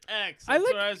 Project X. I That's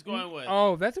like. what I was going with.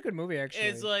 Oh, that's a good movie actually.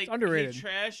 It's like underrated.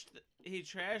 He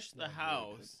trashed the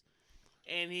house,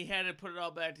 and he had to put it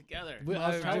all back together. I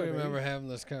Tyler, do baby. remember having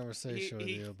this conversation with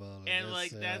He- you about it. And It's,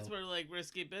 like that's where like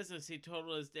risky business. He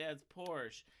totaled his dad's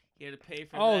Porsche. He had to pay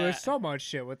for Oh, that. there's so much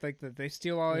shit with like they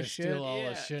steal all they this shit. steal all Yeah.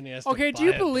 this shit. And he has Okay, to do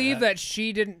you buy it believe back. that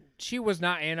she was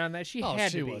not in on that? She Oh,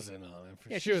 had she to be. wasn't on it.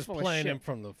 Yeah, she she's was full of playing shit. him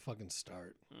from the fucking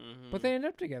start. Mhm. But they ended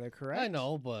up together, correct? I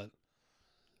know, but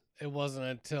it wasn't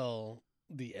until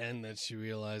the end that she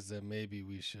realized that maybe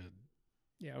we should.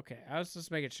 Yeah, okay. I was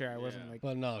just making sure I wasn't Yeah. like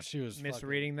But no, she was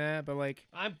misreading that, but like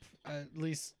Fucking, at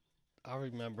least I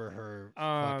remember her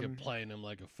Um, fucking playing him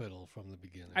like a fiddle from the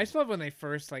beginning. I just love when they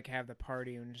first like have the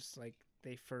party and just like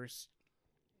they first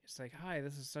it's like, hi,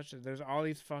 this is such a there's all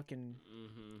these fucking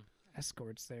Mhm.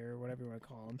 escorts there, whatever you want to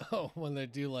call them. Oh, when they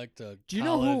do like the Do you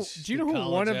know who- college- do you the know who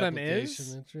one college of them application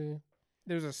is? entry?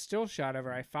 There's a still shot of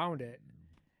her. I found it.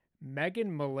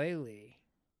 Megan Mullally.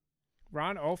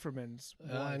 Ron Offerman's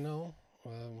I wife. know.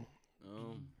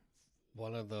 Oh.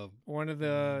 One of the One of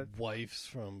the wives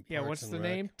from yeah, Parks what's and the Rec.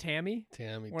 name? Tammy?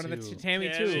 Tammy One too. of the Tammy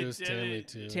Tammy. too. She was Tammy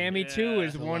too. Tammy Yeah. 2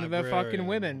 is The one of the fucking librarian.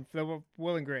 women, the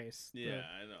Will and Grace. Yeah,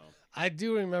 I know. I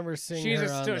do remember seeing She's her a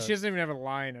on still, the, she doesn't even have a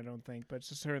line, I don't think, but it's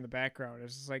just her in the background.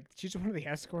 It's just like she's one of the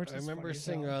escorts. I It's remember funny as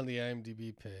seeing her hell. on the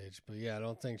IMDb page, but yeah, I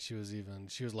don't think she was even.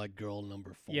 She was like girl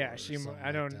number 4. Yeah, or she. something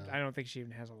I don't. Like that. I don't think she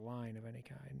even has a line of any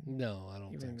kind, No, I don't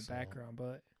even think in the so. background.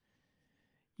 But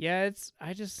yeah, it's.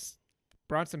 I just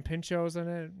brought some Pinchos in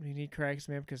it. And he cracks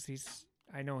me up because he's.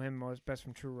 I know him most best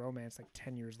from True Romance, like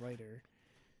 10 years later.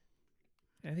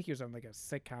 And I think he was on like a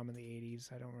sitcom in the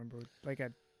 80s. I don't remember, like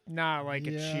a not like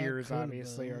a Yeah, Cheers, could've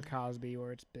obviously, or been. Cosby,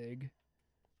 where it's big.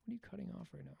 What are you cutting off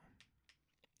right now?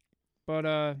 But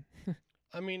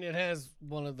I mean, it has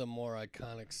one of the more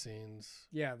iconic scenes.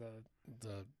 yeah, the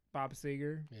The Bob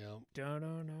Seger. you know,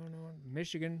 No,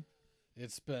 Michigan.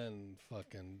 it's been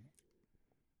fucking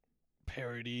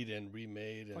parodied and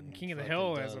remade. Fucking and King of the fucking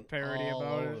Hill has a done parody all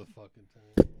about over it. the fucking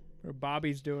thing. Or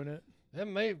Bobby's doing it. That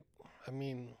may. I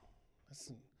mean,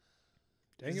 listen,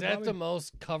 Dang is it, that Bobby. the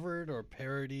most covered or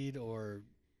parodied or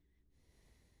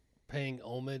paying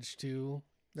homage to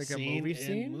Like a scene movie in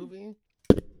scene? movie?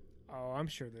 Oh, I'm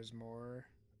sure there's more.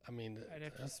 I mean, I'd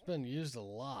have to- that's been used a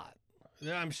lot.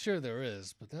 Yeah, I'm sure there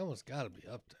is, but that one's got to be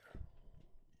up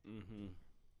there. Mm-hmm.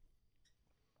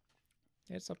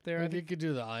 It's up there. I If you think, could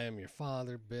do the "I am your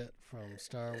father" bit from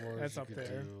Star Wars, That's you up could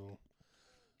there. do.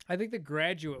 I think The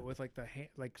Graduate with like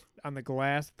like on the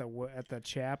glass at the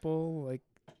chapel. Like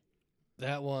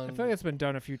That one. I feel like it's been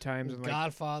done a few times. And like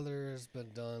Godfather has been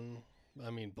done.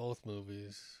 I mean, both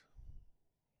movies.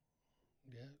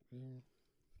 Yeah.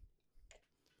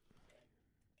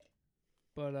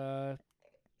 but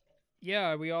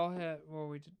yeah, we all had.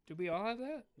 Well, did we all have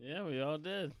that? Yeah, we all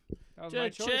did. That was my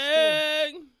choice too.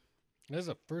 Cha-ching! That's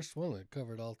the first one that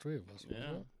covered all three of us. wasn't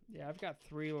Yeah. it? Yeah, I've got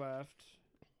 3 left.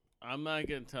 I'm not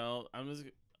gonna tell. I'm just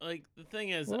like the thing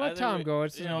is. We'll I let think Tom go.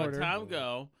 It's you in know, order. Tom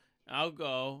go. I'll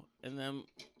go, and then you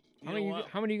How know many? what?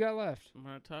 How many you got left? I'm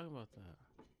not talking about that.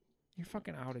 You're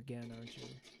fucking out again, aren't you?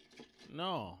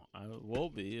 No, I will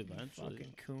be eventually.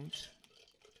 Fucking coont.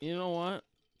 You know what?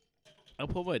 I'll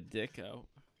pull my dick out.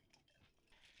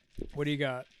 What do you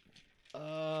got?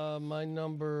 My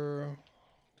number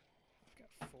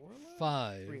Got 4 left.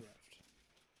 5 3 left.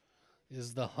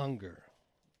 is The Hunger.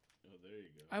 Oh, there you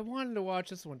go. I wanted to watch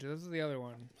this one too. This is the other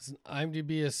one. It's an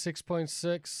IMDb is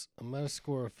 6.6, a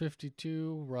Metascore of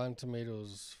 52, Rotten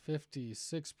Tomatoes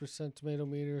 56% tomato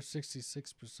meter,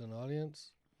 66%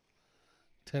 audience,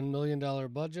 $10 million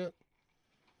budget.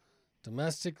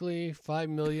 Domestically,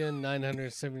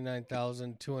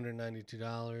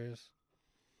 $5,979,292.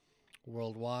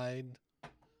 Worldwide,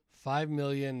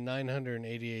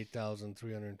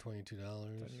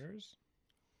 $5,988,322. Is that yours?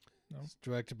 No. It's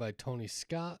directed by Tony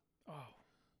Scott. Oh,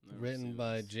 Never Written seen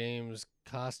by this. James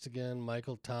Costigan,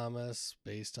 Michael Thomas,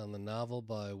 based on the novel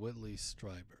by Whitley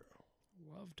Strieber.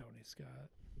 love Tony Scott.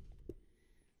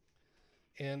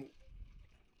 And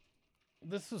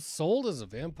this was sold as a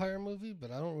vampire movie,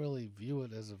 but I don't really view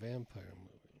it as a vampire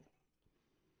movie.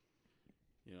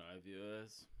 You know, I view it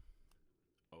as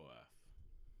OF.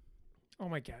 Oh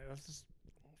my god, let's just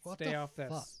What stay the off this.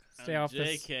 fuck? Stay off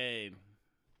this. JK.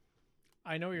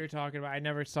 I know what you're talking about. I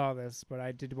never saw this, but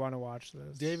I did want to watch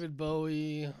this. David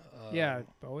Bowie. Yeah,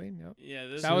 Bowie. Yep. Yeah,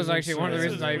 this That was Susan actually one of the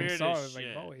Sarandon. reasons I even weird saw as it. Was like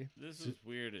shit. Bowie. This was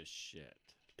weird as shit.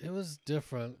 It was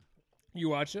different. You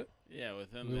watch it? Yeah,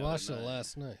 with him. We the other watched it night.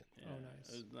 last night. Yeah, Oh, nice.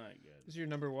 It was not good. This is your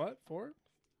number what? 4?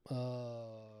 5.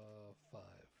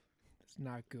 It's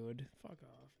not good. Fuck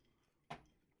off.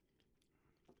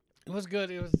 It was good.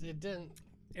 It didn't.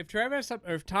 If Tom has something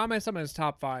in his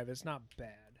top 5, it's not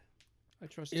bad. I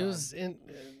trust It Tom. was in.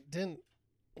 It didn't.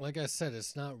 Like I said,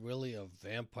 it's not really a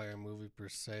vampire movie per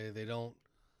se. They don't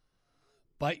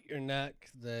bite your neck.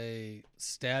 They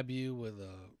stab you with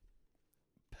a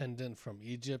pendant from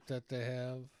Egypt that they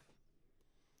have.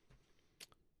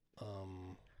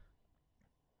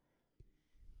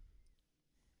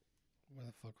 Where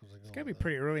the fuck was I going? It's got to be with that?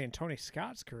 pretty early in Tony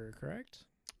Scott's career, correct?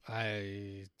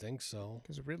 I think so.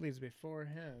 Because Ridley's before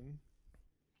him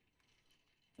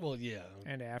Well, yeah,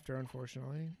 and after,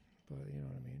 unfortunately. But you know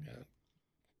what I mean. Yeah.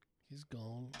 He's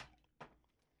gone.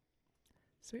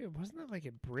 So wasn't that like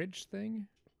a bridge thing?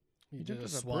 He He did jumped a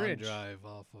off a swan bridge. drive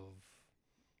off of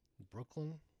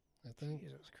Brooklyn, I think.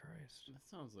 Jesus Christ. That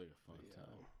sounds like a fun Yeah.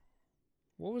 time.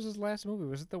 What was his last movie?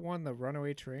 Was it the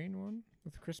Runaway Train one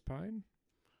with Chris Pine?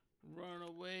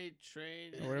 Runaway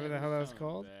Train. Or whatever the hell that was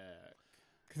called.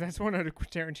 Because that's one of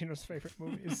Tarantino's favorite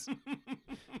movies.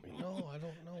 No, I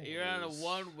don't know. You're on a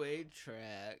one-way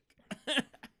track.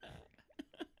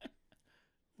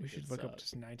 We should It look up sucks.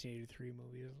 just 1983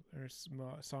 movies or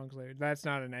songs later. That's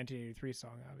not a 1983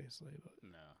 song, obviously, but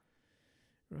No.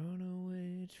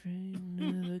 Runaway train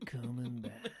never coming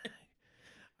back.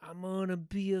 I'm gonna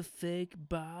be a fake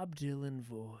Bob Dylan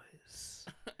voice.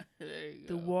 There you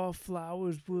The go.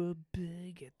 wallflowers were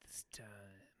big at this time.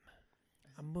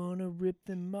 I'm gonna rip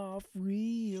them off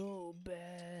real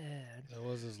bad. That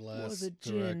was his last. Was it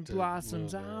Gin directed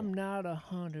Blossoms? movie. I'm not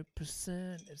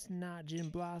 100%. It's not Gin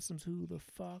Blossoms. Who the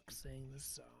fuck sang the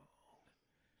song?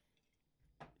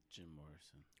 Jim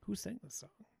Morrison. Who sang the song?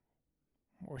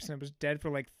 Morrison was dead for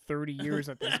like 30 years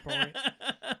at this point.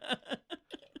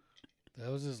 That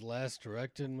was his last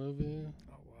directed movie,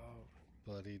 Oh wow.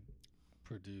 but he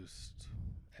produced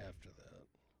after that.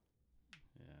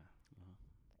 Yeah.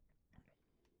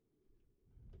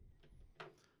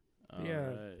 Yeah.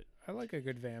 Alright. I like a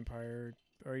good vampire.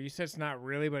 Or you said it's not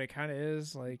really, but it kind of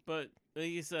is. Like But like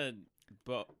you said,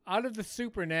 but out of the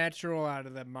supernatural, out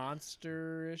of the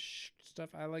monster-ish stuff,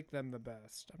 I like them the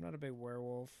best. I'm not a big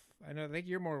werewolf. I think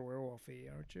you're more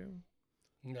werewolfy, aren't you?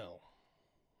 No,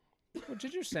 Well,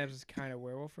 Ginger Snaps is kind of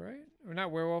werewolf, right? Or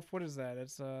not werewolf? What is that?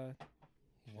 It's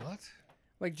what?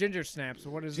 like Ginger Snaps.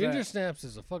 What is Ginger that? Snaps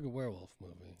is a fucking werewolf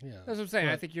movie. Yeah. That's what I'm saying.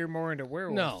 I But- think you're more into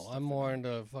werewolves. No, I'm more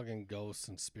into fucking ghosts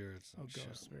and spirits and Oh, shit.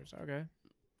 ghost spirits. Okay.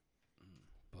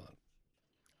 But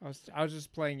I was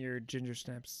just playing your Ginger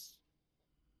Snaps.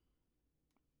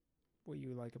 What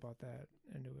you like about that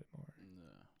into it more.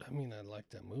 no. I mean, I like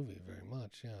that movie very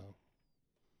much. Yeah.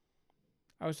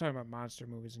 I was talking about monster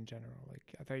movies in general.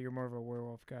 Like I thought you were more of a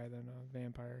werewolf guy than a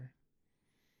vampire.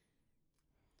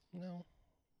 No.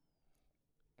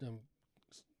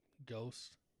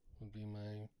 Ghost would be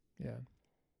my. Yeah.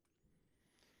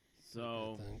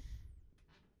 So I think.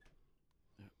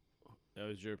 that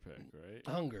was your pick, right?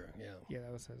 Hunger. Yeah. Yeah,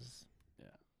 that was his.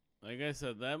 Like I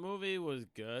said, that movie was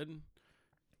good.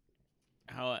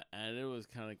 How it ended was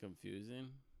kind of confusing,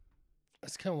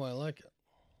 That's kind of why I like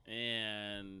it.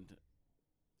 and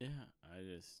yeah, I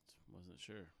just wasn't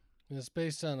sure. It's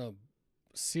based on a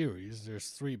series. There's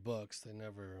 3 books. They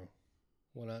never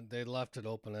went on. They left it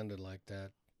open ended like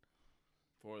that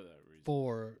For that reason.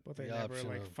 for But they the never option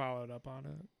like of. followed up on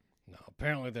it. No,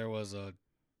 apparently there was a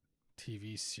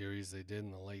TV series they did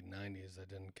in the late 90s that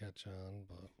didn't catch on,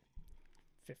 but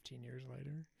 15 years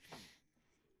later.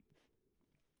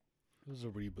 it was a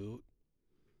reboot.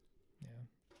 Yeah.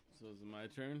 So is it my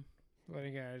turn? But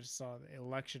again, I just saw the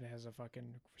Election has a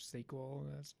fucking sequel.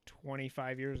 That's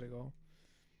 25 years ago.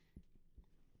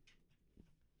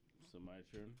 So my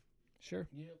turn. Sure.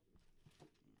 Yep.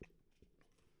 I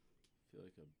feel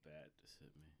like a bat just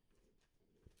hit me.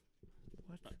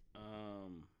 What? I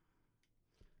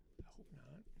hope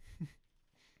not.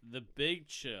 The Big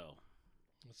Chill.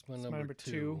 That's my It's number, my number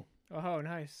 2. Oh,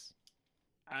 nice.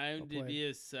 IMDb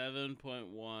is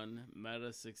 7.1,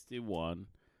 Meta 61,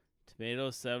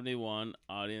 Tomato 71,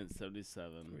 Audience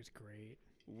 77. It was great.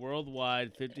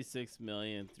 Worldwide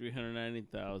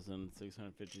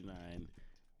 56,390,659.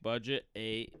 Budget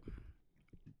 8.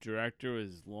 Director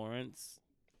was Lawrence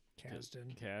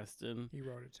Kasdan. He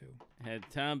wrote it too. Had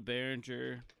Tom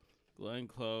Berenger, Glenn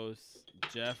Close,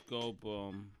 Jeff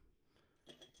Goldblum,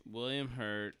 William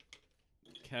Hurt,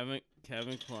 Kevin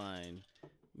Kline,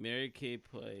 Mary Kay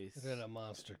Place. It had a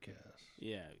monster cast.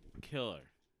 Yeah, killer.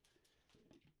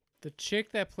 The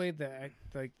chick that played the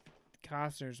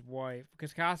Costner's wife,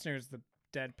 because Costner is the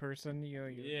dead person. You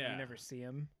never see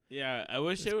him. Yeah, I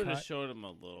wish It's they would have cut. showed him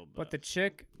a little bit. But the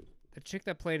chick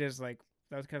that played his that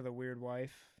was kind of the weird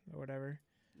wife or whatever.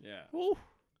 yeah, Ooh.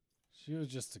 She was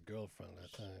just a girlfriend, I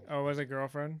think. Oh, was it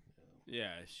girlfriend?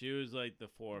 yeah, she was like the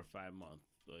 4 or 5 month.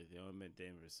 Like they only been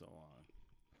dating for so long.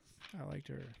 I liked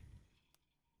her.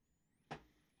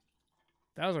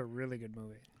 That was a really good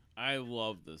movie. I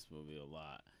love this movie a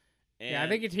lot. And Yeah, I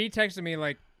think he texted me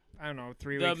I don't know,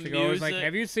 3 The weeks ago. He was like, music-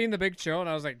 "Have you seen The Big Chill?" And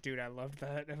I was like, "Dude, I loved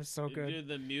that. It was so good." Dude,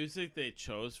 the music they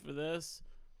chose for this,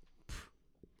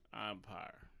 on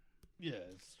par. Yeah,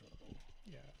 it's strong.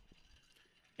 Yeah.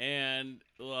 And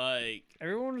like,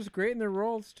 Everyone was great in their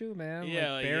roles too, man.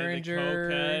 yeah, like like you had the Berenger.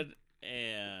 cokehead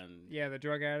and Yeah, the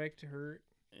drug addict Hurt.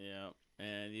 yeah,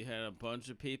 and you had a bunch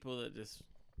of people that just,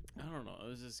 I don't know, it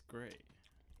was just great.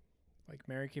 Like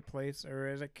Mary Kay Place, or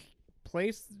is it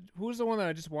Place? Who's the one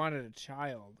that just wanted a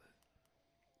child?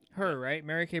 Her, right?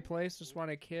 Mary Kay Place just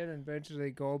wanted a kid, and eventually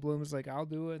Goldblum's like, "I'll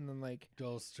do it," and then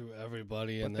Goes through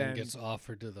everybody But and then then- gets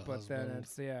offered to the but husband.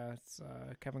 then it's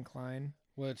Kevin Kline.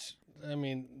 Which, I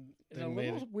mean, It's they a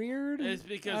made little it. weird. It's I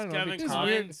because don't know, Kevin because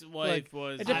Kline's wife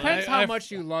was. It depends how I-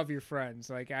 much you love your friends.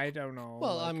 Like I don't know.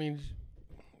 Well, like, I mean,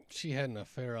 she had an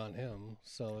affair on him,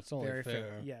 so it's only Very fair.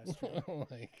 fair. Yes.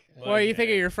 like, well, you think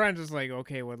of yeah. your friends as like,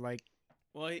 okay, would like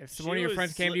Well, if one of your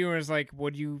friends came to you and was like,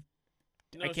 "Would you?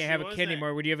 I can't have a kid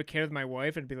anymore. Would you have a kid with my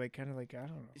wife?" And be like, kind of like, I don't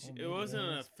know. It maybe wasn't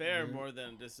an that's affair weird. more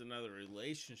than just another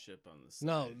relationship on the side.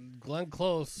 no, Glenn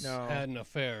Close No. had an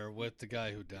affair with the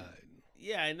guy who died.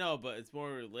 Yeah, I know, but it's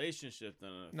more a relationship than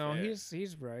an affair. No,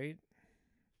 he's right.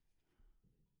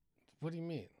 What do you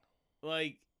mean?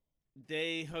 like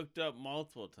they hooked up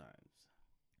multiple times.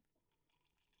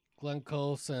 Glenn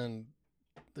Close and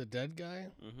the dead guy?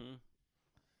 Mm-hmm.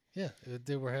 Yeah,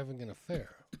 they were having an affair.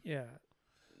 Yeah.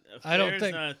 I don't Affair's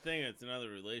think- not a thing. It's another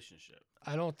relationship.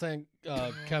 I don't think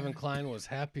Kevin Kline was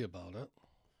happy about it.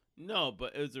 No,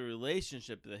 but it was a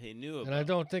relationship that he knew about. And I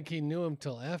don't think he knew him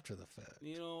till after the fact.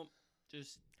 You know,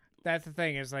 just That's the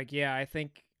thing. Is like, yeah, I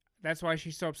think that's why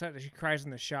she's so upset that she cries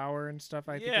in the shower and stuff.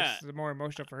 I think Yeah. it's more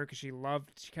emotional for her because she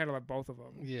kind of loved both of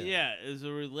them. Yeah. it was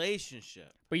a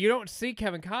relationship. But you don't see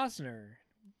Kevin Costner.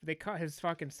 They cut his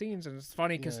fucking scenes, and it's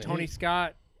funny because Yeah, Tony he-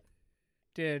 Scott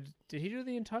did he do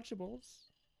The Untouchables,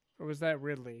 or was that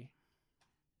Ridley?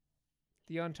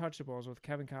 The Untouchables with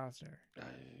Kevin Costner.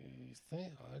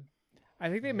 I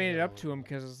think they made it up to him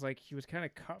because it's like he was kind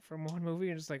of cut from one movie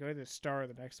and just like, oh, the star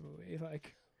of the next movie.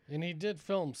 Like, And he did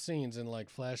film scenes in like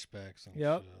flashbacks and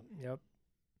Yep. shit. yep.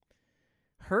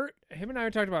 Hurt. Him and I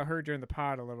talked about Hurt during the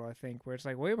pod a little. I think where it's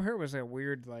like William Hurt was a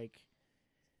weird like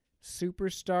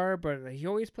superstar, but he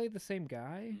always played the same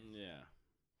guy. Yeah.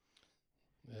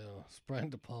 Yeah, Brian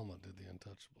De Palma did The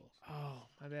Untouchables. Oh,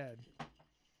 my bad.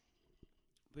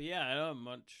 But yeah, I don't have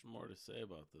much more to say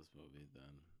about this movie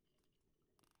than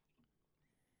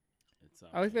it's.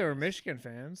 I like they were obvious. Michigan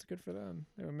fans. Good for them.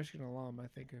 They were Michigan alum. I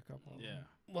think a couple. Of them.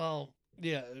 Yeah. Well,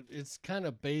 yeah, it's kind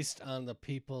of based on the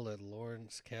people that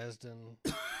Lawrence Kasdan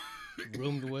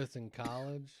roomed with in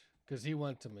college because he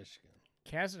went to Michigan.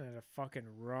 Kasdan had a fucking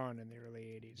run in the early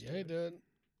 80s. Yeah, he dude. did.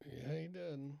 Yeah, he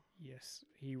did. Yes.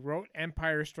 He wrote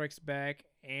Empire Strikes Back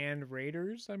and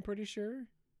Raiders, I'm pretty sure.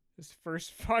 His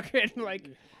first fucking, like,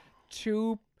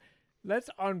 two. That's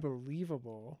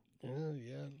unbelievable.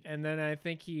 Yeah. And then I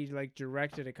think he, like,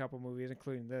 directed a couple movies,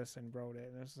 including this, and wrote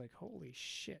it. And it's like, holy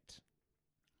shit.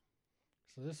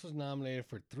 So this was nominated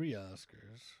for 3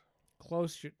 Oscars.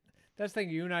 Close. That's the thing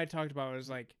you and I talked about was,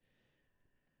 like,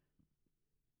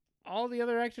 all the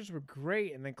other actors were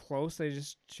great, and then Close, they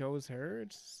just chose her.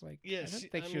 It's just like, Yeah, I don't she-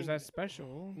 think I she was mean, that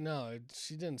special. No,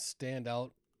 she didn't stand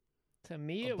out To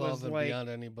me, it above was and like, beyond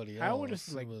anybody else. I would have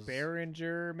like it was,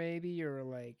 Berenger maybe, or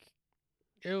like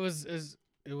It was a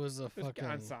it was fucking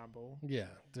ensemble. yeah.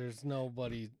 There's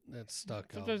nobody that stuck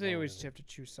out. Sometimes they more always than- have to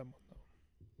choose someone though.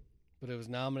 But it was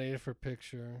nominated for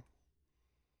picture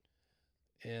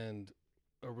and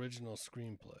original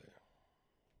screenplay,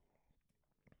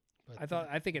 But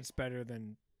I think it's better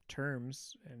than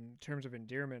Terms in terms of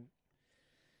endearment.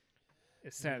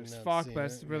 It's sad as Not fuck, seen but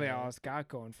it's it, really yeah. all it's got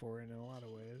going for it in a lot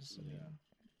of ways. I mean,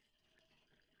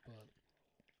 but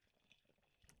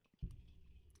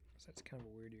so that's kind of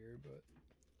a weird year, but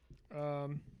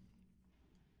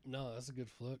no, that's a good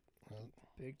flick.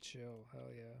 Big Chill, hell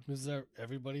yeah. Was that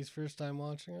everybody's first time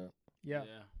watching it? Yeah.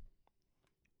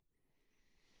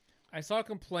 I saw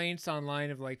complaints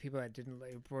online of like people that didn't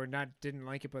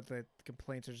like it, but the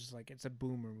complaints are just like it's a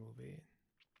boomer movie.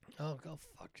 Oh, go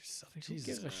fuck yourself. Like, who Jesus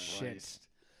gives a shit? Christ.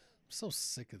 I'm so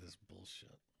sick of this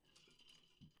bullshit.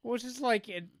 Well, it's just like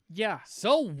yeah,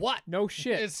 So what? no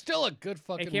shit. It's still a good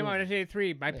fucking It came out in movie.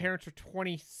 1983. My Yeah. parents were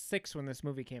 26 when this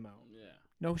movie came out. Yeah.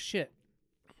 No shit.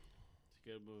 It's a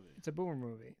good movie. It's a boomer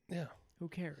movie. Yeah. Who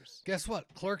cares? Guess what?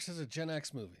 Clerks is a Gen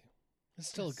X movie. It's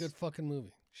still Yes. a good fucking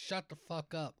movie. Shut the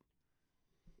fuck up.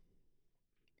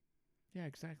 Yeah,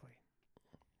 exactly.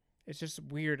 It's just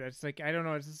weird. It's like I don't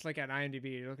know. It's just like on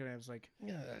IMDb. You're looking at it, it's like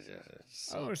Yeah,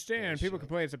 it's I don't understand. People bullshit.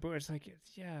 complain it's a boomer. It's like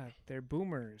yeah, they're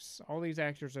boomers. All these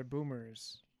actors are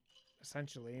boomers,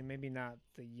 essentially. Maybe not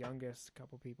the youngest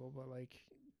couple people, but like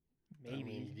maybe. I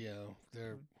mean, yeah,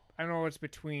 they're I don't know what's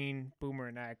between boomer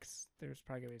and X. There's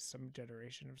probably gonna be some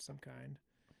generation of some kind.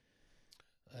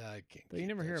 I can't. But you keep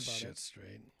never that hear about shit it.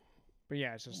 straight. But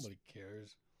yeah, it's just Nobody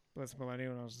cares. let's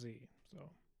millennial and I was Z. So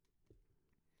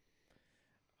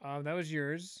that was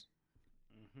yours,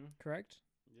 Mm-hmm. correct?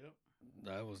 Yep.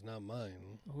 That was not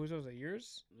mine. Whose was it?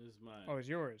 Yours? This is mine. Oh, it's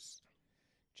yours.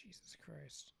 Jesus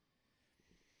Christ.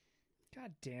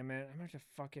 God damn it. I'm gonna have to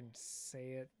fucking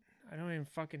say it. I don't even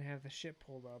fucking have the shit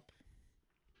pulled up.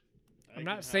 I'm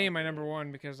not saying my number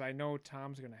one because I know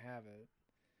Tom's gonna have it.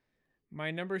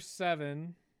 My number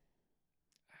 7.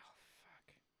 Oh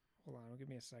fuck. Hold on, give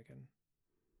me a second.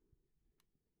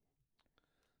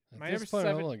 At My this number point,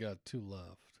 I 7 only got 2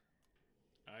 left.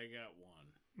 I got one.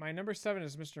 My number 7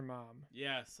 is Mr. Mom.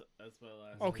 Yes, that's my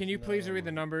last. Oh, can you please No. read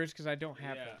the numbers because I don't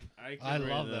have Yeah, them. can I read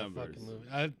love the that numbers. fucking movie.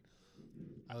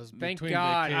 I was Thank between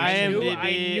God. vacations. I knew he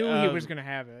IMDb, was gonna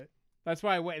have it. That's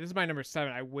why I wait. This is my number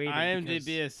 7. I waited. IMDb because-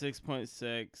 is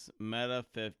 6.6, Meta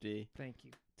 50, Thank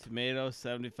you. Tomato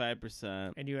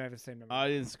 75%, And you have the same number.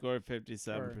 audience score Is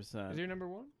 57%, your number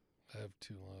 1? I have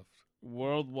 2 left.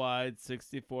 worldwide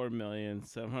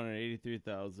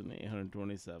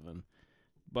 64,783,827.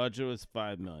 Budget was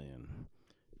 $5 million.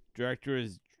 Director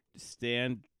is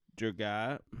Stan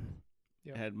Durgat.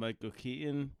 Yep. Had Michael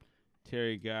Keaton,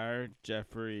 Terry Garr,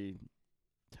 Jeffrey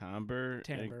Tambor,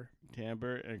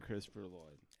 and Christopher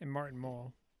Lloyd. And Martin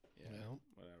Mull. Yeah, Yeah.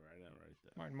 whatever. I didn't write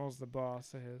that. Martin Mull's the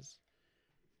boss of his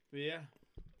But yeah,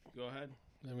 go ahead.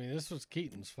 I mean, this was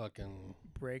Keaton's fucking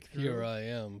breakthrough. Here I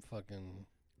Am fucking.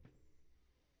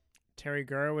 Terry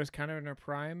Garr was kind of in her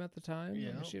prime at the time. I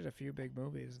mean, Yeah. she had a few big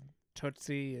movies.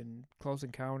 Tootsie and Close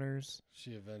Encounters.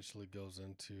 She eventually goes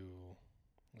into.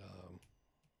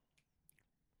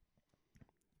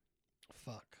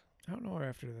 Fuck. I don't know her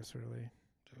after this, really.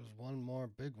 There was one more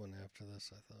big one after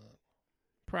this, I thought.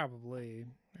 Probably.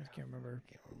 I can't remember.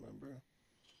 Can't remember.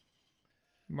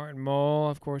 Martin Mull,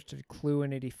 of course, did Clue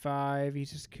in 85.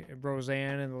 He's just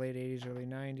Roseanne in the late 80s, early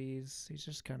 90s. He's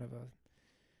just kind of a...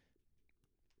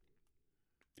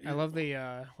 I love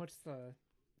the, what's the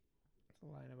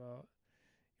line about?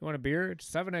 You want a beer? It's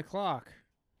 7 o'clock.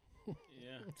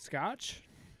 Yeah. Scotch?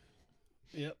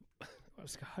 Yep. What,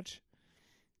 Scotch?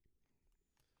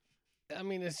 I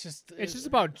mean, it's just. It's just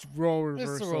about role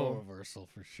reversal. It's a role reversal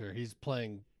for sure. He's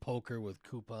playing poker with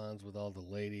coupons with all the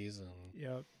ladies, and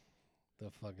Yep. the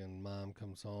fucking mom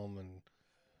comes home, and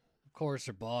of course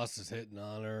her boss is hitting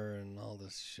on her and all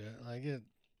this shit. Like it.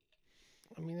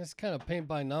 I mean, it's kind of paint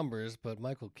by numbers, but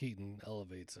Michael Keaton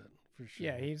elevates it for sure.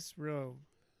 Yeah, he's real.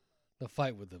 The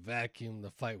fight with the vacuum,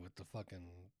 the fight with the fucking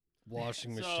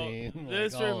washing machine. So, like,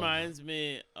 this all of it. reminds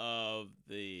me of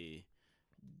the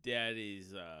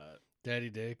Daddy's Daddy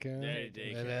Daycare. Daddy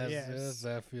Daycare. It has, Yes. it has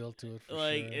that feel to it for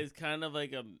like sure. it's kind of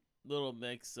like a little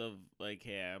mix of like,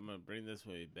 hey, I'm gonna bring this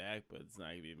movie back, but it's not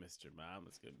gonna be Mr. Mom.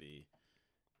 It's gonna be,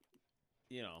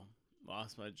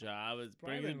 lost my job. It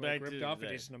brings it back to ripped off a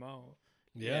today. decent amount.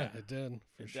 Yeah, yeah. it did.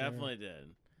 For It sure. definitely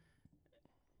did.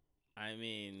 I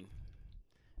mean,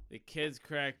 the kids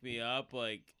crack me up,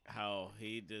 like how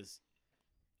he just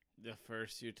the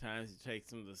first few times he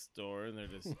takes them to the store and they're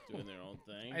just doing their own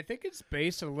thing. I think it's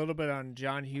based a little bit on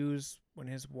John Hughes when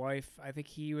his wife, I think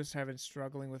he was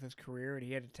struggling with his career and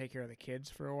he had to take care of the kids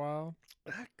for a while.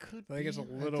 That could I think be. it's a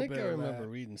little I think bit I of remember that.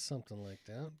 reading something like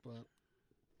that. But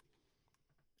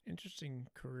Interesting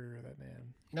career, that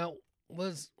man. now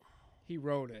was He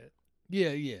wrote it.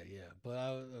 yeah. But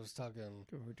I was talking.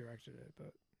 Who directed it,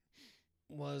 but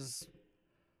was.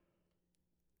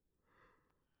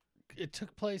 It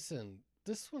took place in.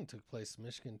 This one took place in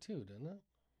Michigan too, didn't it?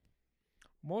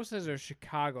 Most of those are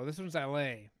Chicago. This one's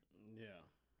L.A. Yeah.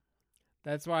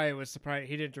 That's why it was surprised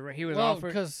he didn't direct. He was Well, offered.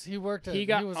 because he worked at. he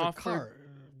got was offered- a car.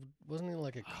 Wasn't he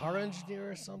like a car engineer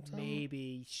or something?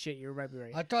 Maybe shit. You're right. You're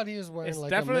right. I thought he was wearing It's like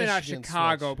definitely a not Michigan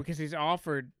Chicago switch. because he's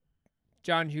offered.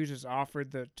 John Hughes was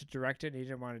offered to direct it, and he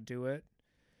didn't want to do it.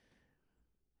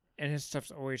 And his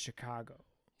stuff's always Chicago.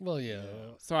 Well, yeah.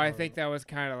 So I or think that was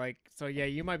kind of like. So yeah,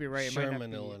 you might be right. It Sherman, might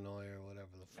not be Illinois, or whatever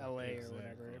the fuck. L.A. it is or there.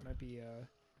 whatever. It might be.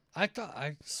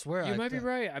 I swear. You I might be thought-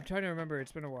 right. I'm trying to remember.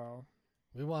 It's been a while.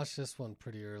 We watched this one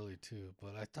pretty early too,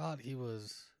 but I thought he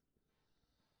was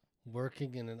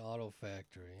working in an auto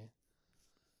factory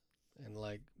and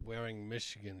like wearing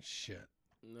Michigan shit.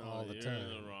 No, All the you're time. in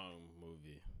the wrong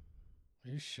movie. Are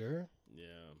you sure? Yeah.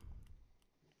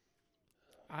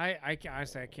 I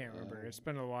honestly I can't remember. It's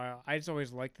been a while. I just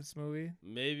always liked this movie.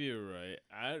 Maybe you're right.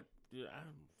 I'm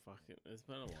fucking. It's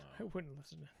been a I while. wouldn't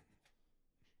listen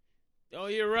to. Oh,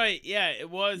 you're right. Yeah, it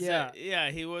was. Yeah.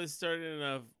 Yeah, he was starting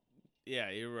a. Yeah,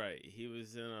 you're right. He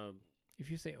was in a. If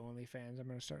you say OnlyFans, I'm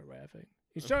gonna start laughing.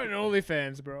 He's starting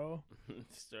OnlyFans, bro.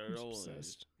 Start I'm old.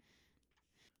 obsessed.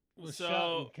 Was So-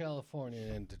 shot in California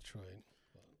and Detroit.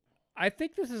 I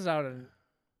think this is out in.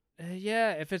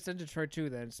 Yeah, if it's in Detroit too,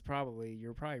 then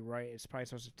you're probably right. It's probably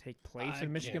supposed to take place I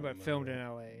in Michigan, can't but filmed in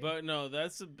remember. L.A. But no,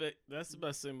 that's the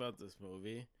best thing about this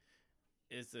movie.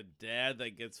 It's a dad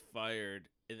that gets fired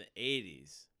in the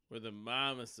 80s, where the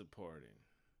mom is supporting.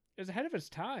 It was ahead of its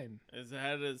time. It's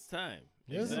ahead of its time.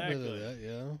 There's exactly. a bit of that,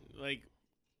 yeah. Like,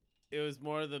 it was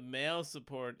more the male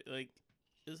support. Like,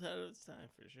 it was ahead of its time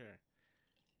for sure.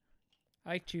 I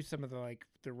like too some of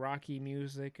the Rocky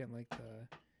music and like the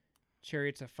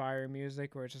Chariots of Fire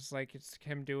music, where it's just like it's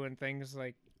him doing things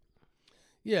like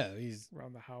Yeah, he's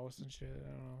around the house and shit. I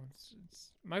don't know. It's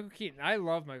Michael Keaton. I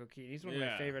love Michael Keaton. He's one of my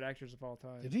Yeah. favorite actors of all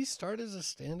time. did he start as a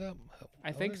stand-up?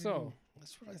 I How think did he so. go?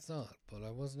 That's what I thought, but I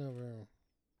was never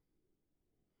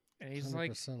And he's 100%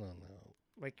 like on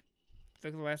that. look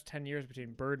at the last 10 years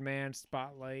between Birdman,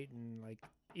 Spotlight, and like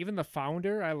even The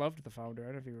Founder. I loved The Founder. I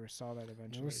don't know if you ever saw that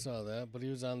eventually. Never saw that, but he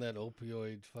was on that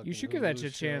opioid fucking. You should give that Hulu a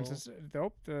chance.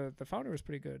 show. The Founder was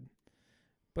pretty good.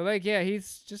 But like, yeah,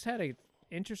 he's just had a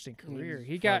interesting career. He's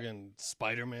He got fucking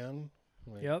Spider-Man.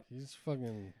 Like, Yep. He's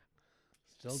fucking.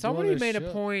 Still somebody doing his made a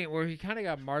shit. point where he kind of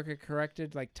got market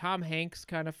corrected. Like Tom Hanks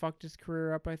kind of fucked his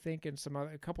career up, I think, and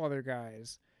a couple other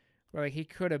guys, where like he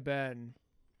could have been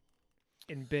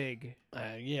in big.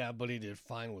 Yeah, but he did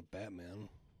fine with Batman.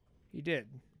 He did,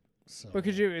 So. but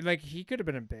could you like he could have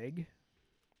been in big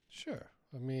Sure.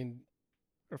 I mean,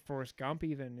 or Forrest Gump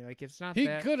even. Like it's not. he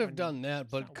that could have un- done that,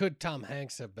 but not- could Tom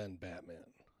Hanks have been Batman?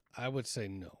 I would say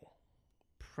no.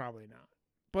 Probably not.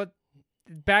 But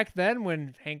back then,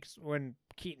 when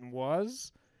Keaton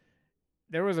was,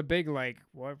 there was a big like,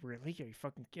 what really? Are you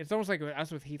fucking? It's almost like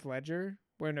us with Heath Ledger.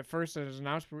 When at first it was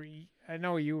announced, I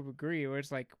know you would agree, where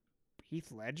it's like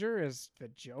Heath Ledger is the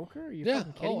Joker. Are you Yeah.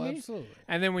 fucking kidding Oh, me? absolutely.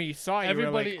 And then when you saw it, you were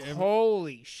Everybody- like,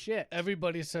 holy shit.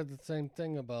 Everybody said the same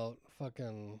thing about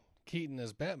fucking Keaton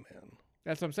as Batman.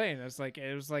 That's what I'm saying. It's like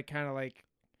it was like kind of like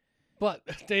But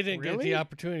they didn't get Really? the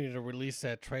opportunity to release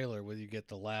that trailer where you get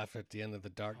the laugh at the end of the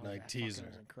Dark oh, Knight that fucking teaser.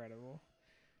 was incredible.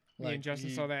 Me Like, and Justin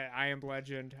you- saw that I Am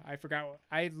Legend. I forgot.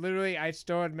 I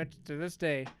still admit to this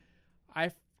day,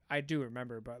 I do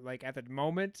remember, but like at the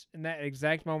moment, in that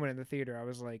exact moment in the theater, I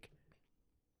was like,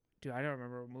 dude, I don't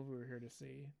remember what movie we were here to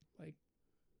see.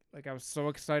 Like I was so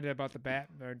excited about the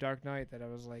Dark Knight that I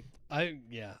was like, I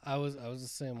was the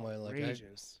same way. Like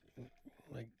outrageous.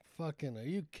 like fucking, are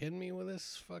you kidding me with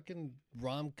this fucking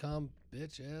rom-com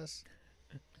bitch ass?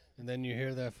 And then you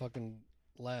hear that fucking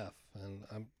laugh, and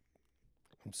I'm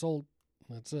sold.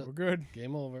 That's it. We're good.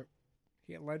 Game over.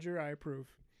 Heath Ledger, I approve.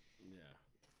 Yeah.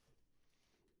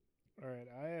 All right,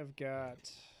 I have got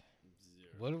 0.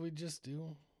 What did we just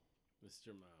do? Mr.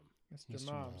 Mom. Mr. Mr.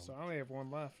 Mom. Mom. So I only have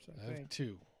one left. I I have think.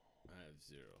 2. I have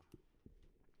 0.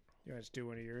 You guys do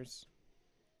one of yours.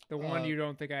 The one Uh, you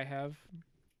don't think I have.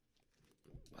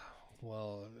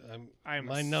 Well, I'm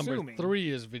my number assuming. 3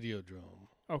 is Videodrome.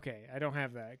 Okay, I don't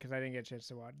have that because I didn't get a chance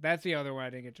to watch. That's the other one I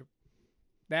didn't get to.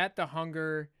 That, The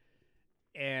Hunger,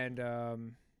 and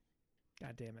God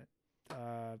damn it,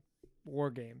 War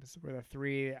Games were the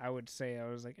 3 I would say I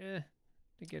was like, didn't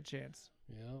get a chance.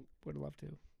 Yeah. Would love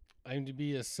to.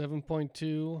 IMDb is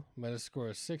 7.2, Metascore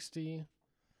is 60,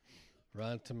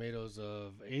 Rotten Tomatoes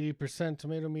of 80%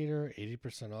 tomato meter,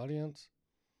 80% audience.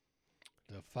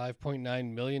 The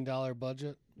 $5.9 million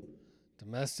budget.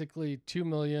 Domestically,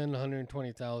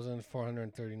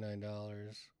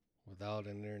 $2,120,439, without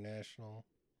an international.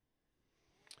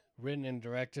 Written and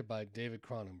directed by David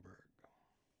Cronenberg.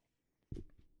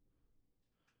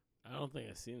 I don't think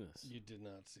I've seen this. You did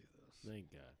not see this.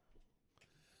 Thank God.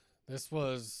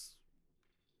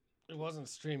 It wasn't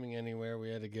streaming anywhere. We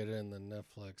had to get it in the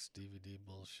Netflix DVD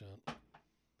bullshit.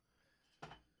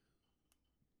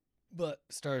 But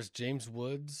stars James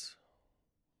Woods.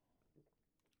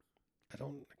 I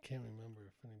can't remember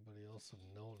if anybody else of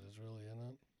note is really in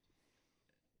it.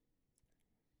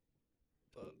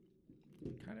 But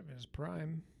Kind of in his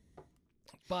prime.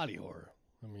 body horror.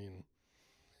 I mean,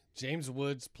 James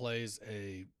Woods plays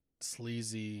a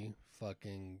sleazy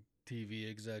fucking TV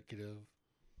executive.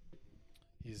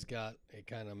 He's got a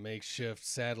kind of makeshift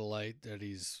satellite that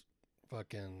he's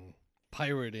fucking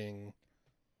pirating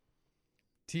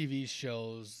TV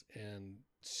shows and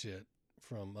shit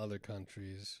from other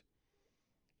countries,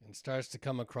 and starts to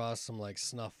come across some like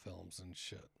snuff films and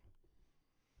shit.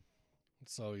 And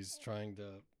so he's trying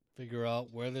to figure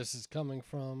out where this is coming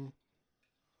from.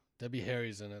 Debbie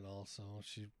Harry's in it also.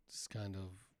 She's kind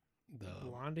of the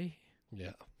Blondie?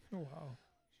 yeah. Oh, wow.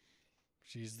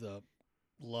 She's the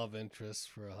love interest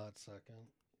for a hot second.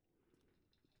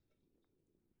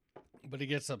 But he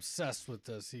gets obsessed with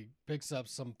this. He picks up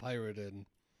some pirated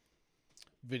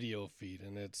video feed,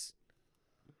 and it's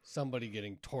somebody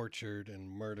getting tortured and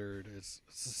murdered. It's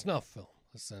a snuff film,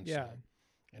 essentially. Yeah.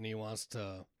 And he wants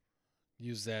to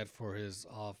use that for his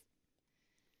off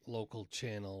local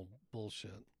channel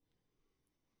bullshit.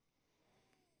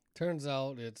 Turns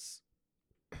out it's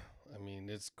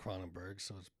Cronenberg,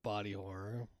 so it's body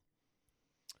horror.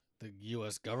 The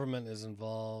U.S. government is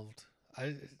involved.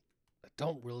 I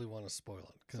don't really want to spoil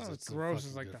it because It's it's not as gross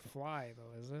as fucking like good The film. Fly,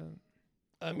 though, is it?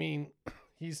 I mean,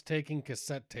 he's taking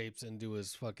cassette tapes into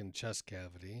his fucking chest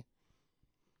cavity.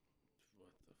 What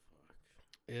the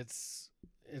fuck?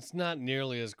 It's not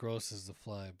nearly as gross as The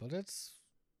Fly, but it's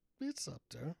up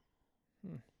there.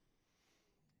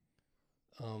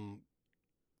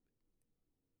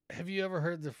 Have you ever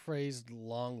heard the phrase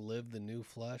 "Long live the new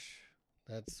flesh"?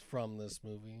 That's from this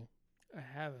movie. I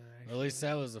haven't, Or actually. at least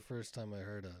that was the first time I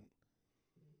heard it.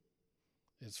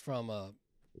 It's from a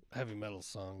heavy metal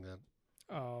song that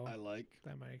Oh, I like.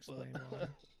 that might explain why.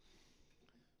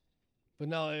 But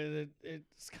no,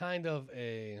 it's kind of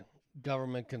a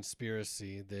government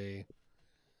conspiracy. They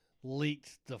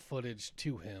leaked the footage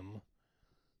to him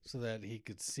so that he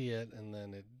could see it, and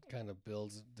then it kind of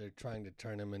builds. They're trying to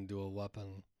turn him into a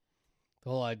weapon. The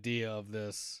whole idea of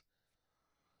this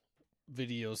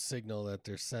video signal that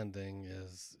they're sending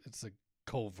it's a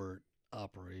covert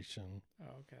operation, Oh,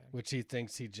 okay. which he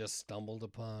thinks he just stumbled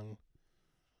upon.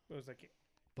 It was like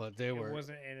But they it were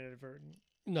wasn't inadvertent.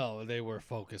 no, they were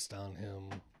focused on him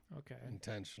Okay.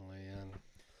 intentionally, and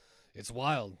it's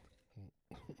wild.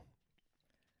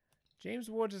 James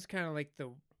Woods is kind of like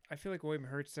I feel like William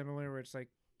Hurt's similar, where it's like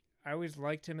I always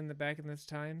liked him in the back in this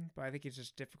time, but I think he's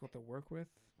just difficult to work with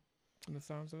from the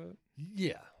sounds of it.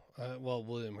 Yeah. Well,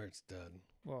 William Hurt's dead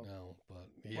Well, now, but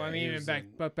yeah, well, I mean, he even was back,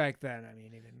 in- but back then, I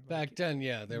mean, even back like, then,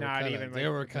 yeah, they were not kind even, of like, they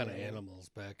were kind of the- animals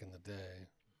back in the day.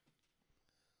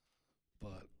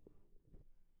 But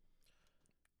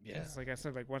yeah, it's like I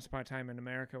said, like Once Upon a Time in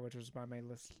America, which was on my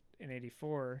list in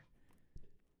 '84.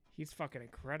 He's fucking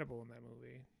incredible in that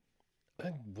movie.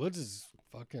 and Woods is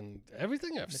fucking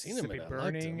everything I've seen him in. Mississippi I liked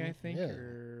Burning, him. I think, Yeah.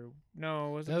 or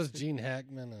no, was it That was Mississippi- Gene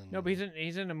Hackman and No, but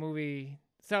he's in a movie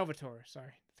Salvatore.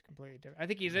 Sorry, it's completely different. I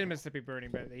think he's in Mississippi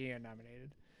Burning, but he got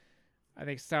nominated. I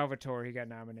think Salvatore he got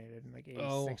nominated in like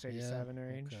 86, 87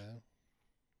 range. Okay.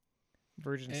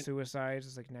 Virgin And- Suicides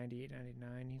is like 98,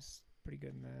 99. He's pretty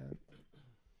good in that.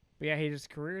 But yeah, his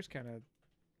career is kind of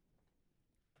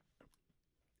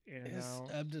in and It's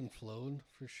out. ebbed and flowed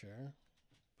for sure,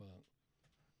 but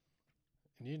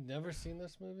and you'd never seen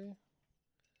this movie?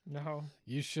 No,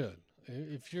 You should.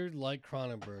 If you're like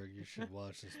Cronenberg, you should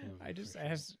watch this movie. I just for sure.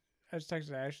 asked. I just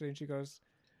texted Ashley and she goes,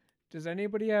 "Does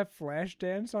anybody have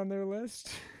Flashdance on their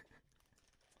list?"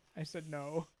 I said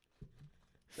no.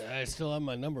 I still have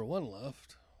my number one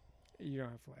left. You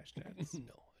don't have Flashdance. No,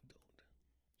 I don't.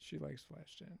 She likes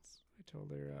Flashdance. I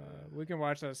told her we can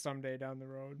watch that someday down the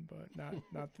road, but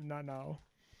not now.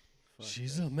 Fuck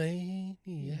She's that. a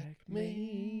maniac,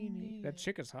 Maniac. That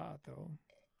chick is hot though.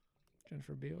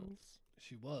 Jennifer Beals.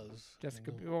 She was.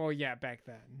 Jessica. I know. Oh yeah, back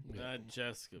then. Yeah. Not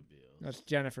Jessica Biel. That's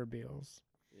Jennifer Beals.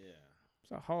 Yeah. Is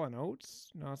that Hall and Oates?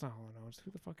 No, it's not Hall and Oates. Who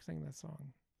the fuck sang that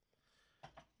song?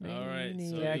 All right, so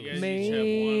you Maniac, guys each have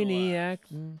one maniac.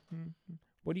 left. Mhm.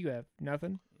 What do you have?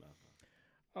 Nothing. Nothing.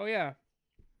 Oh yeah.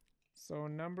 So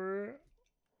number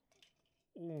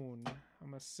one,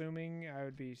 I'm assuming I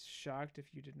would be shocked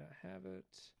if you did not have it,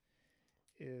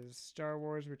 is Star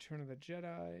Wars: Return of the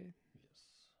Jedi. Yes.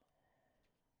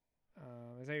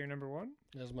 Is that your number one?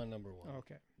 That's my number one.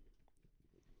 Okay.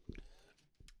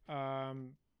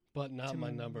 But not my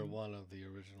to- number one of the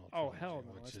original Oh trilogy, hell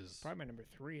no! which It's is probably my number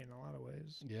 3 in a lot of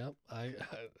ways. Yep,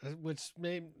 which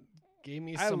gave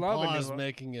me I some love A New pause Hope.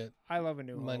 making it I love A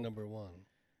New my Hope. number one.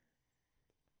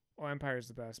 Well, Empire's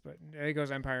the best, but it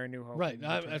goes Empire and New Hope. Right, and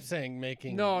I'm Return. saying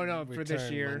making No, for this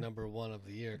Return year. my number one of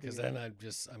the year, because Yeah. then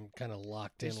I'm kind of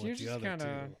locked This in with year's the just other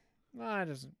kinda- two. Well, it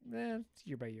doesn't. It's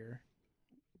year by year.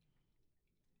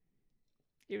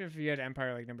 Even if you had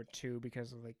Empire like number 2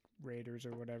 because of like Raiders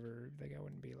or whatever, like I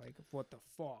wouldn't be like, what the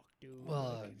fuck, dude.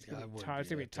 Well, Like, it's I gonna be wouldn't tough- it's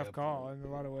be gonna be a at tough that call point. in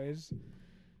a lot of ways.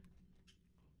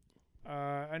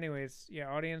 Anyways, yeah,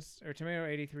 audience or tomato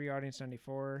 83, audience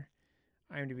 94,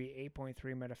 IMDb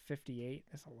 8.3, meta 58.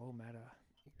 That's a low meta.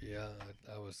 Yeah,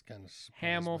 I was kind of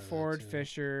Hamill, Ford,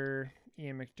 Fisher,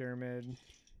 Ian McDermott,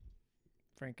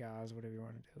 Frank Oz, whatever you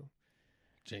want to do.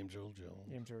 James Earl Jones.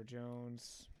 James Earl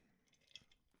Jones,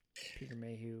 Peter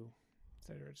Mayhew,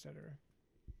 etc., etc.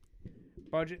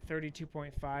 Budget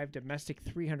 32.5, domestic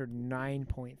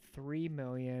 309.3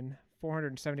 million,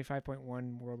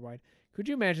 475.1 worldwide. Could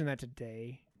you imagine that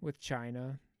today with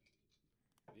China?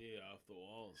 Yeah, off the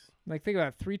walls. Like think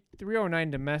about it,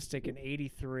 309 domestic and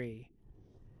 83.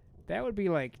 That would be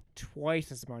like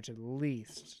twice as much at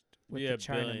least with Be the $1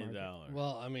 China billion. market.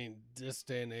 Well, I mean, this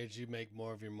day and age, you make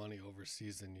more of your money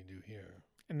overseas than you do here.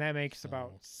 And that makes So-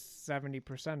 about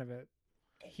 70% of it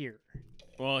here.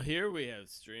 Well, here we have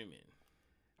streaming.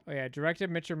 Oh yeah,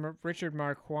 directed Richard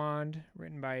Marquand,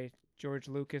 written by George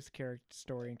Lucas,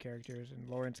 story and characters, and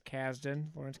Lawrence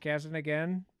Kasdan. Lawrence Kasdan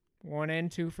again, 1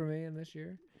 and 2 for me in this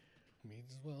year. Me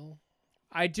as well.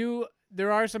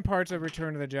 There are some parts of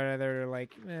Return of the Jedi that are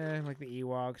like the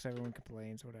Ewoks. Everyone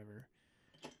complains, whatever.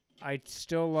 I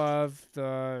still love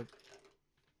the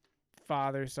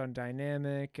father-son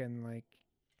dynamic and like,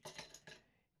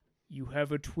 you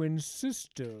have a twin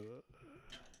sister.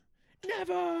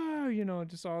 Never,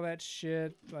 just all that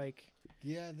shit. Like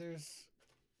Yeah, there's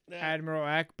that. Admiral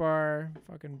Akbar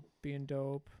fucking being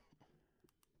dope.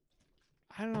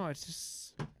 I don't know. It's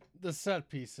just The set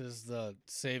pieces, the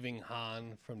saving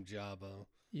Han from Jabba.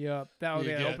 yep. You The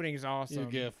get- opening is awesome.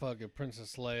 You get fucking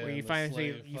Princess Leia. Where you in the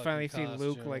finally slave see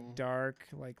Luke fucking like costume. dark,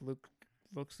 like Luke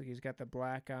looks like he's got the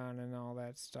black on and all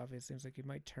that stuff. It seems like he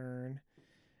might turn.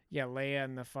 Yeah, Leia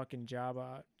in the fucking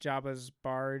Jabba's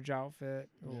barge outfit.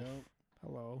 Oof, Yep.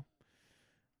 hello.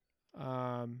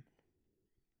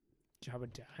 Jabba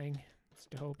dying. It's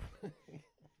dope.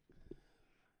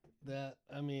 That,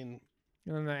 I mean,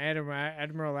 And then the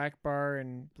Admiral Akbar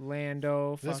and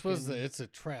Lando. this was fucking- it's a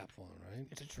trap one, right?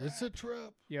 It's a It's a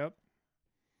trap. Yep.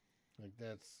 Like,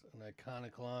 that's an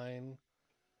iconic line.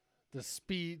 The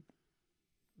speed,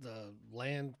 the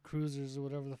land cruisers or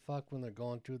whatever the fuck when they're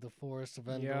going through the forest of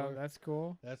Endor. Yeah, that's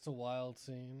cool. That's a wild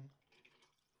scene.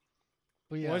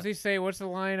 But yeah, What does he say? What's the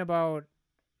line about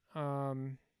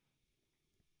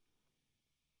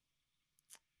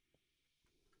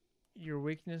your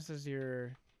weakness is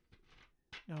your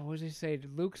no, what does he say?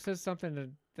 Luke says something to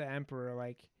the Emperor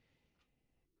like,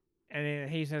 and then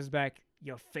he says back,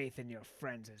 your faith in your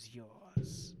friends is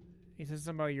yours. He says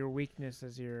something about your weakness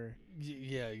is your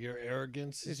yeah, your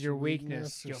arrogance is your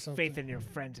weakness. or Your something. faith in your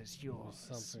friends is yours.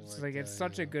 Something It's like like it's that,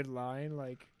 such a yeah. good line,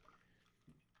 like.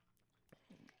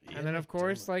 Yeah, And then, of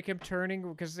course, damn like him turning,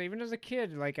 because even as a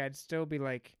kid, like I'd still be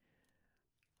like,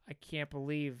 I can't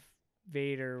believe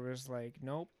Vader was like,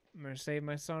 nope, I'm gonna save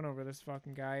my son over this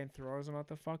fucking guy, and throws him out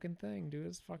the fucking thing. Dude,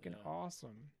 it's fucking Yeah.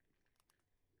 awesome.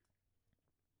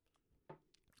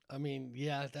 I mean,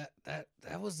 yeah,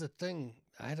 that was the thing.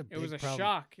 I had a big It was a problem.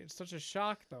 shock. It's such a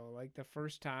shock, though. Like the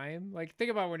first time, like think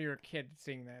about when you were a kid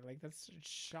seeing that. Like that's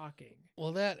shocking.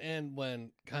 Well, that and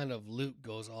when kind of Luke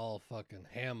goes all fucking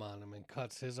ham on him and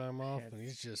cuts his arm off, and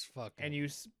he's just fucking.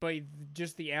 And but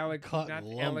just the Cut not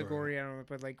lumber. allegory, I don't know,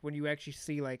 but like when you actually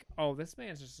see, like, oh, this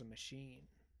man's just a machine.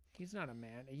 He's not a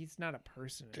man. He's not a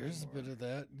person. There's a anymore. bit of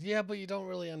that, yeah, but you don't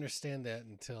really understand that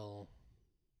until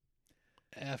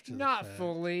after. Not the fact.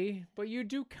 fully, but you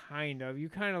do kind of. You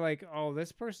kind of like, oh,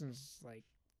 this person's like,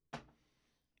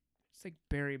 it's like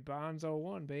Barry Bonds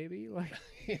 01, baby. Like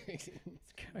this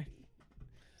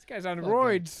guy's on Fucking-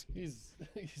 roids.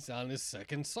 he's on his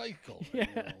second cycle. Yeah.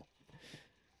 You know?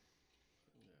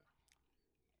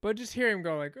 But just hear him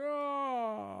go like,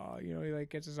 oh, he like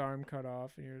gets his arm cut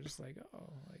off, and you're just like,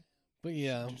 oh, like But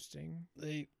yeah, interesting.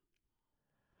 they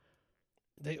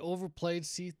overplayed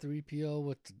C-3PO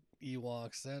with the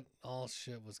Ewoks. That all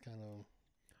shit was kind of.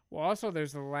 Well, also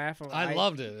there's the laugh. I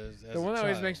loved it. As the one a that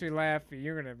always child. makes me laugh.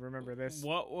 You're gonna remember this.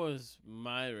 What was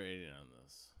my rating on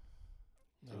this?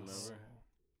 Do you Oh. remember? Is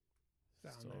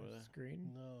that Still on over the there?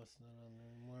 screen? No, it's not on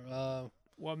there anymore.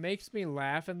 What makes me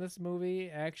laugh in this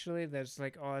movie, actually, that's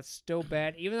like, oh, it's still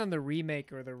bad. Even on the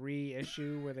remake or the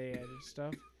reissue where they added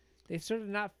stuff, they sort of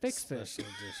not fixed it. Special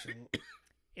edition.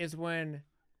 Is when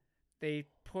they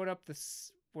put up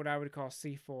what I would call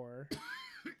C4,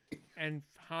 and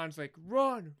Han's like,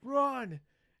 run, run,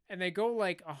 and they go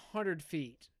like 100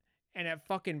 feet, and it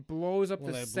fucking blows up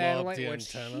When the they blow up satellite, the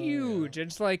which antenna, huge. yeah.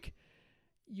 And it's like,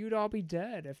 you'd all be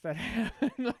dead if that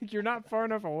happened. Like, you're not far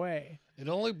enough away. It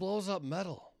only blows up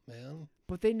metal, man.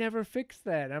 But they never fixed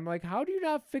that. I'm like, how do you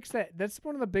not fix that? That's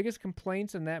one of the biggest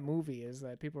complaints in that movie is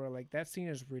that people are like, that scene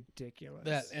is ridiculous.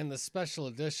 That and the special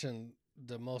edition,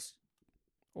 the most.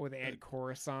 Or they add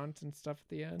Coruscant and stuff at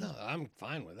the end. No, I'm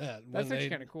fine with that. That's actually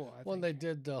kind of cool. I When think. they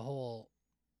did the whole,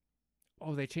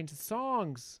 Oh, they changed the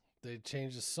songs. they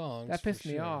changed the songs. That for pissed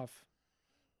me sure. off.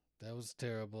 That was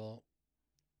terrible.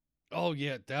 Oh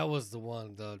yeah, that was the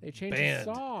one. The They changed band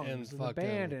the songs and and the fucking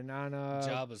band and on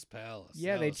Jabba's palace.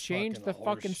 yeah, That they was changed the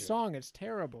fucking horseshit. song. It's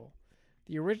terrible.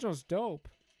 The original's dope.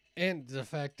 And the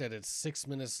fact that it's 6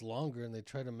 minutes longer and they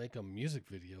try to make a music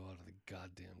video out of the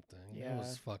goddamn thing. It Yeah.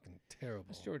 was fucking terrible.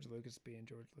 That's George Lucas being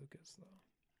George Lucas,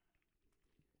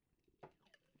 though.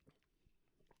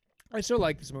 I still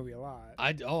like this movie a lot.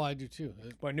 I do too.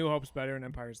 But New Hope's better and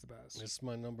Empire's the best. It's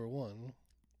my number one.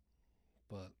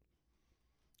 But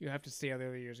You have to see how the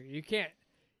other years. You can't.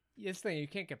 This thing you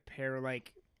can't compare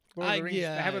like Lord of the Rings.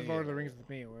 yeah, I have with I- Lord of the Rings with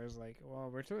me, where it's like, well,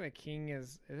 Return of the King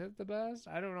is it the best?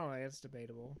 I don't know. It's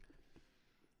debatable.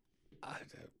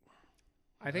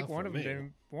 I think Not one for of them me.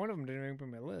 didn't. One of them didn't make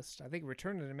my list. I think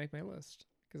Return didn't make my list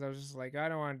because I was just like, I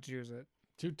don't want to choose it.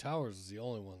 Two Towers is the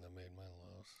only one that made my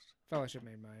list. Fellowship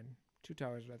made mine. Two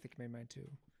Towers, I think, made mine too.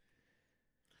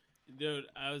 Dude,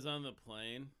 I was on the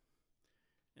plane,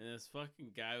 and this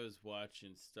fucking guy was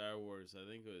watching Star Wars. I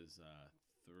think it was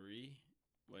 3.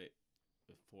 Wait,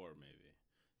 4 maybe.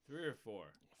 3 or 4.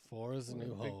 4 is a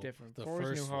New Big Hope. difference. The 4 is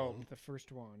first New Hope. one. The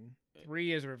first one.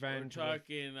 3 is We're Revenge. with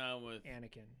talking with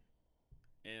Anakin.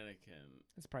 Anakin.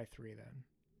 It's probably 3 then.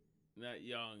 Not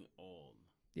young, old.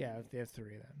 Yeah, that's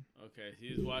 3 then. Okay,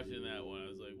 he was watching that one. I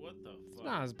was like, what the It's fuck?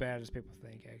 not as bad as people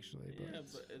think, actually. But Yeah,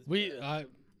 but it's bad.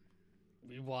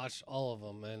 We watched all of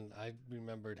them, and I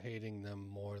remembered hating them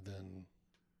more than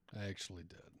I actually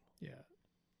did. yeah,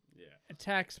 Yeah.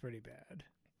 Attack's pretty bad.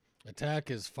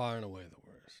 Attack is far and away the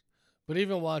worst. But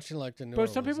even watching like the new, But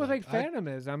some people think Phantom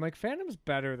is. I'm like, Phantom's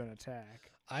better than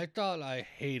Attack. I thought I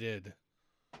hated.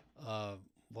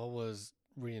 What was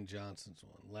Rian Johnson's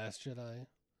one? Last Jedi.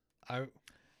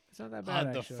 It's not that bad.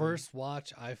 On the actually. first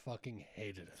watch, I fucking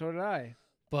hated it. So did I.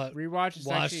 But Rewatch is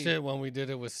watched actually, it when we did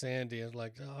it with Sandy. And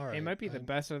like, all right, It might be the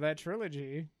best of that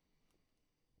trilogy.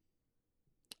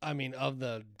 I mean, of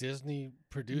the Disney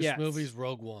produced Yes. movies,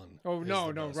 Rogue One. Oh is no,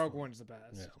 the no, best Rogue one. One's the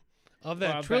best. Yeah. Of Well,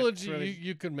 that of that trilogy, trilogy,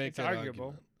 you could make it's that arguable.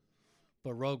 argument.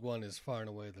 But Rogue One is far and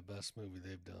away the best movie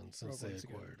they've done since Rogue they One's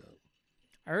good. acquired it.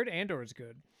 I heard Andor's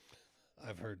good,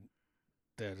 I've heard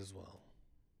that as well.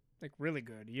 like really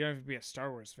good. You don't have to be a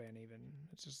Star Wars fan even.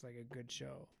 It's just like a good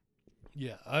show.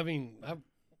 Yeah, I mean,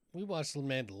 we watched The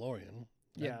Mandalorian.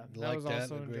 Yeah, I that liked was that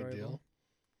also a great enjoyable.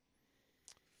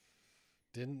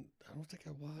 deal. I don't think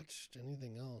I watched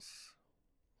anything else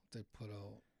they put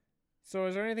out. So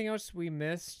is there anything else we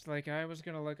missed? Like I was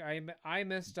gonna look. I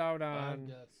missed out I've on.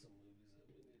 got some movies that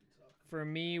we need to talk about. For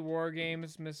me, War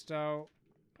Games missed out.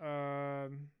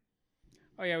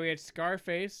 Oh yeah, we had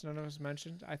Scarface. None of us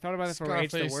mentioned. I thought about it for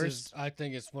Age the Scarface Worst. is, I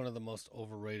think it's one of the most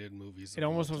overrated movies. It of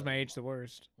almost all was my time. Age the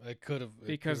Worst It could have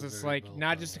because it's like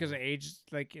not just because of age,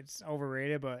 like it's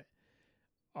overrated, but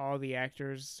all the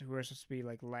actors who are supposed to be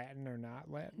like Latin or not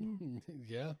Latin.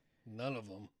 yeah, none of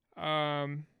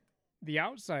them. The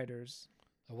Outsiders.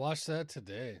 I watched that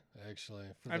today, actually.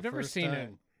 For I've the never first seen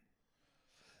time.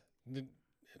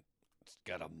 It's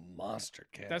got a monster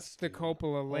cast. That's the dude.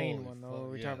 Coppola Lane Holy one though. fuck, Where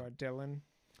we yeah. talk about Dylan.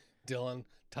 Dylan,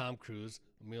 Tom Cruise,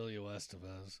 Emilio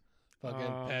Estevez, fucking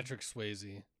Patrick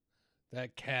Swayze.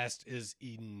 That cast is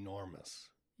enormous.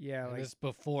 Yeah, And like it's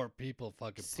before people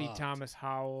fucking C. popped. Thomas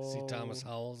Howell. C. Thomas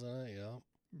Howell's in it, yeah.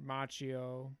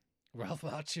 Machio. Ralph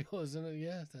Macchio is in it,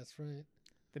 yeah, that's right.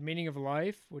 The Meaning of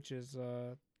Life, which is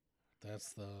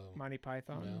That's the Monty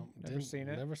Python. yeah, Never seen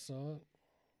it. Never saw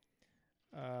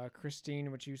it.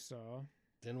 Christine, which you saw.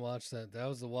 Didn't watch that. That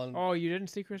was the one. Oh, you didn't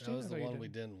see Christine? that was I the thought you one we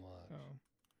did. didn't watch. Oh.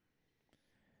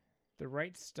 The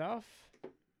Right Stuff.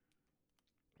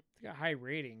 It's got high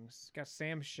ratings. It's got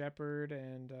Sam Shepard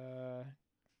and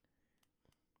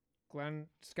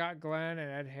Scott Glenn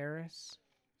and Ed Harris.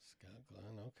 Scott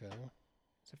Glenn, okay.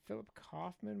 It's a Philip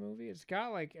Kaufman movie. It's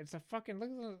got like it's a fucking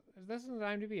this is the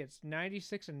IMDb. It's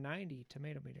 96 and 90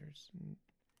 tomato meters.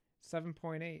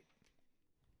 7.8.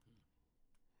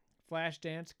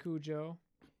 Flashdance, Cujo.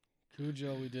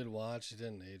 Cujo we did watch. It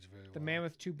didn't age very well. The Man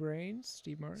with Two Brains,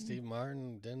 Steve Martin. Steve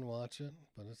Martin didn't watch it,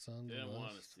 but it's on the Didn't list.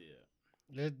 want to see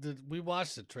it. We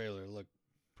watched the trailer. It looked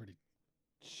pretty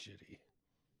shitty.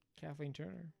 Kathleen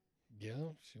Turner. Yeah,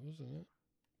 she was in it.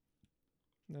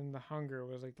 And then The Hunger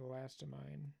was like the last of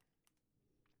mine.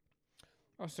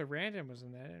 Oh, Sarandon was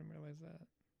in that. I didn't realize that.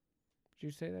 Did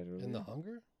you say that earlier? In The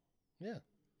Hunger? Yeah.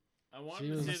 I She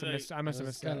wanted was- to see I must have It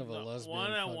was missed kind that. of a the lesbian.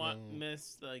 one I fucking-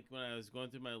 missed, like when I was going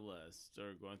through my list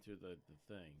or going through the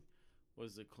thing,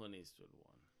 was the Clint Eastwood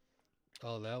one.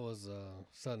 Oh, that was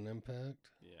Sudden Impact.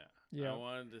 Yeah. Yeah. I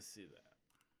wanted to see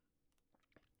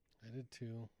that. I did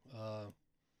too.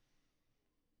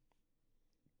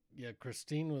 Yeah,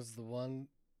 Christine was the one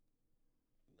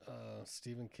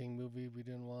Stephen King movie we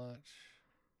didn't watch.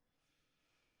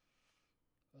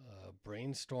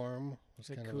 Brainstorm was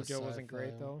Said kind of Cujo a wasn't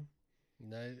great sci-fi. though.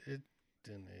 No, it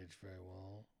didn't age very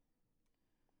well.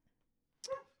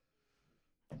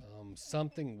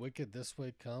 Something Wicked This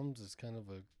Way Comes is kind of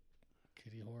a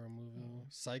kiddie horror movie.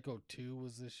 Psycho 2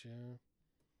 was this year.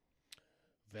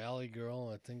 Valley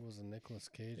Girl, I think, was a Nicolas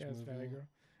Cage Yeah, it's movie. Valley Girl.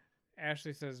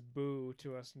 Ashley says boo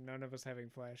to us, none of us having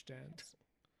Flashdance.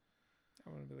 I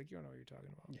want to be like, you don't know what you're talking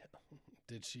about. Yeah.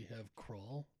 Did she have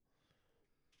Crawl?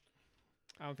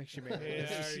 I don't think she made Hey, a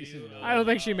list. are you, I don't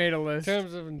think she made a In list.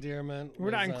 terms of endearment,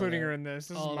 We're not was on including there. her in this.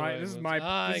 This is All the my way this is was- my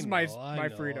I this is know, my I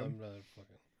know, freedom. I'm not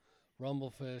fucking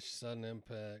Rumblefish, Sudden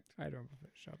Impact, I don't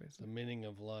fish, obviously. The Meaning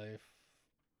of Life,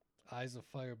 Eyes of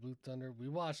Fire, Blue Thunder. We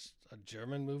watched a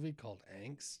German movie called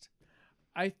Angst.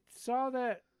 I saw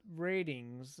that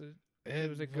ratings.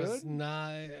 Was it good?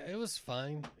 Not. It was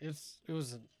fine. It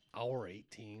was an hour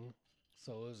 18,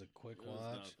 so it was a quick It was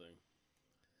watch. nothing.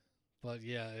 But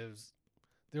yeah, it was.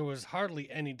 There was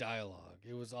hardly any dialogue.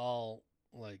 It was all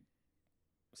like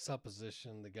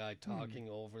supposition. The guy talking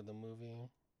over the movie.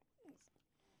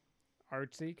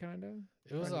 Artsy, kind of.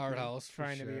 It was art house. for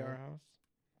Trying to be sure. art house.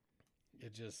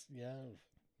 It just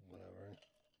whatever.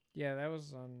 Yeah, that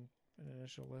was on an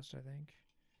initial list, I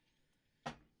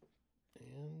think.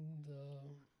 And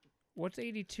What's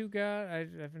 82 got? I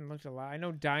haven't looked a lot. I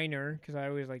know Diner because I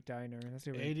always like Diner. That's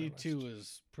the 82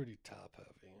 is pretty top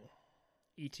heavy.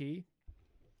 E.T.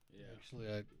 Yeah. Actually,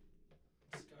 I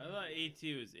thought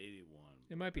AT was 81.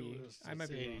 It might be. I might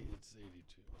be wrong. It's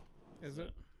 82. Is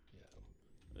it?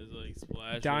 Yeah. It's like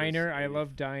Splash. Diner. I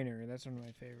love Diner. That's one of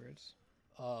my favorites.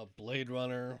 Blade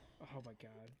Runner, Oh my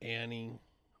god. Annie,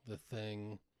 The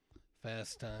Thing,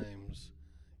 Fast Times,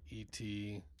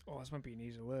 E.T., Oh, this might be an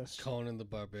easy list. Conan the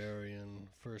Barbarian,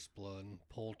 First Blood,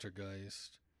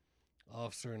 Poltergeist,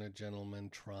 Officer and a Gentleman,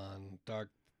 Tron, Dark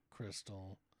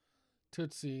Crystal,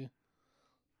 Tootsie,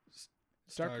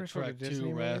 Star Crystal, the Trek Disney 2,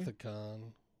 movie? Wrath of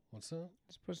Khan. What's that?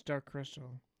 Let's put Dark Crystal.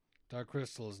 Dark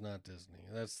Crystal is not Disney.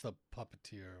 That's the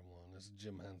puppeteer one. It's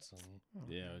Jim Henson. Oh,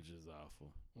 Yeah, which is awful.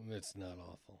 It's not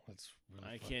awful. It's really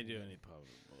I fucking can't do good. any public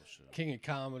bullshit. King of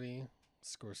Comedy,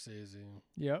 Scorsese,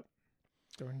 Yep.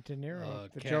 De Niro.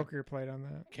 The Cat- Joker played on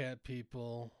that. Cat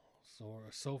People,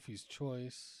 Sophie's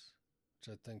Choice,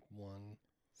 which I think won.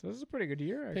 So this is a pretty good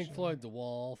year, actually. Pink Floyd, The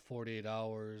Wall, 48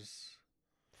 Hours,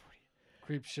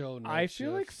 Creep Show. Night I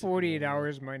feel like Shift, 48 Superman.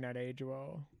 hours might not age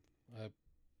well.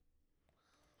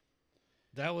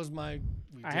 That was my.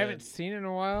 I haven't seen it in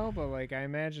a while, but like I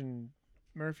imagine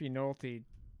Murphy Nolte,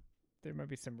 there might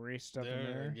be some race stuff in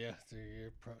there. Yeah,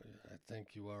 I think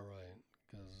you are right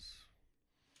because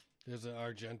there's an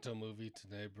Argento movie,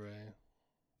 Tenebrae,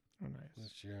 Oh, nice.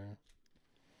 this year.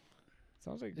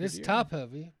 Sounds like a good It's year. top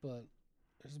heavy, but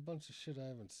there's a bunch of shit I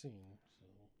haven't seen. So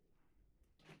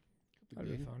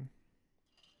That'd be fun.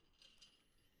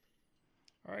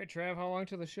 All right, Trav, how long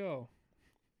to the show?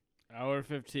 Hour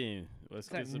 15. Let's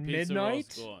Is get that some pizza midnight?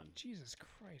 rolls going. Jesus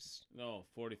Christ. No,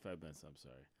 45 minutes. I'm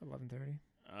sorry. 11:30.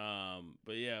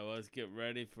 But yeah, let's get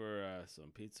ready for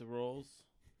some pizza rolls,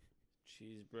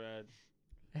 cheese bread,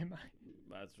 Am I?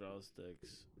 mozzarella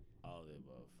sticks, all the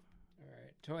above. All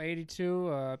right. Till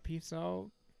 82. Peace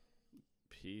out.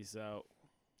 Peace out.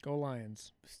 Go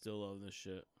Lions. Still loving this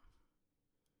shit.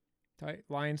 Tight.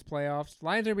 Lions playoffs.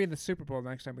 Lions are gonna be in the Super Bowl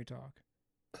next time we talk.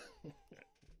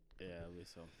 Yeah, it'll be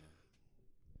something.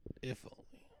 if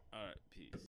only. All right,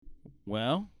 peace.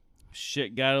 Well,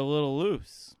 shit got a little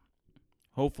loose.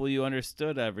 Hopefully you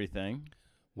understood everything.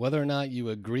 Whether or not you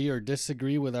agree or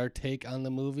disagree with our take on the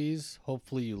movies,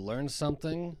 hopefully you learned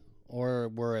something or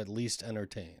were at least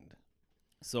entertained.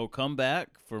 So come back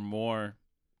for more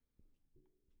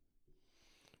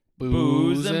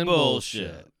Booze and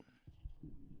bullshit.